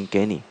性情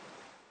给你，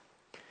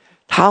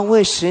它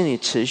会使你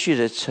持续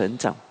的成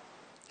长，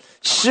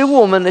使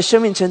我们的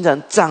生命成长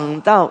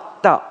长到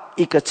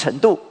一个程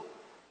度，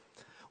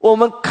我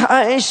们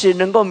开始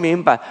能够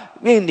明白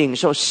并领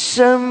受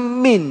生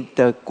命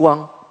的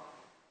光。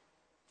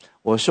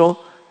我说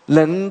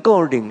能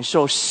够领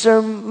受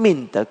生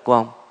命的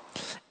光，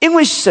因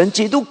为神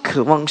极度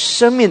渴望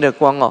生命的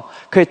光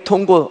可以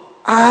通过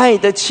爱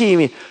的器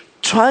皿，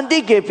传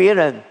递给别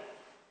人。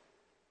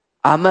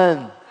阿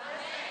们。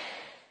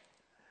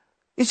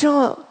你知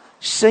道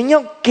神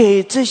要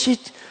给这些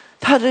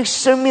他的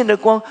生命的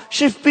光，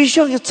是必须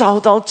要找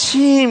到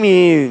器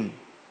皿，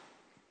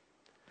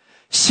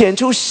显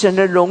出神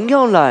的荣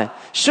耀来。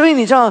所以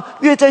你知道，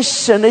越在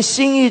神的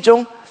心意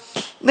中，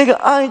那个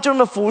爱中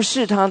的服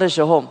侍他的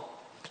时候，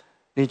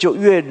你就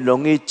越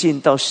容易进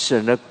到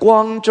神的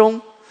光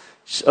中，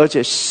而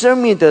且生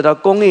命得到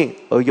供应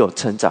而有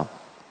成长。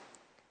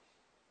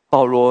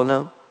保罗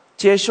呢，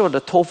接受了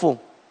托付，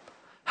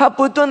他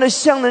不断的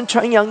向人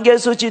传扬耶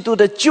稣基督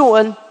的救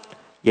恩，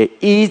也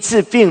医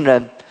治病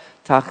人。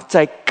他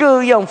在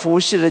各样服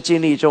事的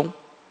经历中，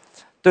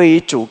对于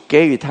主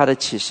给予他的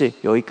启示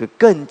有一个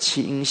更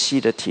清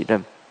晰的体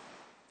认，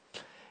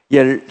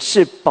也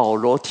是保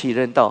罗体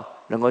认到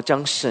能够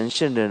将神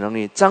圣的能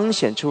力彰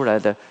显出来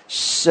的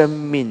生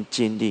命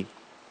经历。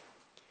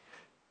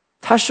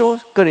他说，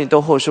哥林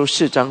多后书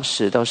4章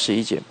10到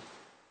11节，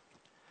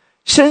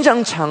身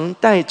上常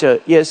带着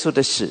耶稣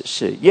的死，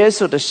使耶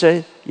稣的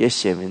生也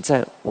显明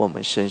在我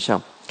们身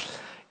上。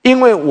因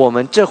为我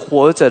们这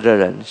活着的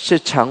人是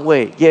常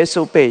为耶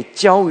稣被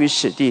交于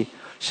死地，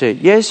使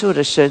耶稣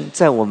的生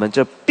在我们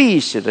这必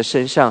死的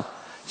身上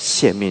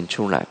显明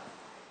出来。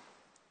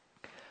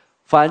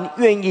凡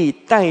愿意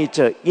带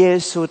着耶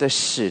稣的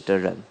死的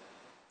人，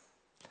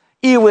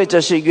意味着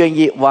是愿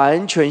意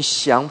完全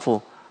降服，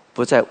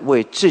不再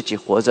为自己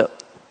活着。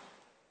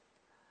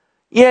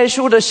耶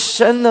稣的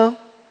生呢，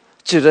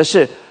指的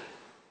是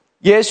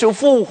耶稣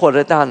复活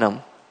的大能。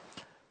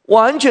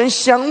完全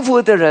降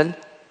服的人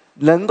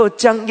能够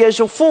将耶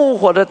稣复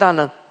活的大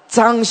能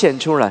彰显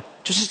出来，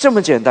就是这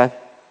么简单，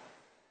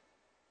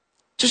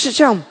就是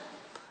这样，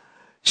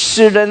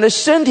使人的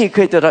身体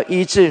可以得到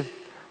医治，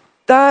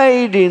带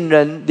领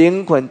人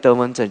灵魂得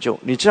蒙拯救。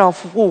你知道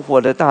复活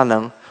的大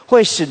能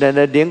会使人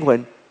的灵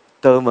魂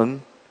得蒙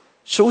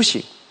苏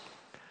醒，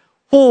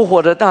复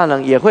活的大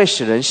能也会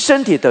使人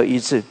身体得医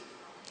治。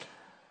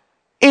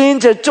因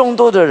着众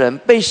多的人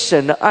被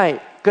神的爱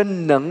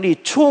跟能力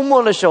触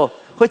摸的时候，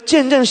会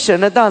见证神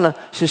的大能，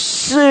使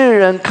世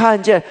人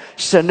看见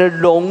神的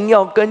荣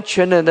耀跟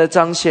全能的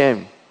彰显，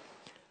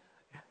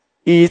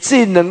以至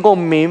于能够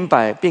明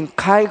白并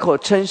开口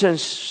称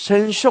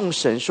颂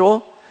神说，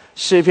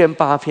诗篇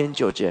8篇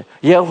9节，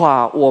耶和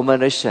华我们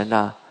的神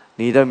啊，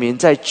你的名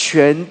在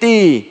全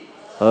地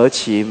何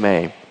其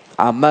美。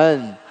阿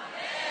们。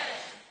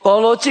保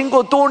罗经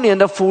过多年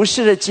的服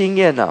事的经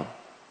验呢，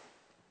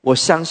我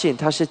相信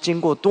他是经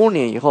过多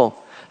年以后，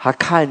他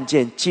看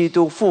见基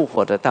督复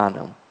活的大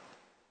能，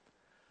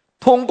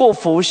通过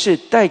服事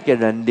带给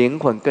人灵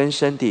魂跟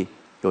身体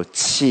有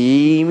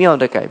奇妙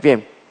的改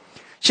变，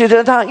使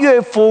得他越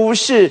服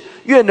事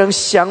越能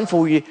降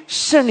服于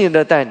圣灵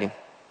的带领。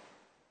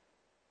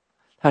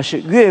他是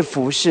越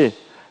服事，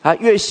他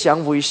越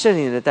降服于圣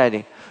灵的带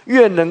领，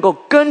越能够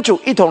跟主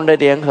一同的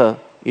联合，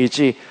以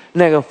至于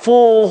那个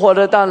复活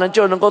的大能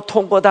就能够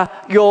通过他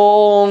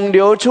涌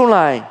流出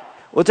来。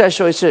我再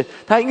说一次，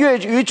他越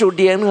与主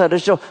联合的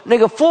时候，那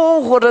个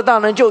复活的大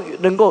能就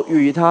能够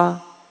与他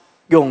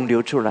涌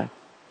流出来。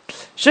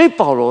所以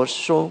保罗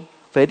说，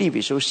腓立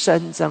比书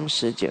3章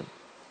10节，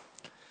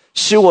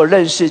使我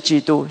认识基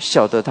督，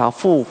晓得他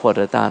复活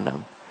的大能，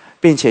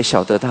并且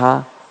晓得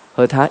他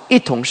和他一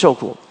同受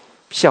苦，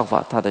效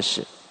法他的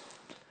死。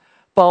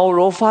保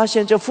罗发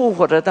现这复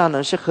活的大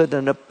能是何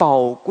等的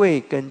宝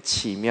贵跟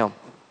奇妙，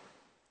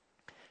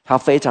他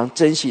非常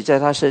珍惜在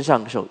他身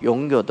上所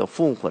拥有的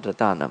复活的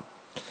大能，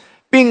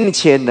并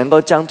且能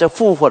够将这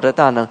复活的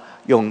大能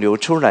涌流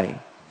出来，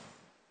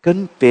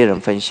跟别人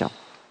分享。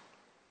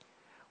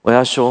我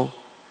要说，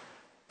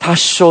他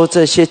说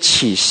这些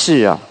启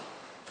示啊，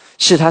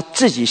是他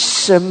自己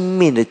生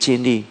命的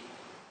经历，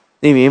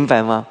你明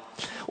白吗？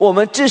我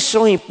们之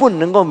所以不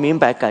能够明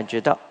白感觉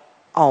到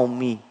奥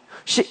秘，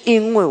是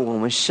因为我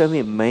们生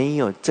命没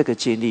有这个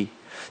经历。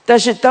但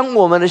是当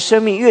我们的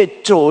生命越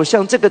走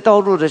向这个道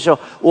路的时候，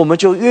我们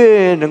就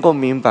越能够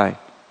明白。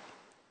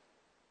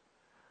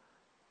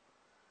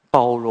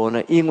保罗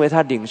呢，因为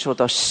他领受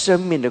到生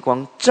命的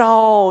光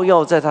照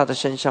耀在他的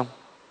身上，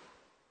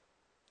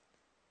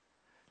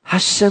他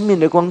生命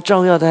的光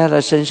照耀在他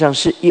的身上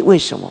是为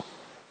什么？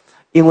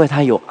因为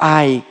他有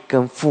爱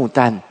跟负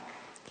担，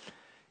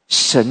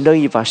神乐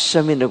意把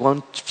生命的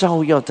光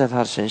照耀在他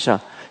的身上，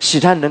使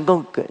他能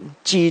够跟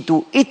基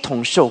督一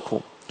同受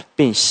苦，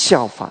并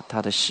效法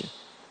他的死。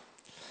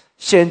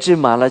先知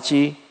马拉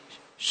基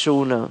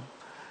书呢，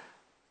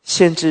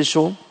先知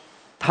说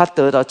他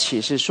得到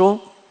启示说，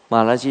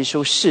马拉基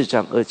书4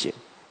章2节，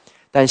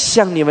但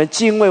向你们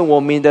敬畏我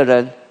名的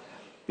人，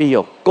必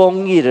有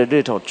公义的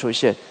日头出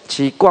现，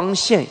其光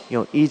线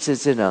有医治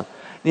之能，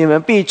你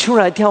们必出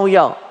来跳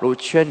跃，如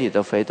圈里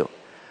的飞斗。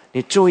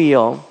你注意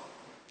哦，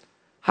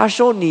他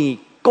说你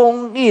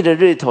公义的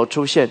日头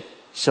出现。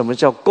什么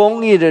叫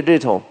公义的日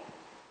头？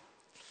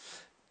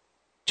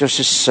就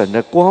是神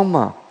的光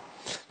嘛。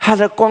他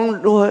的光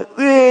如何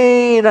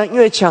越来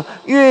越强，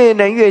越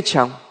来越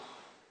强。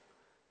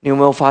你有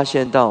没有发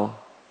现到，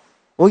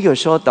我有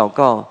时候祷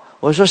告，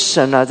我说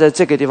神啊，在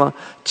这个地方，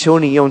求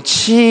你用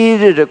7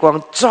日的光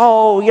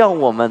照耀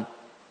我们，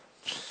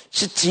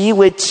是极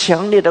为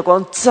强烈的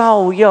光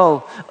照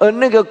耀，而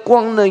那个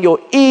光呢，有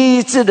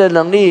医治的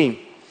能力，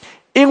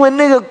因为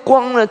那个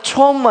光呢，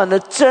充满了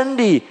真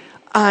理、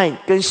爱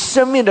跟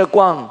生命的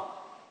光。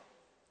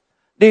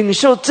领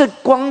受这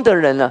光的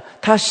人呢，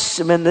他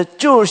什么呢？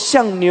就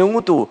像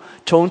牛犊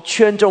从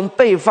圈中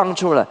被放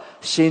出来，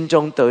心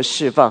中得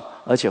释放，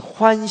而且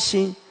欢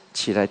欣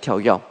起来跳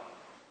跃。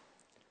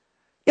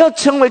要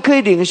成为可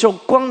以领受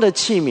光的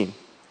器皿，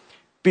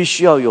必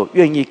须要有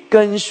愿意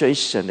跟随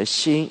神的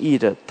心意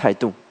的态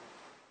度。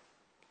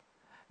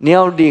你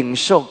要领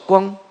受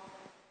光，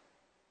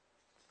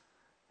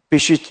必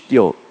须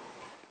有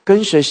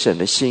跟随神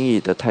的心意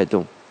的态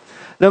度，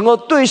能够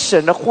对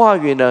神的话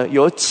语呢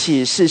有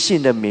启示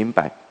性的明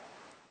白，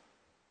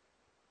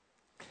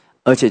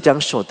而且将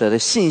所得的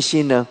信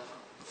心呢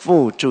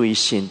付诸于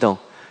行动，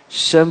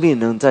生命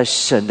能在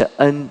神的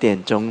恩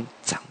典中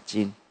长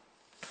进。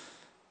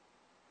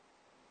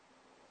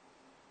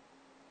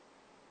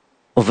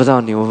我不知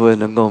道你会不会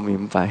能够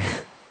明白。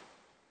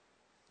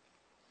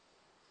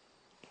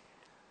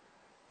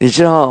你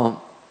知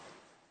道，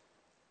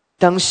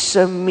当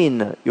生命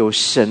呢有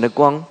神的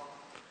光，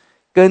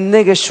跟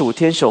那个属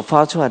天所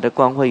发出来的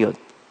光会有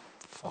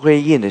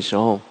辉映的时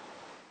候，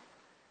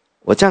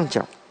我这样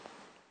讲，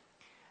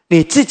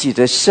你自己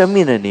的生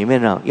命的里面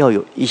呢要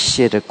有一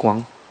些的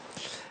光，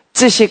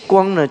这些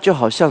光呢就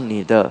好像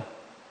你的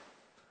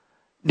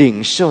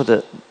领受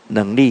的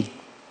能力，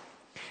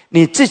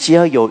你自己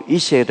要有一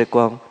些的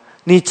光。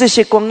你这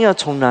些光要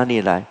从哪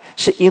里来？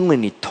是因为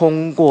你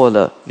通过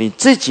了你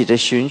自己的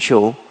寻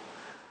求，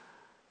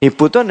你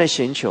不断的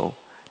寻求，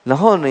然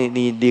后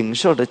你领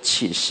受的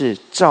启示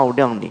照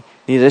亮你，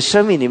你的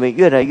生命里面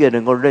越来越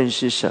能够认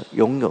识神，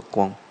拥有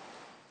光。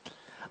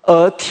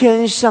而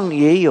天上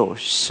也有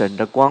神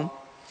的光，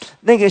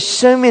那个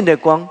生命的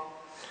光，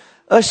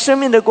而生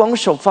命的光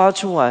所发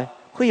出来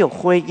会有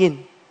辉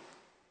映，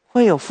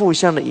会有互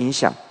相的影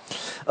响，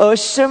而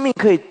生命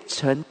可以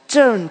成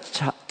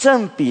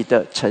正比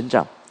的成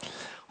长，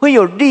会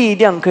有力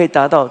量可以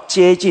达到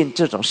接近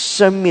这种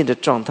生命的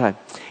状态。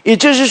也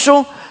就是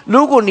说，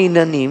如果你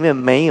的里面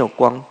没有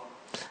光，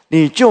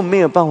你就没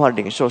有办法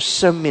领受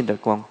生命的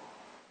光。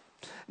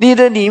你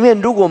的里面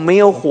如果没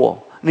有火，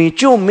你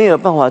就没有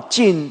办法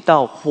进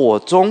到火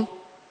中。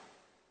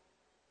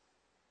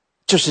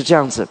就是这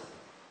样子，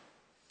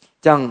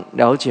这样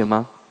了解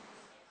吗？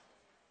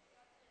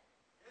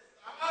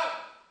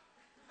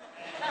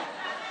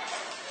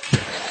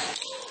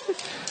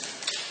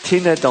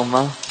听得懂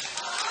吗？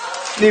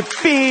你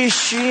必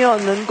须要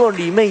能够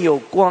里面有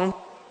光，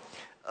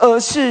而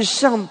事实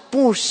上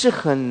不是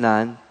很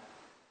难，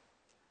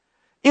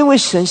因为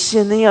神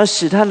现在要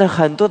使他的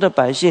很多的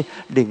百姓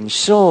领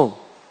受，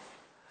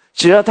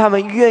只要他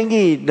们愿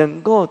意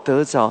能够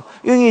得着，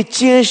愿意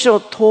接受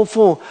托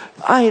付，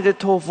爱的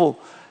托付，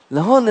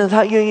然后呢，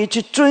他愿意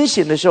去遵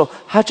行的时候，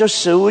他就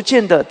视无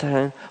见的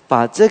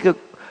把这个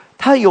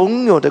他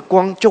拥有的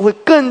光就会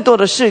更多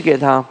的赐给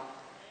他。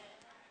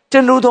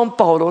正如同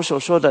保罗所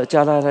说的，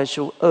加拉太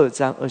书2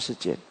章20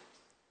节，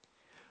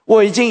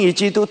我已经与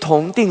基督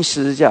同定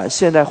十字架，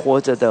现在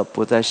活着的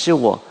不再是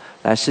我，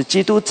乃是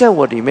基督在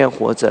我里面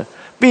活着，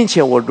并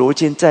且我如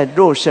今在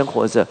肉身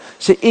活着，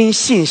是因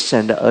信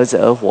神的儿子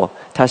而活，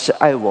他是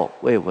爱我，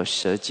为我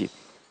舍己。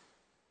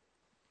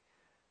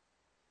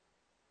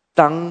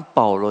当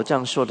保罗这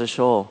样说的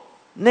时候，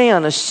那样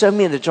的生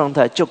命的状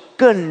态就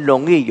更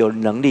容易有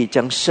能力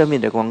将生命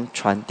的光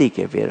传递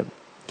给别人。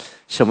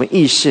什么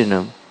意思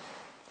呢？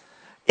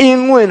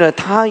因为呢，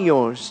他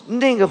有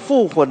那个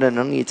复活的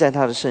能力在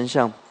他的身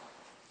上，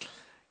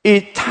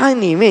他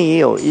里面也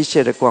有一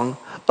些的光，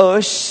而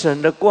神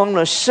的光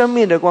呢，生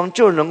命的光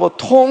就能够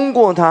通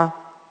过他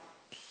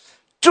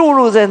注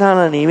入在他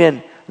的里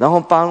面，然后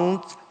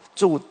帮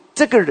助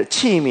这个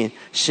器皿，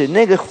使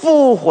那个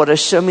复活的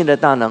生命的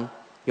大能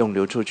涌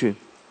流出去，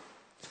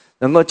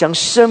能够将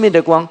生命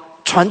的光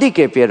传递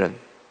给别人，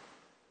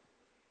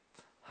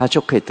他就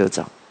可以得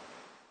着。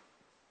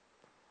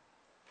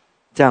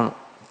这样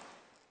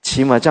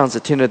起码这样子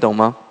听得懂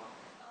吗？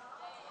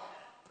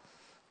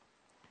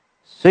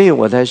所以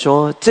我才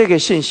说这个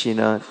信息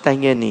呢，但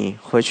愿你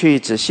回去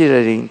仔细的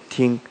聆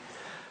听，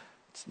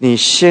你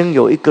先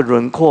有一个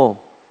轮廓，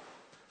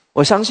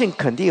我相信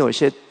肯定有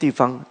些地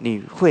方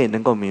你会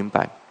能够明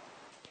白，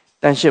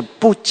但是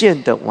不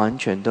见得完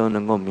全都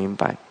能够明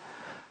白，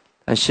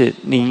但是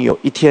你有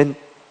一天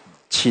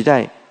期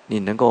待你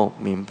能够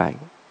明白。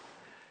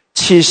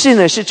启示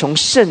呢，是从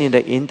圣灵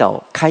的引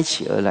导开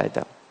启而来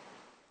的。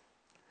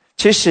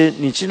其实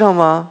你知道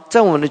吗？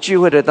在我们的聚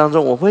会的当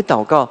中，我会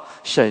祷告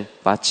神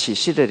把启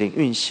示的灵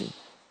运行，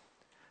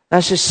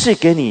但是赐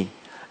给你，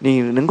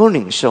你能够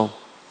领受。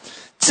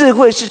智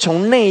慧是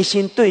从内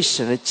心对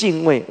神的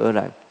敬畏而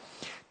来，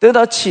得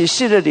到启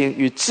示的灵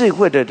与智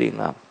慧的灵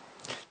啊，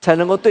才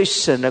能够对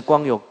神的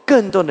光有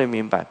更多的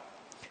明白。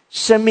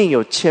生命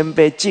有谦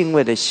卑敬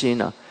畏的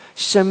心啊，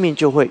生命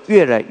就会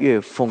越来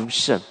越丰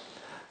盛，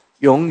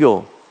拥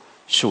有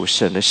属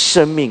神的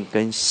生命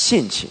跟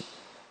性情。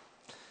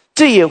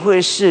这也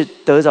会是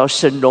得着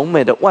神荣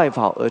美的外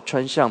袍而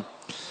穿上，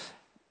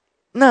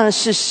那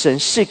是神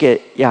赐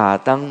给亚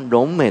当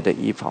荣美的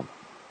衣袍。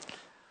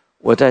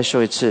我再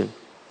说一次，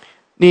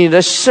你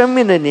的生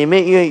命的里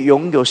面越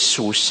拥有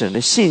属神的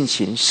性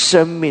情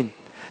生命，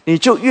你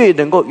就越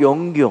能够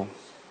拥有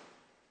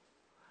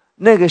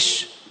那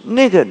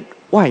个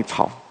外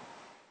袍。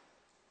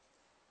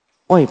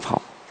外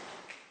袍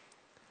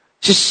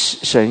是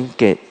神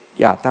给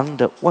亚当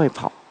的外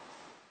袍。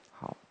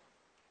好，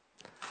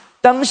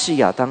当时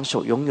亚当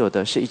所拥有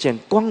的是一件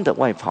光的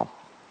外袍，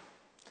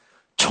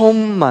充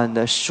满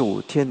了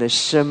属天的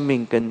生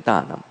命跟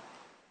大能。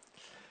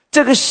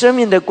这个生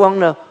命的光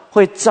呢，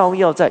会照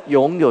耀在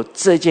拥有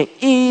这件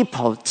衣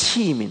袍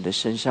器皿的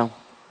身上，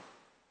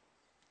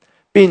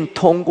并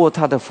通过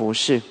他的服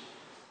事，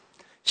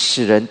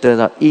使人得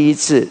到医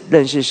治、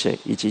认识神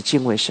以及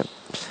敬畏神。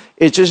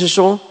也就是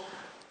说，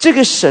这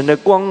个神的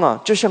光啊，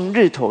就像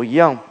日头一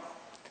样，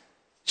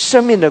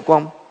生命的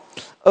光。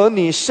而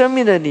你生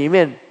命的里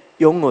面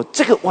拥有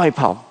这个外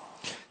袍，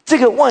这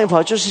个外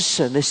袍就是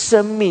神的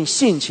生命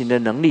性情的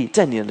能力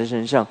在你的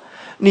身上。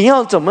你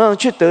要怎么样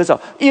去得着？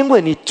因为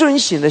你遵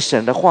行了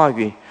神的话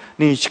语，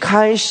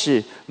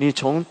你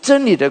从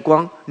真理的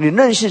光，你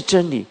认识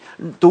真理，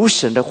读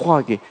神的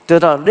话语，得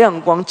到亮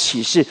光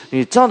启示，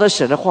你照着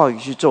神的话语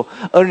去做，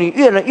而你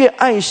越来越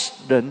爱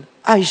人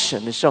爱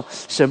神的时候，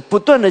神不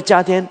断的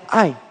加添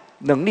爱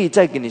能力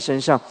在给你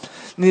身上，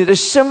你的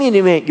生命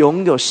里面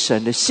拥有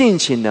神的性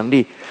情能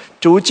力，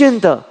逐渐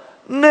的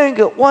那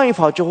个外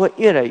袍就会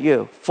越来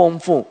越丰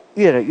富，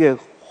越来越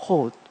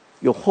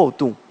有厚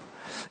度，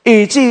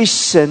以至于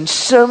神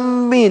生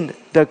命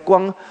的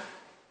光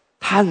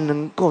它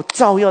能够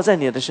照耀在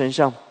你的身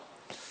上，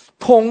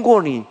通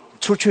过你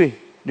出去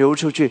流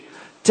出去。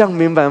这样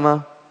明白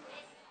吗？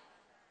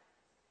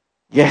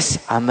 Yes，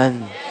 阿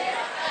们。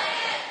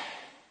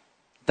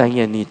但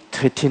愿你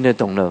听得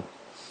懂了。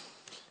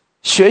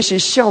学习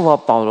效法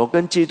保罗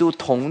跟基督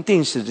同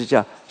定十字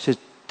架，是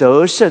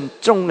得胜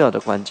重要的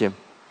关键。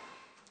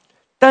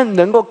但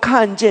能够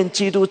看见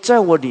基督在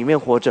我里面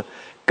活着，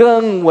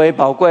更为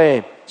宝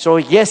贵。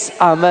说 Yes，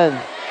 阿们。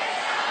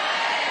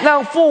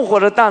让复活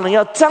的大能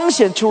要彰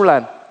显出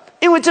来，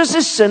因为这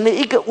是神的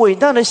一个伟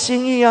大的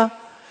心意啊！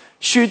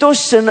许多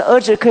神的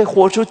儿子可以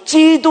活出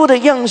基督的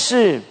样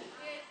式。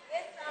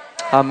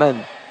阿们。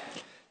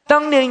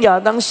当年亚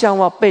当夏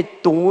娃被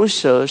毒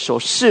蛇所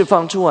释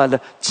放出来的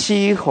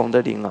七红的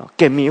灵啊，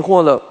给迷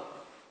惑了，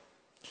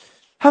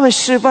他们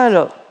失败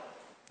了。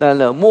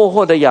末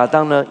后的亚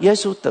当呢，耶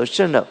稣得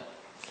胜了，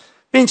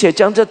并且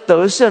将这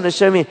得胜的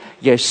生命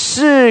也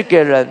赐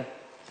给人。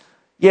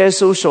耶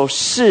稣所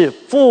赐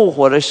复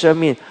活的生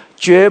命，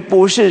绝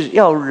不是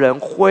要人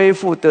恢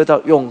复得到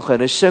永恒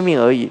的生命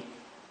而已，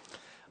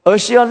而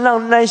是要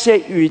让那些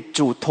与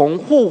主同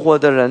复活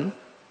的人，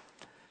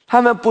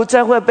他们不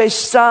再会被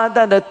撒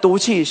旦的毒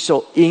气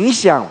所影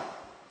响。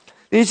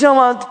你知道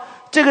吗？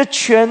这个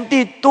全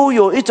地都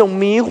有一种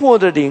迷惑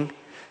的灵，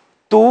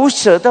毒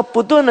蛇它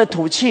不断的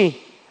吐气，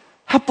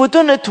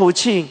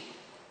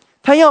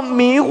它要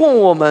迷惑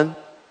我们。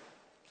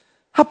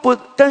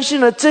但是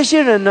呢，这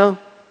些人呢，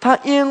他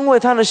因为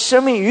他的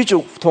生命与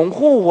主同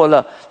复活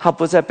了，他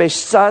不再被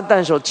撒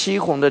旦所欺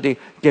哄的灵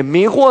给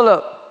迷惑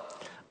了，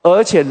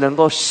而且能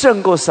够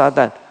胜过撒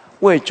旦，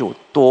为主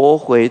夺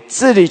回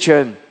治理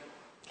权。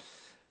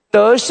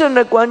得胜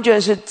的关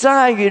键是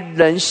在于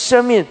人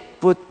生命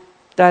不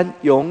单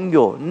拥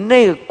有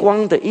那个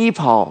光的衣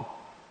袍，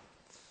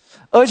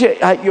而且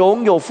还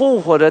拥有复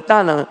活的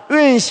大能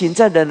运行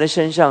在人的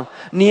身上。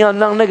你要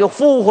让那个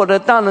复活的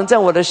大能在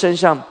我的身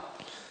上，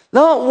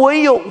然后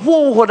唯有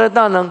复活的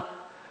大能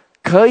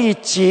可以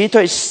击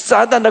退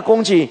撒旦的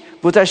攻击，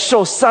不再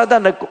受撒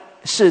旦的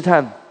试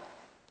探。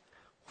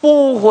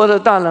复活的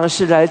大能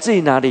是来自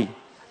于哪里？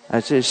来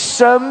自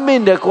生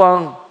命的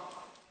光。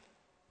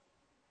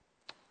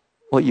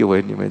我以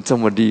为你们这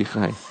么厉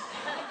害。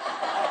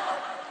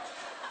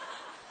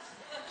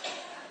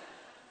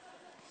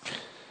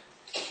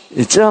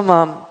你知道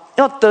吗？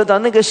要得到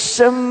那个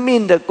生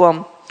命的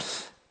光，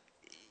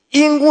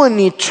因为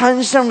你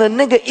穿上了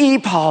那个衣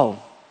袍，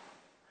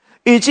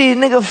以至于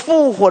那个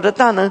复活的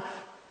大能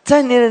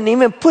在你的里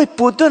面会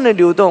不断的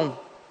流动。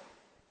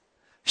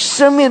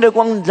生命的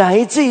光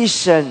来自于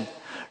神，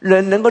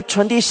人能够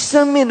传递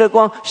生命的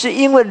光，是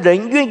因为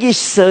人愿意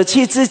舍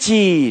弃自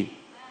己。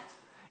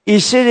以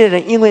色列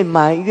人因为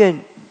埋怨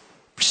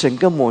神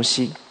跟摩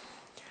西，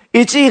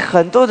以至于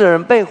很多的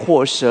人被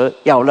火蛇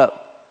咬了，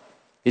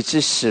以致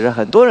死了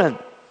很多人。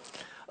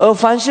而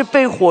凡是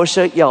被火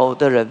蛇咬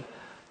的人，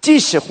即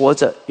使活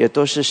着也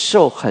都是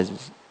伤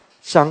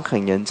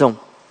很严重，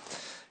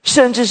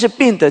甚至是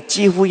病得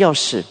几乎要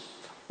死，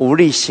无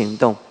力行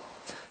动。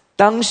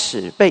当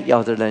时被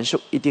咬的人数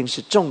一定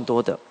是众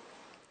多的。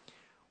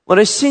我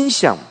的心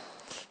想，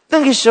那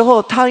个时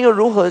候他又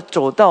如何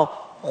走到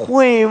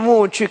会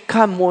幕去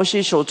看摩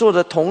西所做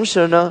的铜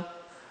蛇呢？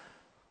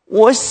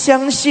我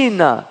相信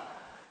啊，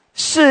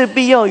势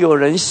必要有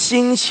人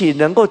兴起，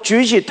能够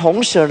举起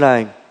铜蛇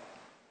来，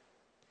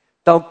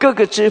到各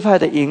个支派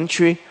的营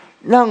区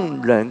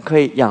让人可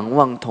以仰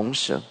望铜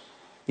蛇。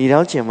你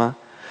了解吗？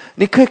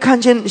你可以看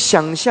见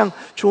想象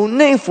出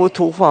那幅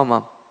图画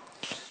吗？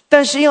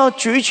但是要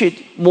举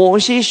起摩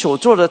西所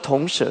做的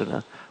铜蛇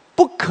呢，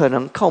不可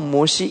能靠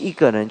摩西一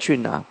个人去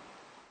拿。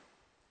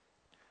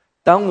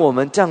当我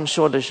们这样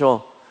说的时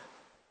候，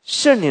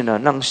圣灵呢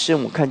让师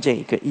母看见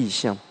一个异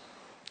象。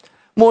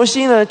摩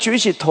西呢举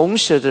起铜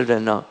蛇的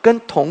人呢，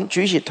跟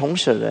举起铜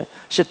蛇的人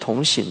是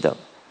同行的，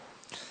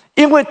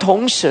因为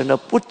铜蛇呢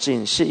不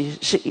仅是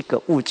一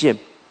个物件，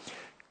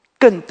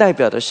更代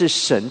表的是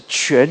神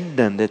全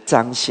能的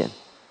彰显。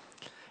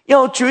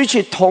要举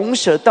起铜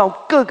蛇到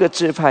各个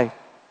支派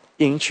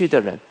营区的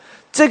人，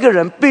这个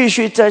人必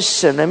须在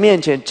神的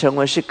面前成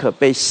为是可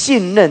被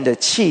信任的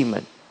器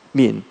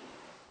皿，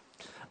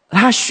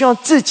他需要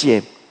自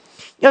己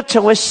要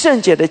成为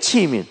圣洁的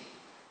器皿，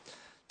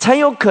才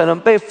有可能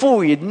被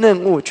赋予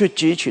任务去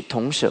举起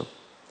铜蛇，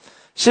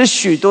使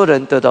许多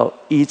人得到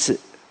医治。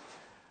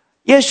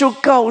耶稣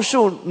告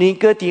诉尼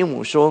哥底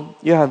母说，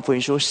约翰福音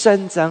书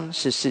3章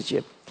14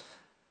节，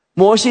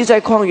摩西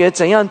在旷野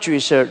怎样举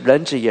蛇，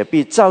人子也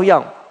必照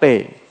样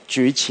被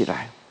举起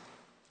来。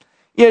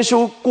耶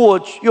稣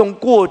用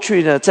过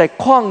去呢在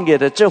旷野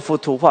的这幅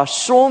图画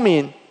说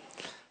明，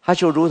他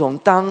就如同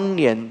当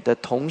年的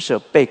铜蛇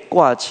被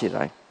挂起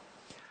来，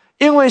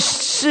因为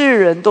世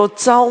人都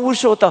遭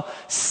受到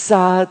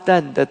撒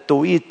旦的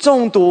毒液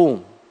中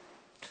毒，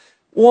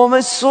我们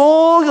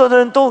所有的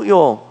人都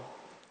有，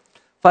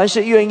凡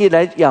是愿意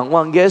来仰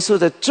望耶稣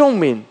的众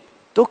民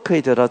都可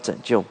以得到拯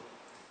救。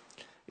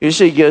于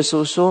是耶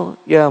稣说，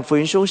约翰福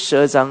音书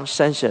12章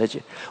32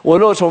节，我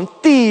若从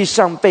地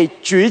上被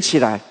举起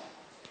来，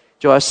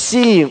就要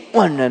吸引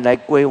万人来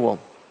归我。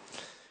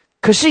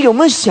可是有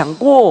没有想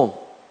过，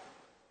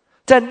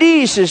在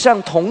历史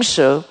上铜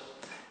蛇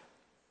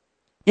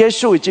耶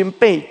稣已经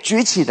被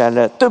举起来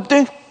了，对不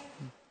对？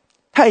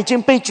他已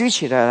经被举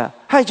起来了，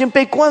他已经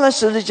被挂在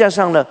十字架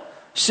上了，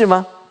是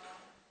吗？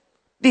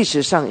历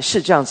史上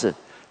是这样子，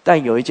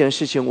但有一件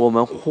事情我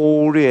们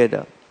忽略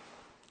了，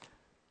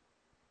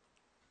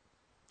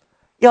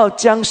要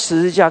将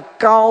十字架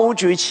高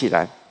举起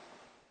来，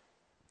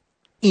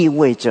意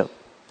味着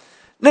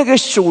那个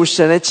属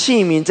神的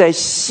器皿在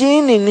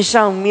心灵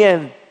上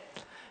面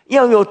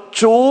要有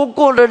足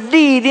够的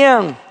力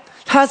量，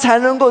他才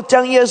能够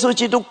将耶稣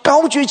基督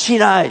高举起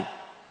来。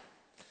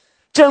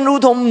正如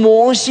同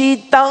摩西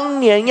当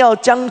年要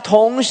将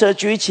铜蛇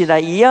举起来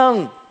一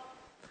样，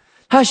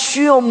他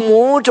需要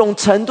某种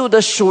程度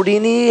的属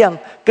灵力量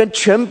跟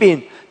权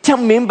柄，这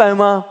样明白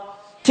吗？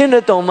听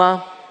得懂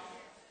吗？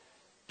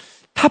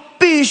他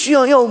必须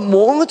要有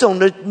某种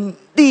的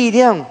力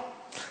量，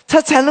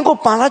他才能够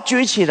把它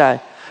举起来。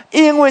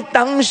因为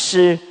当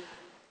时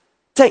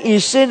在以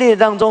色列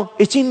当中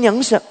已经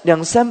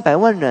200-300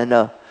万人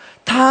了，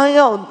他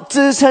要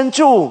支撑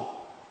住，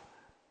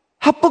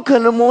他不可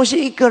能摩西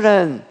一个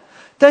人，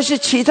但是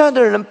其他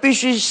的人必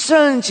须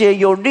圣洁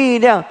有力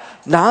量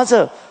拿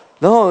着，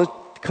然后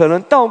可能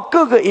到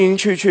各个营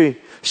区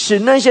去，使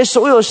那些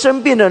所有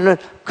生病的人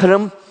可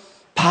能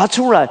爬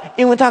出来，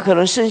因为他可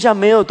能剩下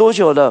没有多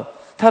久了，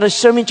他的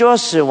生命就要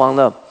死亡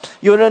了，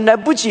有人来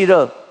不及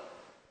了，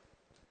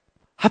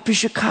他必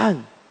须看。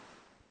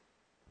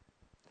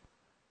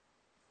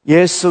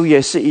耶稣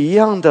也是一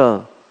样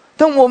的，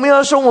但我们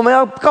要说我们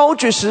要高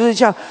举十字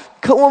架，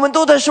可我们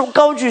都在说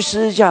高举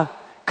十字架，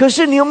可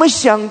是你有没有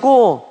想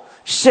过，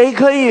谁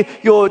可以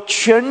有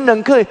全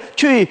能可以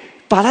去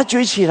把它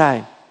举起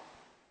来？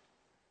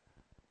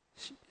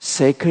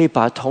谁可以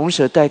把铜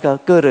蛇带到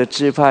各的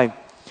支派，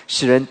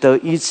使人得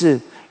医治？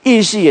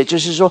意思也就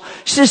是说，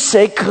是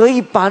谁可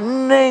以把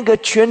那个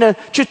全能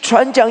去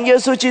传讲耶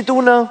稣基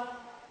督呢？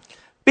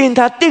并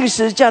他钉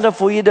十字架的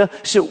福音呢，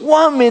使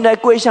万民来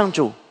归向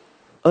主。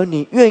而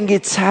你愿意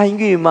参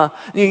与吗？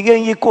你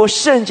愿意过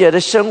圣洁的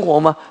生活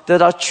吗？得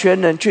到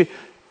全能去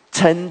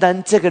承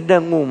担这个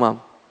任务吗？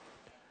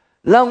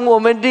让我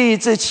们立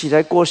志起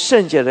来过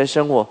圣洁的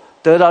生活，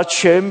得到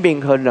权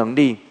柄和能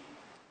力，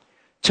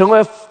成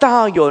为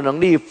大有能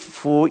力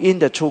福音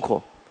的出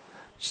口。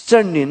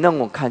圣灵让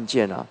我看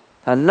见了，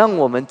他让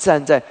我们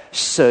站在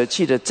舍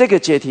弃的这个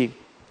阶梯。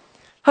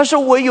他说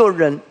唯有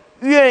人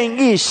愿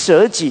意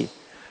舍己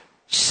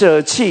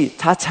舍弃，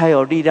他才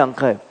有力量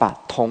可以把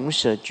铜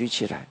蛇举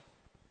起来。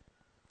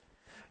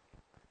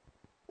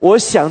我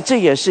想这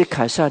也是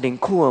凯撒琳·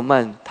库尔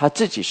曼他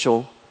自己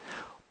说，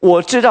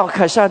我知道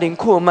凯撒琳·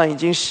库尔曼已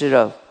经死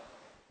了，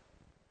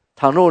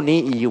倘若你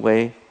以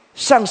为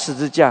上十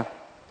字架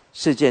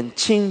是件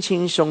轻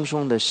轻松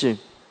松的事，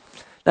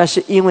那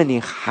是因为你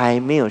还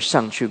没有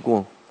上去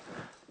过。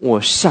我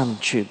上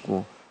去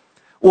过，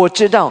我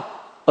知道，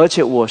而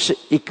且我是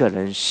一个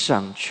人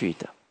上去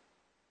的。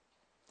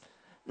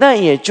那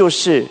也就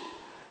是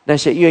那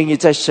些愿意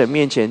在神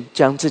面前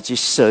将自己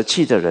舍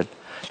弃的人，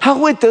他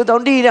会得到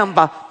力量，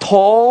把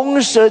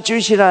铜蛇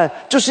举起来，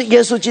就是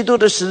耶稣基督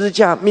的十字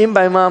架，明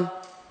白吗？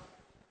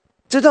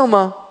知道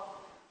吗？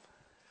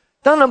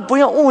当然不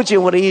要误解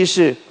我的意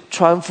思，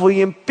传福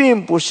音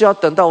并不是要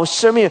等到我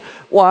生命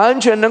完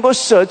全能够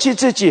舍弃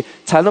自己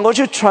才能够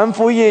去传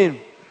福音，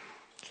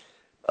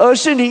而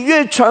是你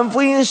越传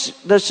福音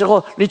的时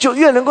候，你就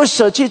越能够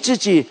舍弃自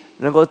己，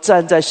能够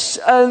站在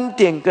恩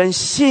典跟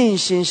信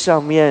心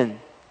上面，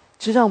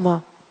知道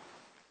吗？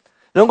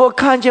能够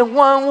看见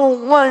万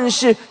物万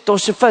事都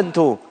是粪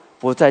土，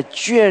不再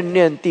眷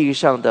恋地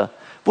上的。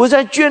不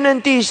再眷恋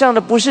地上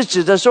的，不是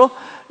指的说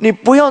你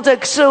不要在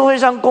社会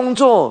上工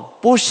作，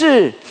不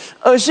是，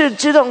而是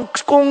知道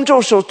工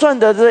作所赚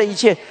得的一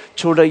切，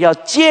除了要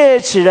借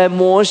此来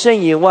谋生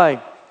以外，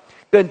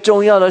更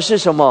重要的是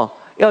什么？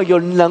要有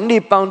能力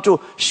帮助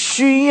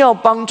需要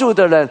帮助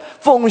的人，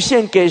奉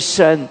献给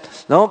神，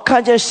然后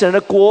看见神的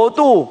国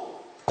度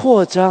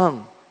扩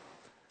张。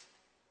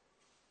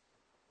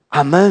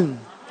阿们。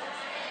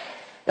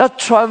要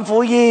传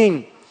福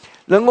音，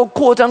能够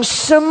扩张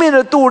生命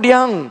的度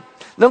量，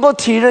能够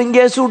体认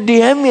耶稣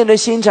怜悯的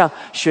心肠，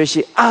学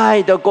习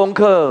爱的功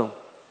课。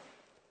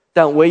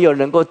但唯有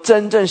能够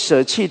真正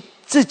舍弃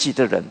自己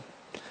的人，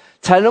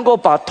才能够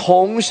把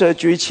铜蛇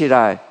举起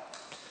来，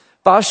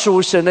把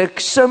属神的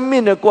生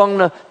命的光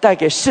呢带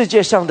给世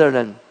界上的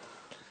人。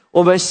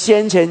我们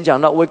先前讲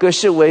到维格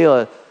士维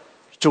尔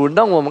主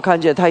让我们看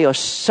见他有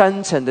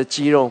3层的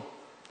肌肉，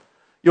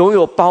拥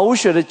有宝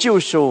血的救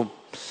赎，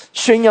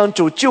宣扬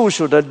主救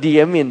赎的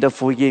怜悯的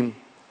福音，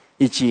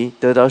以及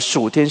得到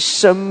属天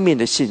生命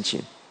的性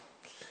情。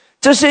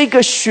这是一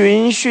个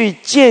循序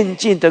渐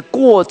进的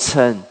过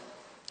程。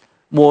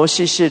摩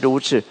西是如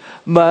此，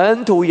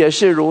门徒也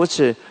是如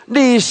此，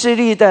历世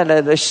历代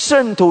来的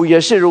圣徒也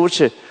是如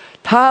此。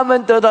他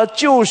们得到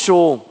救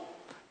赎，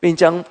并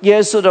将耶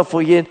稣的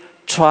福音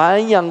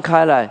传扬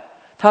开来，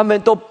他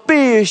们都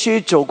必须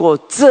走过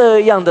这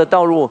样的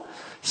道路，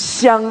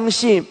相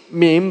信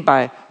明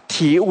白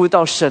体悟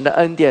到神的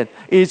恩典，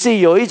以至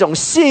于有一种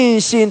信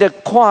心的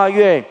跨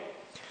越，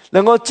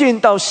能够进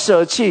到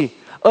舍弃。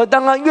而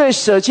当他越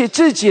舍弃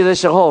自己的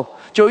时候，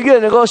就越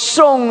能够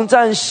颂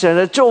赞神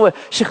的作为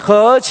是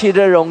何其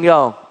的荣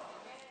耀。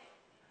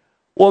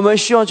我们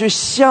需要去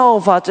效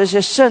法这些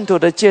圣徒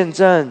的见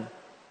证，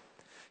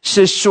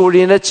使属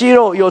灵的肌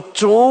肉有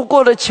足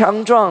够的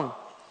强壮，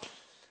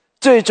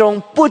最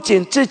终不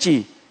仅自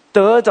己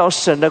得着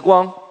神的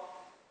光，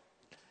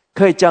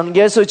可以将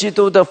耶稣基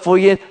督的福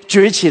音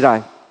举起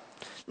来，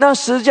那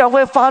十字架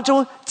会发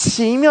出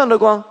奇妙的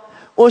光。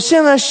我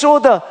现在说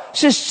的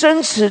是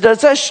真实的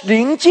在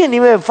灵界里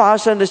面发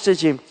生的事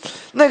情。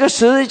那个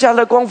十字架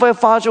的光会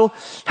发出，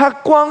它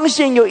光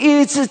线有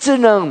医治之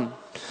能。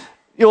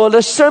有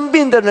了生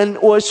病的人，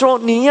我说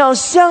你要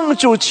向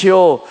主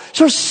求，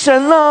说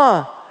神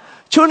啊，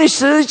求你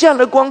十字架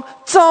的光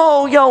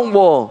照耀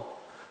我，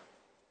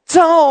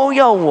照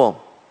耀我。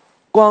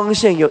光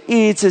线有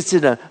医治之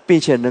能，并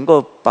且能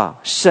够把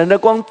神的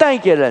光带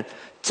给人，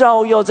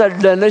照耀在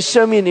人的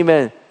生命里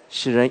面，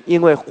使人因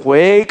为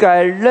悔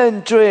改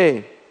认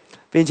罪，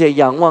并且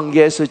仰望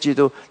耶稣基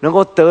督，能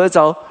够得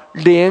着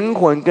灵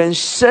魂跟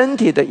身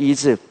体的医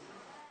治。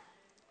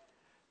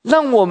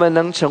让我们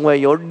能成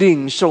为有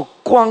领受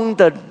光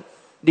的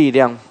力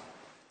量，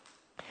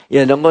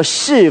也能够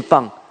释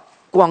放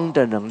光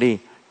的能力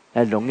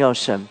来荣耀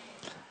神。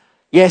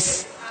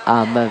 Yes，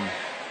 阿们。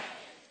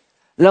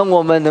让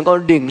我们能够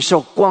领受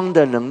光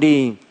的能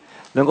力，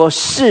能够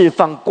释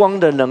放光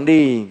的能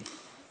力。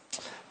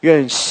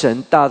愿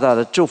神大大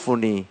的祝福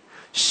你，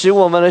使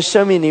我们的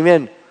生命里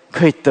面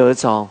可以得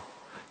着，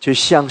就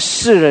向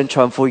世人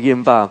传福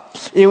音吧。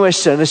因为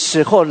神的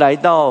时候来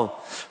到，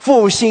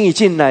复兴已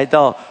经来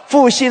到，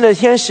复兴的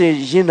天使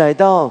已经来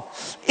到，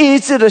医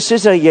治的使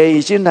者也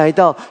已经来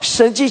到，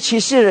神迹奇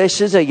事的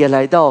使者也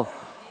来到，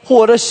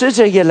火的使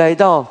者也来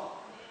到。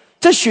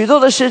这许多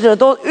的使者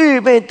都预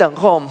备等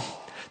候，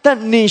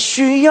但你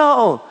需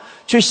要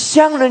去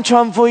向人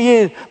传福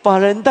音，把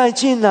人带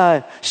进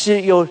来，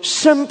使有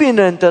生病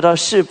的人得到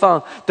释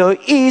放，得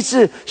医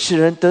治，使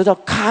人得到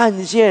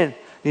看见。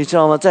你知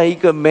道吗？在一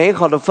个美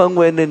好的氛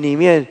围的里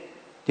面，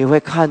你会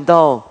看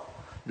到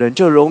人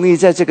就容易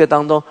在这个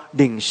当中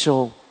领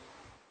受。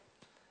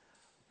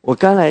我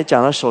刚才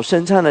讲到手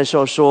伸长的时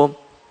候说，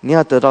你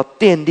要得到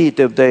电力，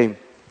对不对？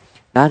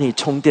哪里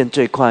充电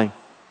最快？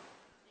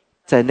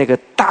在那个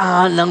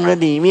大能的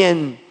里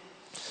面，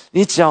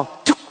你只要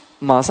就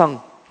马上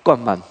灌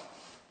满，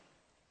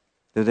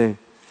对不对？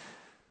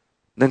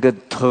那个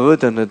何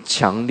等的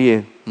强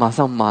烈，马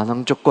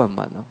上就灌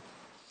满了，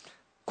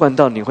灌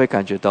到你会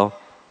感觉到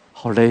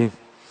好累，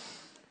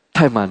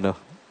太满了。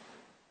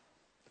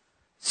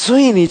所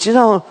以你知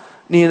道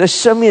你的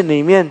生命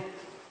里面，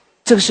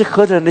这是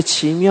何等的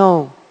奇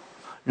妙。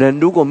人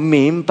如果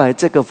明白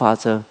这个法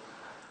则，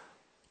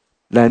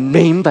人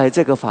明白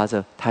这个法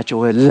则，他就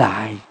会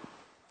来，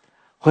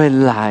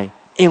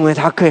因为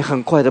他可以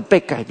很快的被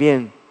改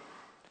变。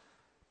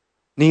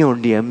你有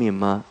怜悯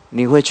吗？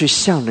你会去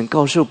向人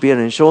告诉别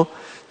人说，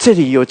这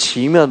里有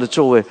奇妙的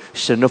作为，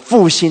神的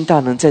复兴大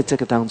能在这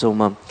个当中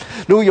吗？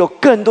如果有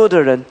更多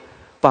的人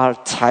把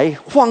财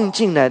放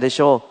进来的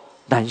时候，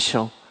燃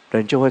烧，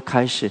人就会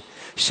开始，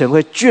神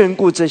会眷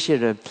顾这些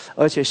人，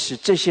而且使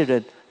这些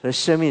人的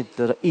生命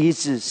得到医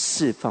治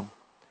释放。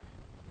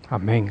阿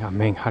们，阿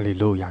们，哈利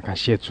路亚！感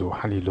谢主，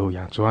哈利路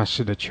亚！主啊，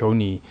是的，求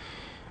你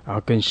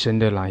更深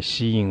的来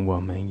吸引我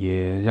们，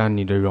也让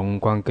你的荣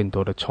光更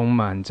多的充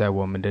满在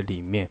我们的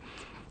里面，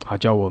好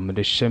叫我们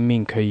的生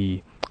命可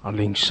以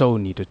领受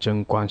你的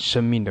真光，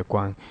生命的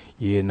光，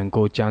也能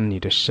够将你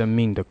的生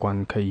命的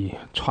光可以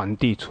传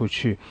递出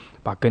去，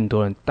把更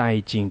多人带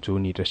进主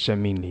你的生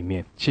命里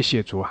面。谢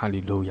谢主，哈利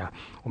路亚！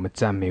我们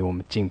赞美，我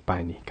们敬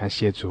拜你，感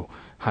谢主，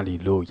哈利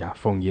路亚！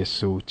奉耶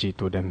稣基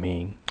督的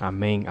名，阿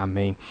们，阿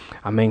们，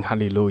阿们，哈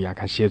利路亚！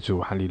感谢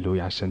主，哈利路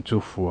亚！神祝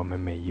福我们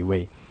每一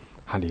位，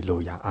哈利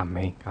路亚，阿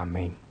们，阿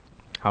们。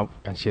好，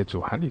感谢主，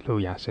哈利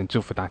路亚！神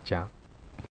祝福大家。